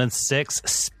 2006.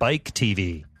 Spike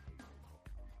TV.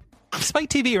 Is Spike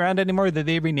TV around anymore? Did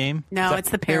they rename? No, it's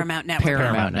the Paramount Network.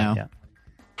 Paramount now. Yeah.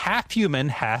 Half human,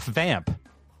 half vamp.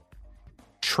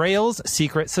 Trail's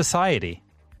Secret Society.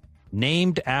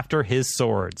 Named after his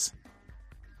swords.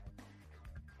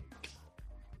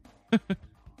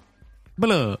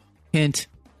 Blah. Hint.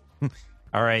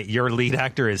 All right, your lead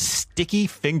actor is Sticky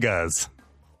Fingers.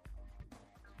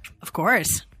 Of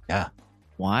course. Yeah.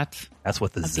 What? That's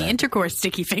what the The Z. intercourse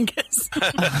sticky fingers.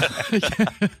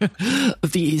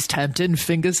 These Hampton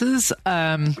Fingerses.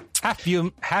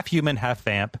 Half human, half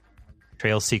vamp.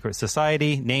 Trail's Secret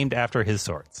Society, named after his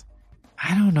swords.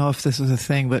 I don't know if this was a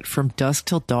thing, but From Dusk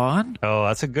Till Dawn? Oh,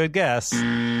 that's a good guess.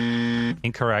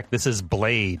 Incorrect. This is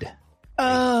Blade.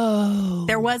 Oh.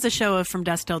 There was a show of From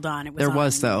Dusk Till Dawn. It was There on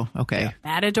was, though. Okay.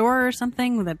 Matador or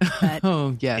something. That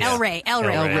Oh, yes. El Rey. El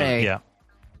Rey. Yeah.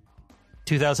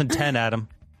 2010, Adam.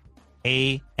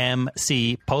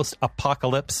 AMC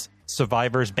post-apocalypse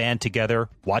survivors band together.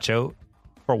 Watch out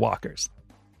for walkers.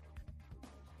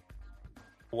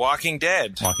 Walking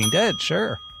Dead. Walking Dead,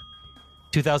 sure.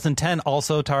 2010,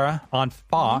 also, Tara, on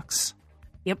Fox.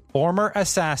 Yep. Former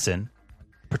assassin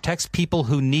protects people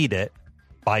who need it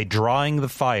by drawing the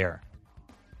fire.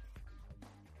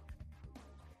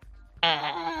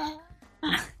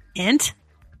 Hint?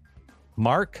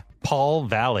 Mark Paul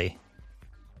Valley.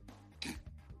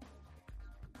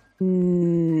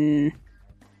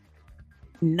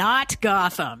 Not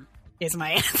Gotham is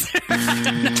my answer.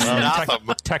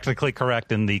 Technically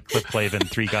correct in the Cliff Clavin,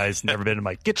 three guys never been in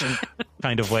my kitchen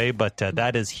kind of way, but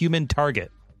that is Human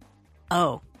Target.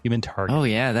 Oh. Human Target. Oh,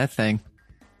 yeah, that thing.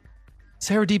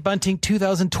 Sarah D. Bunting,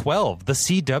 2012, The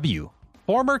CW.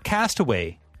 Former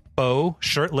castaway, Bo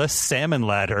Shirtless Salmon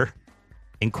Ladder,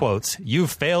 in quotes, "You've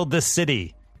failed this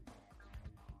city."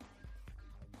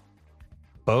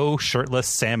 Bo Shirtless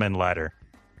Salmon Ladder.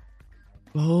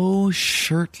 Oh,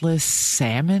 Shirtless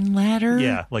Salmon Ladder?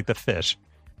 Yeah, like the fish.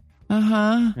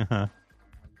 Uh-huh. Uh-huh.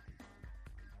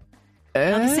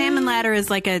 Now, the Salmon Ladder is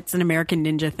like it's an American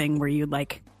Ninja thing where you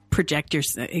like project your.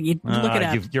 You look it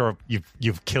up.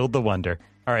 You've killed the wonder.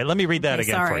 All right, let me read that Okay,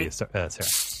 again sorry. for you,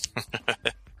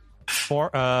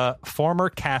 Sarah. Former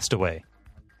castaway,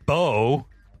 Bo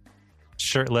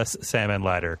Shirtless Salmon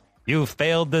Ladder. You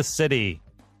failed this city.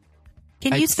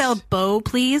 Can you spell Bo,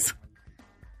 please?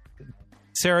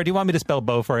 Sarah, do you want me to spell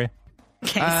Bo for you?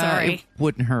 Okay, sorry. It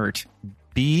wouldn't hurt.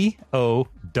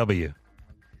 B-O-W.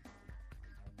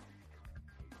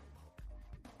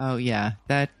 Oh, yeah,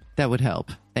 that would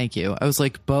help. Thank you. I was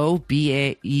like, Bo,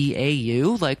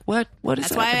 B-A-E-A-U? Like, what is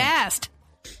That's why I happening? asked.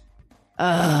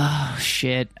 Oh,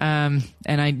 shit. And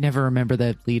I never remember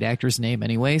that lead actor's name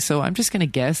anyway, so I'm just going to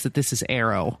guess that this is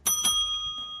Arrow.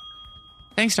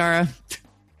 Thanks, Tara.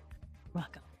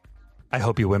 Welcome. I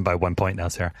hope you win by 1 point now,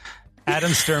 Sarah.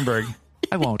 Adam Sternberg.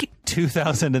 I won't.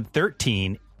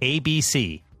 2013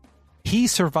 ABC. He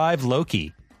survived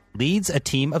Loki. Leads a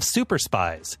team of super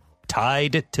spies.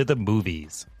 Tied to the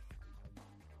movies.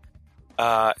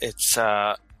 It's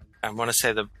I want to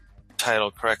say the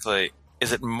title correctly.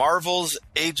 Is it Marvel's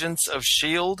Agents of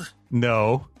S.H.I.E.L.D.?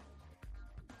 No.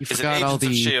 You Is it forgot all Agents of the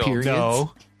S.H.I.E.L.D.? periods?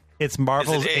 No. It's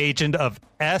Marvel's Is it Agent of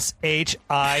SHIELD.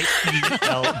 I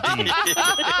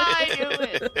knew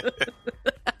it.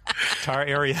 Tar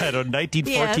Ariado,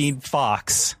 1914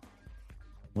 Fox.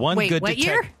 One Wait, good what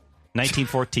year?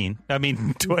 1914. I mean,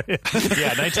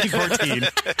 1914.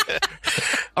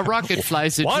 A rocket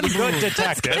flies into One the good moon.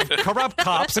 detective, corrupt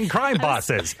cops and crime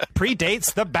bosses.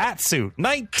 Predates the Batsuit.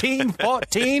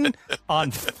 1914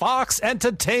 on Fox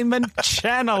Entertainment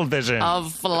Channel Vision.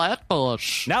 Of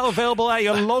Flatbush. Now available at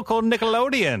your local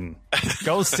Nickelodeon.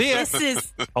 Go see it. This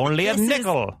is Only a this is-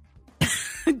 nickel.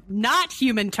 not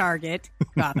Human Target.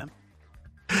 Gotham.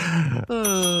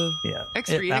 Yeah,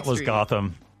 X3, that was X3.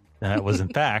 Gotham. That was, in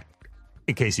fact,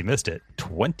 in case you missed it,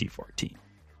 2014.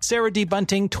 Sarah D.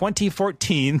 Bunting,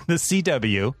 2014, the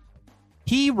CW.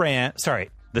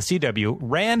 The CW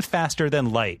ran faster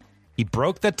than light. He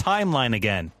broke the timeline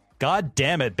again. God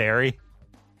damn it, Barry.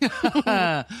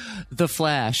 The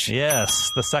Flash. Yes,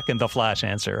 the second The Flash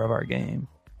answer of our game.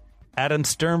 Adam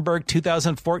Sternberg,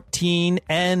 2014,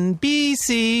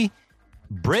 NBC.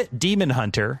 Brit Demon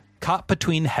Hunter, caught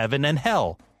between heaven and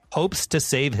hell, hopes to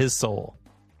save his soul.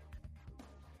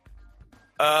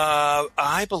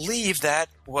 I believe that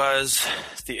was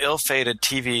the ill-fated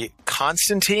TV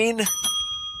Constantine.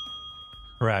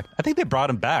 Correct. I think they brought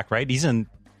him back, right? He's in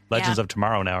Legends Yeah. of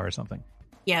Tomorrow now or something.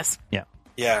 Yes. Yeah.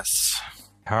 Yes.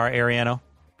 Tara Ariano,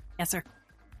 Yes, sir.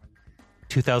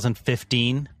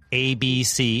 2015,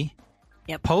 ABC.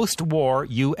 Yep. Post-war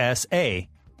USA.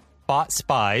 Fought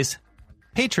spies.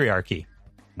 Patriarchy.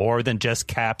 More than just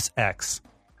Caps X.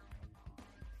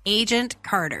 Agent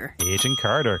Carter. Agent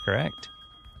Carter, correct.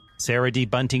 Sarah D.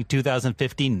 Bunting,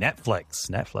 2015,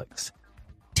 Netflix.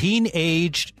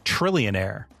 Teen-aged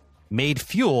trillionaire. Made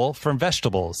fuel from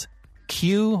vegetables.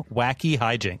 Cue wacky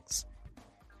hijinks.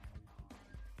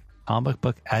 Comic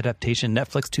book adaptation,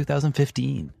 Netflix,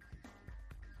 2015.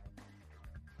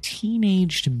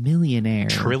 Teenaged millionaire.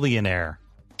 Trillionaire.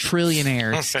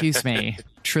 Trillionaire. Excuse me.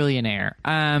 Trillionaire.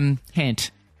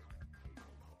 Hint.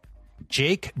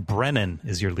 Jake Brennan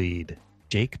is your lead.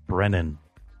 Jake Brennan.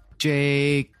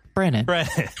 Jake Brennan.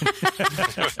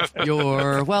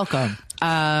 You're welcome.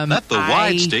 Let the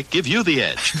wide stick give you the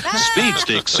edge. Speed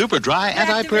stick, super dry,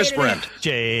 antiperspirant.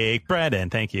 Jake Brennan,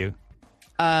 thank you.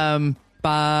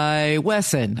 By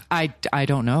Wesson. I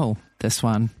don't know this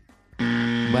one.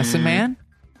 Wesson Man?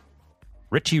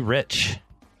 Richie Rich.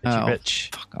 Rich.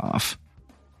 Fuck off.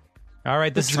 All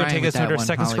right, this is going to take us into our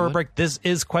second score break. This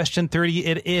is question 30.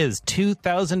 It is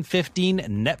 2015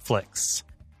 Netflix.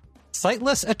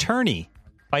 Sightless attorney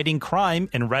fighting crime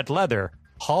in red leather.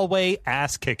 Hallway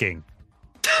ass kicking.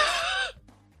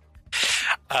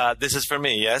 This is for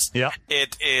me, yes? Yeah.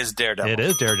 It is Daredevil. It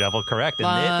is Daredevil, correct.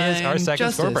 And it is our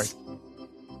second score break.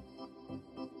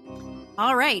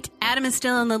 All right. Adam is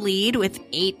still in the lead with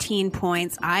 18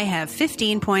 points. I have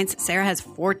 15 points. Sarah has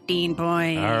 14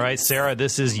 points. All right, Sarah,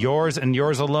 this is yours and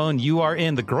yours alone. You are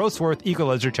in the Grossworth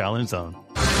Equalizer Challenge Zone.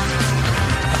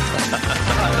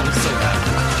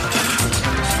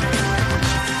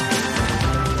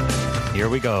 Here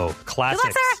we go.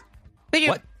 Classics.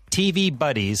 What TV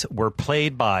buddies were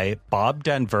played by Bob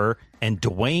Denver and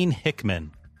Dwayne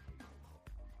Hickman?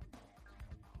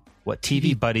 What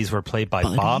TV buddies were played by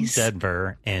Bob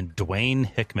Denver and Dwayne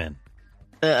Hickman?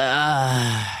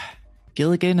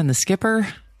 Gilligan and the Skipper?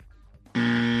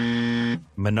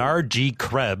 Menard G.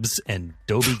 Krebs and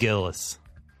Dobie Gillis.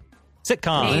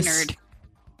 Sitcoms. Maynard.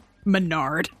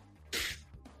 Menard.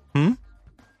 Hmm?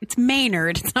 It's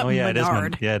Maynard. It's not It is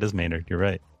Menard. it is Maynard. You're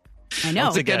right. I know.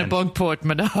 Once again, a Bunkport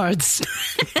Menards.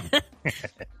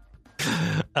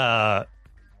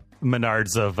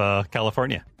 Menards of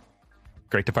California.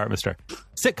 Great department store.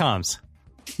 Sitcoms.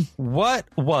 What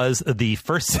was the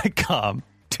first sitcom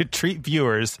to treat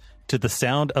viewers to the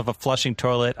sound of a flushing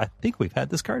toilet? I think we've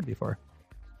had this card before.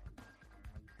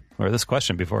 Or this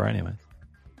question before, anyway.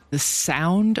 The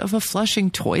sound of a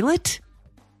flushing toilet?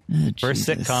 First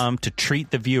sitcom to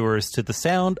treat the viewers to the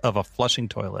sound of a flushing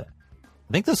toilet.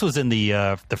 I think this was in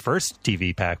the first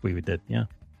TV pack we did. Yeah.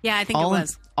 Yeah, I think it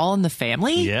was. All in the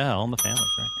Family? Yeah, All in the Family.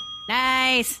 Correct.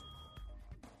 Nice.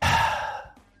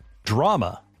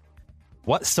 Drama.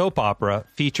 What soap opera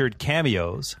featured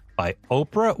cameos by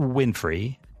Oprah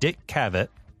Winfrey, Dick Cavett,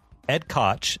 Ed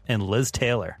Koch, and Liz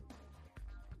Taylor?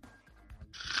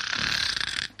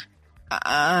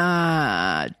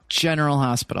 General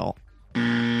Hospital.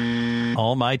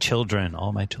 All My Children.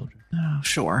 All My Children. Oh,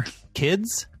 sure.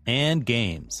 Kids and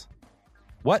games.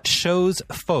 What shows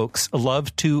folks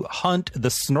love to hunt the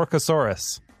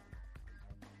Snorkosaurus?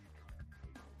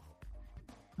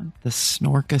 The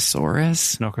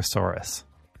Snorkosaurus? Snorkosaurus.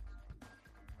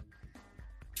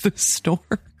 The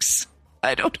Snorks?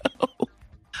 I don't know.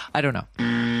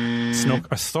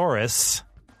 Snorkosaurus.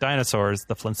 Dinosaurs,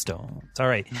 the Flintstones. All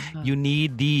right. You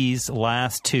need these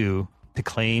last two to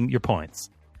claim your points.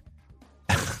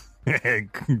 Yeah.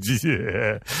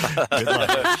 Good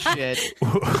luck. Shit.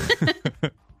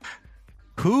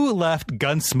 Who left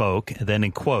Gunsmoke, then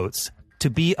in quotes, to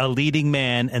be a leading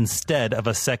man instead of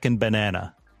a second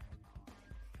banana?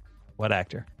 What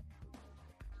actor?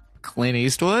 Clint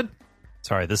Eastwood?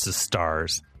 Sorry, this is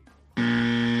Stars.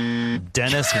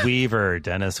 Dennis Weaver.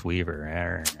 Dennis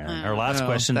Weaver. Our last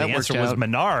question, the answer was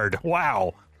Menard.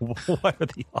 Wow. What are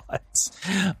the odds?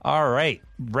 All right.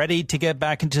 Ready to get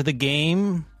back into the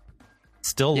game?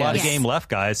 Still a lot of game left,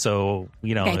 guys. So,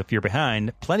 if you're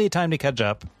behind, plenty of time to catch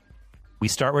up. We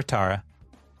start with Tara.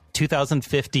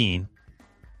 2015.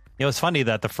 It's funny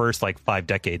that the first 5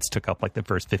 decades took up the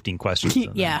first 15 questions.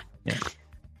 Yeah.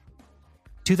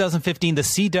 2015, the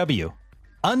CW.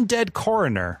 Undead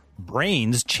coroner.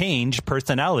 Brains change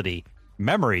personality.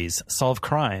 Memories solve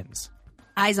crimes.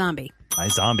 iZombie.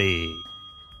 iZombie.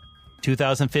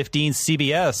 2015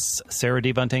 CBS. Sarah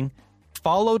D. Bunting.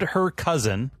 Followed her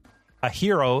cousin, a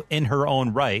hero in her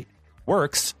own right,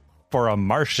 works for a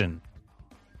Martian.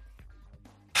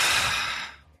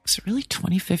 Was it really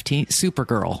 2015?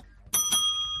 Supergirl.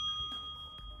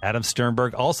 Adam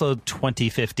Sternberg, also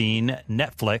 2015,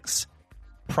 Netflix.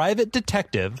 Private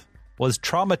detective was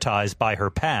traumatized by her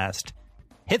past.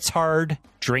 Hits hard,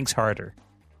 drinks harder.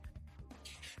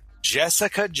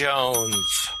 Jessica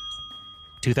Jones.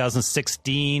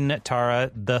 2016,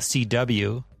 Tara, The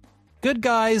CW. Good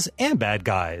guys and bad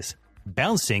guys.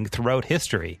 Bouncing throughout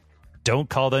history. Don't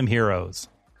call them heroes.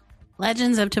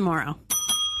 Legends of Tomorrow.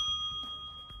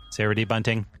 Sarah D.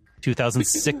 Bunting.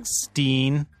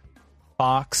 2016,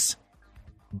 Fox.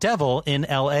 Devil in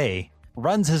L.A.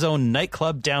 runs his own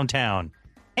nightclub downtown.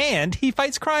 And he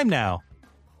fights crime now.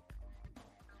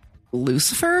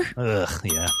 Lucifer? Ugh,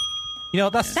 yeah.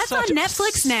 That's on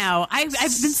Netflix now. I've been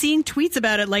seeing tweets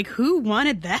about it. Who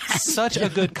wanted that? Such a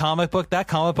good comic book. That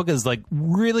comic book is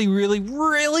really, really,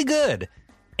 really good.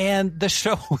 And the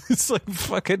show is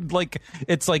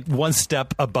it's one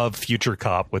step above Future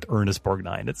Cop with Ernest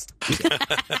Borgnine.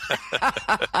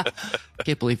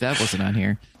 Can't believe that wasn't on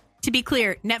here. To be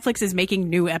clear, Netflix is making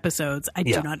new episodes. I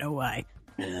do not know why.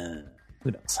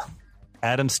 Who knows?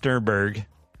 Adam Sternberg,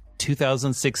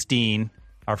 2016,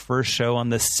 our first show on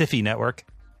the Sci-Fi Network,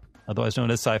 otherwise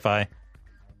known as Sci-Fi.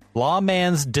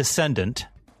 Lawman's descendant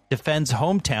defends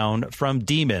hometown from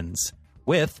demons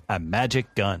with a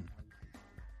magic gun.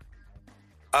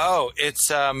 Oh,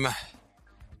 it's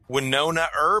Winona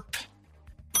Earp.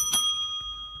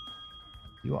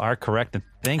 You are correct, and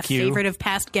thank you. Favorite of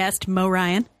past guest Mo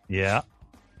Ryan. Yeah,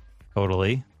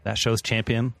 totally. That show's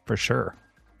champion for sure.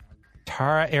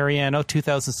 Tara Ariano,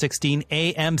 2016,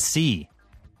 AMC.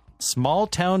 Small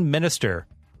town minister.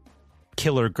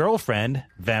 Killer girlfriend,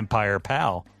 vampire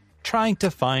pal. Trying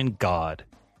to find God.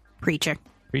 Preacher.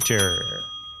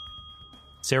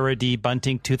 Sarah D.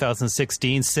 Bunting,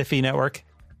 2016, Sci-Fi Network.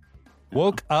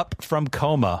 Woke up from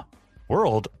coma.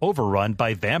 World overrun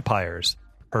by vampires.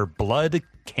 Her blood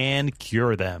can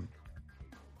cure them.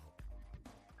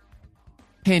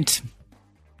 Hint.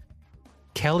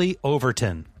 Kelly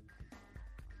Overton.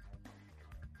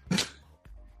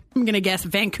 I'm going to guess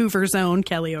Vancouver's own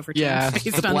Kelly Overton. Yeah,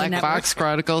 the Black Box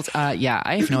Chronicles. Yeah,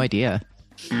 I have no idea.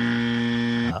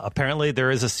 Apparently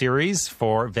there is a series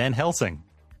for Van Helsing.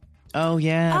 Oh,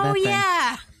 yeah. Oh,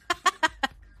 yeah.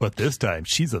 But this time,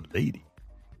 she's a lady.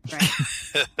 Right.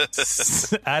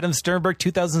 Adam Sternberg,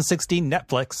 2016,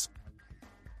 Netflix.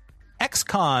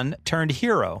 Ex-con turned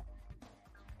hero.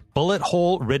 Bullet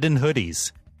hole ridden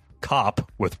hoodies.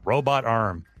 Cop with robot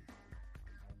arm.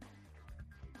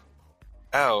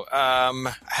 Oh, I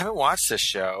haven't watched this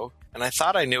show, and I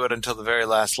thought I knew it until the very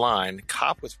last line.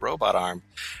 Cop with robot arm.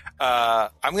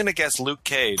 I'm going to guess Luke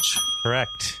Cage.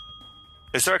 Correct.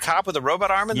 Is there a cop with a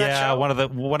robot arm in that show? Yeah,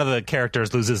 one of the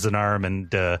characters loses an arm,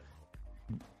 and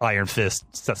Iron Fist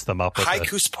sets them up with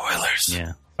Haiku spoilers.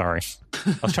 Yeah, sorry.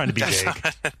 I was trying to be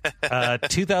vague.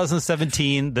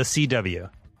 2017, The CW.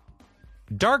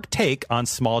 Dark take on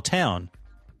small town.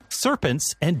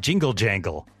 Serpents and Jingle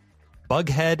Jangle.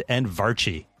 Bughead and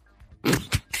Varchi.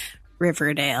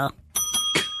 Riverdale.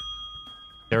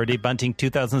 Sarah D. Bunting,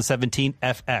 2017,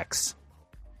 FX.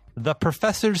 The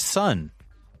Professor's Son,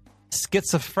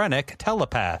 schizophrenic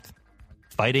telepath,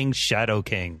 fighting Shadow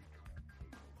King.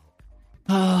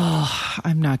 Oh,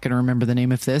 I'm not going to remember the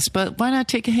name of this, but why not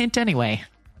take a hint anyway?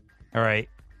 All right.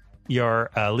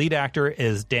 Your lead actor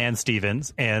is Dan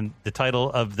Stevens, and the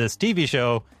title of this TV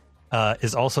show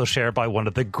is also shared by one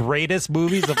of the greatest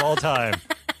movies of all time.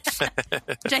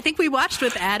 Which I think we watched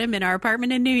with Adam in our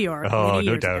apartment in New York. Oh, many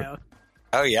no years doubt. ago.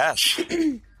 Oh, yes.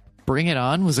 Bring It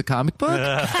On was a comic book?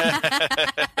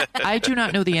 I do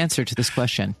not know the answer to this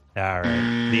question. All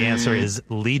right. The answer is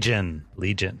Legion.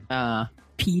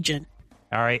 Pigeon.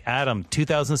 All right, Adam,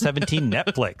 2017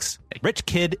 Netflix. Rich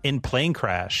kid in plane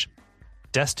crash.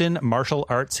 Destined martial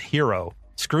arts hero.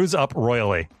 Screws up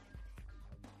royally.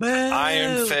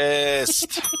 Iron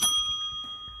Fist.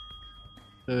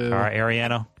 All right,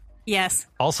 Ariano. Yes.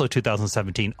 Also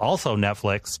 2017, also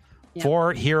Netflix. Yep.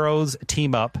 4 heroes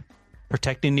team up,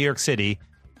 protecting New York City.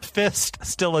 Fist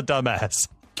still a dumbass.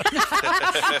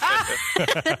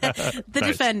 The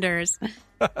Defenders.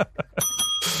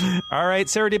 All right,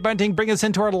 Sarah D. Bunting, bring us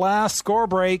into our last score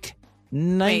break.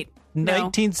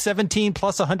 1917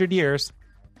 plus 100 years.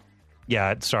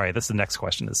 Yeah, sorry, that's the next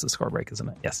question. This is the score break, isn't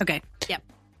it? Yes. Okay. Yep.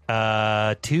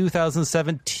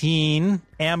 2017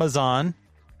 Amazon.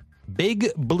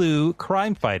 Big Blue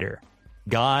crime fighter.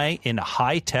 Guy in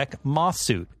high-tech moth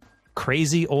suit.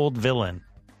 Crazy old villain.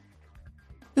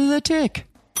 The Tick.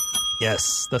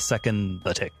 Yes, the second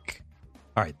The Tick.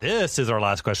 All right, this is our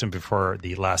last question before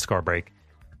the last score break.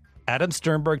 Adam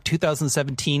Sternberg,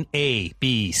 2017 A,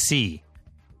 B, C.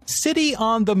 City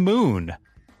on the Moon.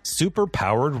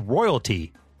 Superpowered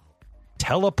royalty.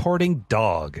 Teleporting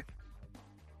dog.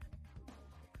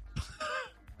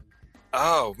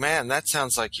 Oh, man, that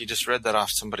sounds like you just read that off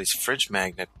somebody's fridge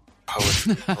magnet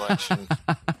poetry collection.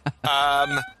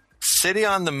 City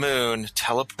on the Moon,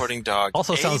 teleporting dog.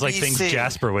 Also sounds ABC. like things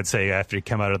Jasper would say after he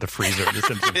come out of the freezer.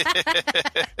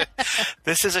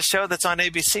 This is a show that's on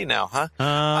ABC now, huh?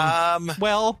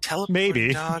 Well,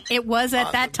 maybe. Dog it was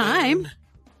at that time.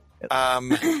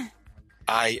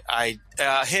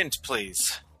 Hint,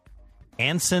 please.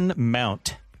 Anson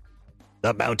Mount.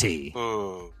 The Mountie.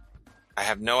 Ooh, I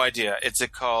have no idea. Is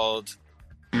it called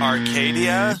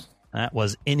Arcadia? That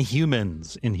was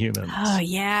Inhumans. Oh,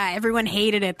 yeah. Everyone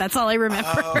hated it. That's all I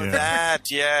remember. Oh, that,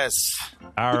 yes.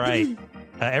 All right.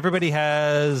 Everybody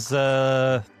has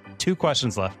 2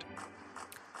 questions left.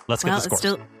 Let's get the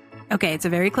scores. Okay, it's a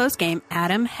very close game.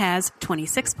 Adam has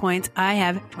 26 points. I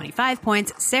have 25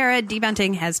 points. Sarah D.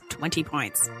 Bunting has 20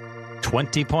 points.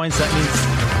 20 points. That means...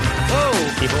 Whoa!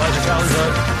 Keep Elijah Collins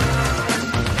up.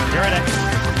 You're in it.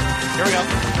 Here we go.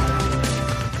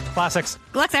 Classics.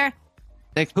 Good luck, Sarah.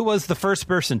 Who was the first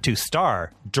person to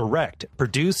star, direct,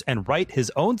 produce, and write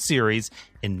his own series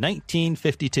in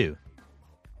 1952?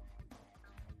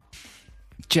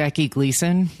 Jackie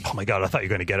Gleason. Oh my God, I thought you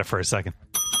were going to get it for a second.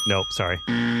 Nope, sorry.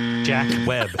 Jack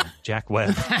Webb.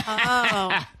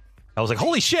 Oh. I was like,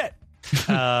 holy shit.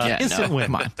 Instant win.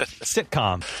 Come on.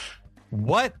 Sitcom.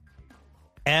 What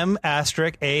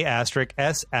M*A*S*H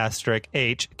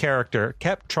character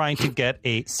kept trying to get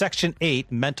a Section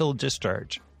 8 mental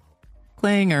discharge?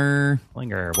 Klinger.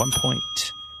 1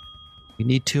 point. We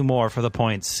need 2 more for the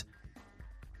points.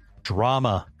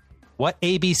 Drama. What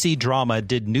ABC drama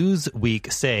did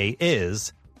Newsweek say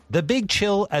is the big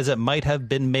chill as it might have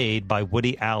been made by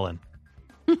Woody Allen?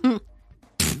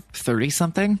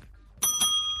 30-something?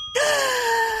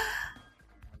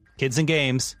 Kids and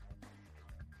Games.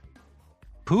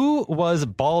 Who was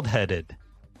bald-headed?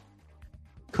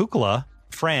 Kukla,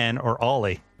 Fran, or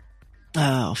Ollie?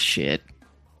 Oh, shit.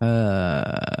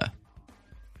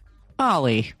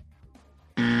 Ollie.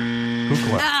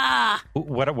 Kukla. Ah!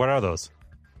 What are those?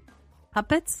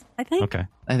 Puppets, I think. Okay.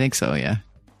 I think so, yeah.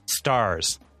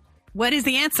 Stars. What is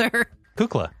the answer?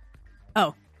 Kukla.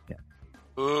 Oh.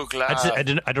 Oogla. I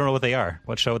don't know what they are.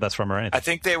 What show that's from or anything. I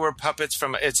think they were puppets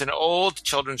from. It's an old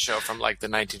children's show from like the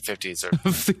 1950s or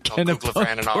Kukla,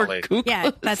 Fran, and Ollie.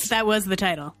 Yeah, that was the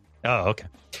title. Oh, okay.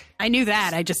 I knew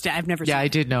that. I've never seen Yeah, I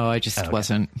it. did know. I just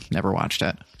never watched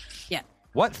it. Yeah.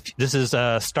 This is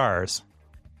Stars.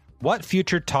 What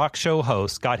future talk show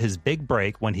host got his big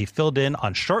break when he filled in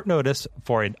on short notice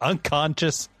for an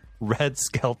unconscious Red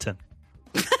Skelton?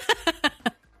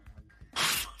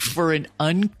 For an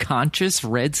unconscious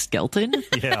Red Skelton?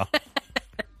 Yeah.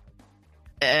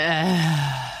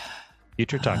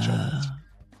 Future talk show host.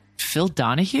 Phil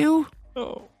Donahue?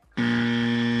 Oh.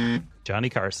 Johnny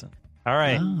Carson. All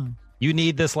right. Oh. You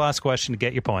need this last question to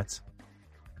get your points.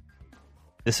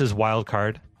 This is wild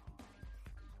card.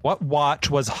 What watch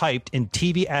was hyped in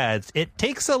TV ads? It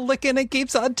takes a licking and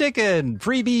keeps on ticking.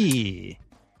 Freebie.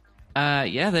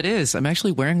 Yeah, that is. I'm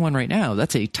actually wearing one right now.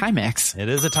 That's a Timex. It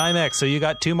is a Timex, so you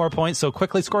got 2 more points. So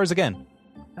quickly scores again.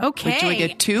 Okay. Wait, do I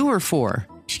get 2 or 4?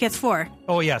 She gets 4.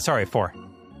 Oh, yeah. Sorry, 4.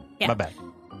 Yeah. My bad.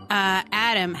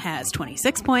 Adam has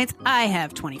 26 points. I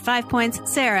have 25 points.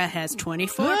 Sarah has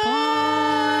 24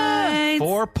 points.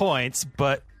 4 points,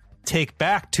 but take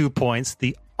back 2 points.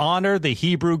 Honor the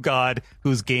Hebrew God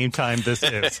whose game time this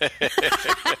is.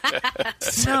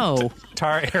 No.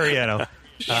 Tara Ariano.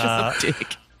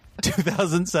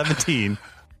 2017.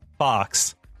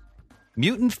 Fox.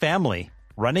 Mutant family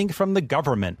running from the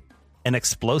government. An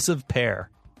explosive pair.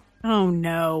 Oh,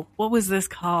 no. What was this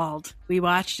called? We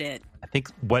watched it. I think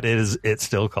what is it's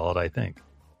still called, I think.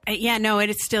 Yeah, no,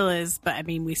 it still is. But, I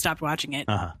mean, we stopped watching it.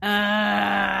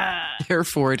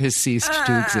 Therefore, it has ceased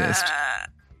to exist.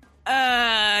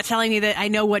 Telling me that I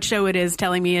know what show it is,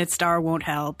 telling me its star won't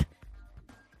help.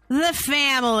 The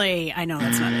Family. I know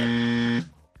that's not it.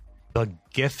 The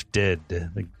Gifted.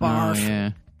 The Barf. Oh,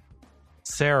 yeah.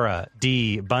 Sarah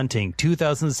D. Bunting,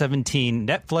 2017,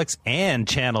 Netflix and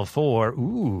Channel 4.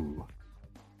 Ooh.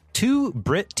 2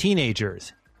 Brit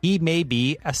teenagers. He may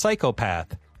be a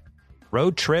psychopath.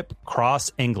 Road trip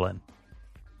cross England.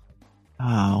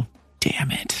 Oh,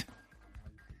 damn it.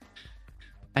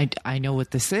 I know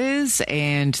what this is,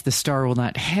 and the star will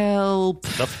not help.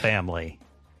 The Family.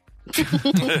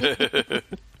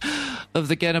 Of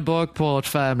the Genneborgport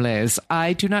families.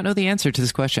 I do not know the answer to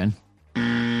this question.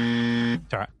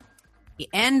 Sorry. The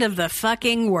end of the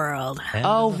fucking world.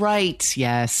 Oh, right.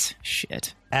 Yes.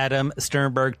 Shit. Adam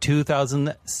Sternberg,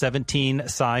 2017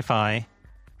 sci-fi.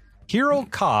 Hero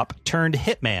cop turned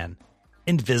hitman.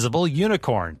 Invisible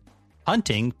unicorn.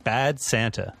 Hunting bad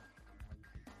Santa.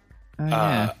 Oh,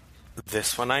 yeah.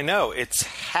 This one I know. It's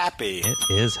Happy. It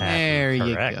is Happy. There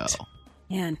Correct. you go.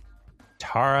 Man.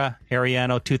 Tara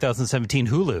Ariano, 2017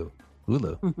 Hulu.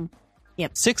 Mm-hmm.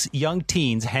 Yep. 6 young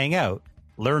teens hang out,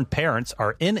 learn parents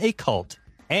are in a cult,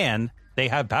 and they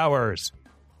have powers.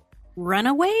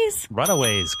 Runaways?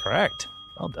 Runaways, correct.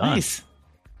 Well done. Nice.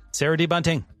 Sarah D.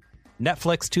 Bunting,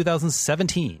 Netflix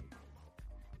 2017.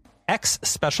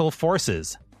 Ex-Special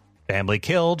Forces. Family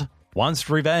killed, wants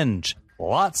revenge.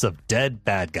 Lots of dead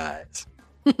bad guys.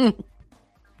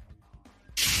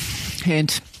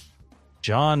 Hint.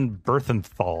 John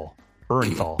Bernthal.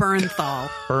 Bernthal.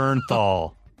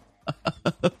 Bernthal.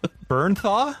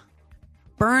 Bernthal?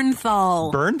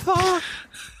 Bernthal?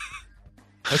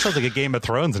 That sounds like a Game of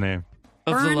Thrones name.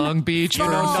 Of the Long Beach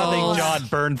Nothing, John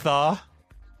Bernthal.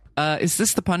 Is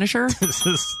this the Punisher? This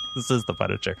is the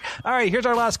Punisher. All right, here's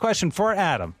our last question for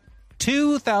Adam.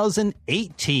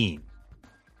 2018.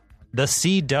 The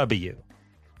CW.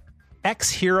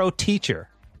 Ex-hero teacher.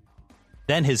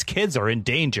 Then his kids are in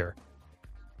danger.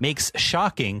 Makes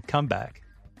shocking comeback.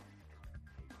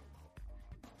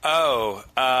 Oh,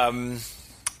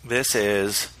 this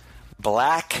is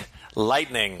Black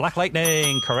Lightning. Black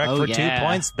Lightning, correct for 2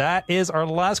 points. That is our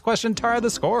last question. Tara,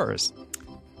 the scores.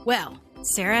 Well,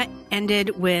 Sarah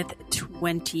ended with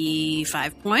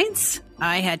 25 points.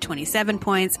 I had 27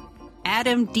 points.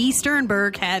 Adam D.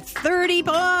 Sternberg had 30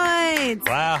 points.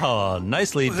 Wow,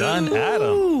 nicely done,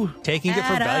 Adam. Taking it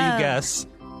for value guess.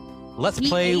 Let's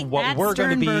play what we're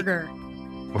going to be.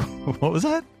 What was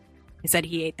that? I said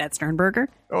he ate that Sternberger.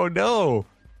 Oh, no.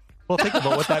 Well, think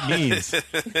about what that means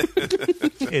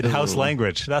in house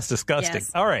language. That's disgusting.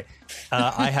 Yes. All right.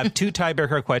 I have 2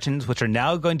 tiebreaker questions, which are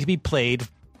now going to be played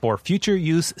for future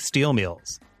use steel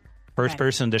meals. First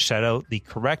person to shout out the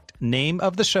correct name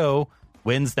of the show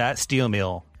wins that steel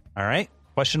meal. All right.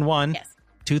 Question 1. Yes.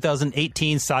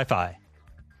 2018 sci-fi.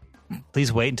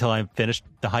 Please wait until I'm finished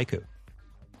the haiku.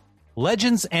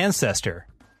 Legend's ancestor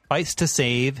fights to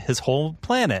save his whole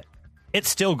planet. It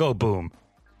still go boom.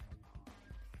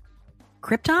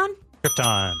 Krypton?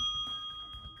 Krypton.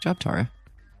 Good job, Tara.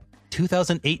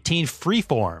 2018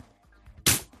 Freeform.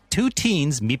 2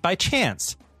 teens meet by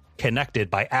chance,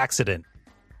 connected by accident.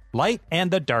 Light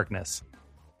and the darkness.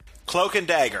 Cloak and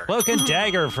Dagger. Cloak and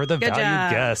Dagger for the Good value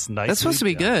job. guess. Nice. That's supposed to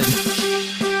be good.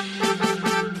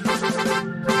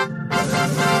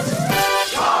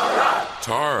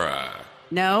 Tara.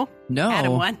 No.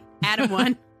 Adam won. Adam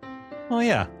won. Oh,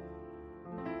 yeah.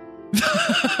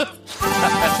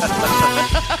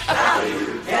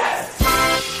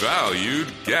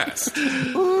 Valued guest.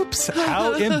 Oops.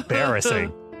 How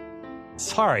embarrassing.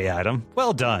 Sorry, Adam.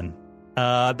 Well done.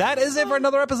 That is it for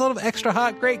another episode of Extra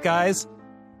Hot. Great, guys.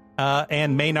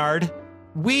 And Maynard,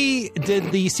 we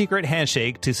did the secret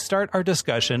handshake to start our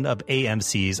discussion of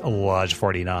AMC's Lodge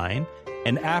 49.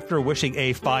 And after wishing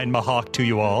a fine mahawk to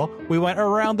you all, we went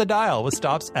around the dial with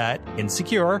stops at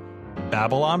Insecure,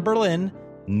 Babylon Berlin,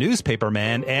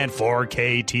 Newspaperman, and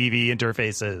 4K TV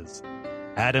interfaces.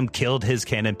 Adam killed his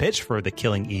canon pitch for the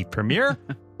Killing Eve premiere.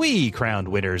 We crowned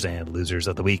winners and losers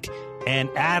of the week. And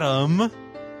Adam...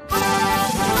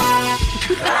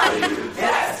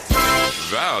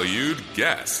 Valued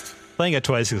guest. Playing it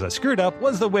twice because I screwed up,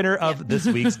 was the winner of this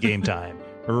week's Game Time.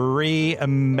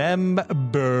 Remember...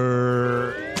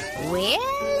 We're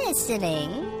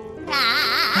listening.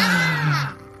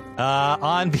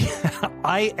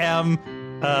 I am,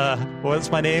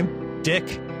 what's my name? Dick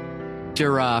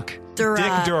Durock. Dick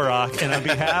Durock. And on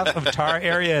behalf of Tara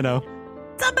Ariano,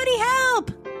 somebody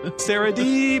help! Sarah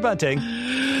D. Bunting,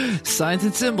 Signs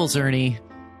and Symbols, Ernie,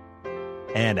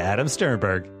 and Adam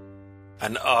Sternberg.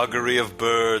 An augury of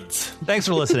birds. Thanks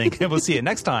for listening, and we'll see you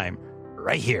next time,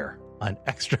 right here on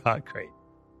Extra Hot Crate.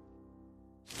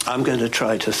 I'm going to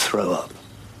try to throw up.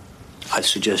 I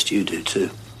suggest you do too.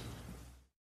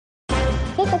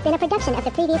 This has been a production of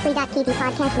the Previously.tv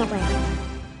podcast network.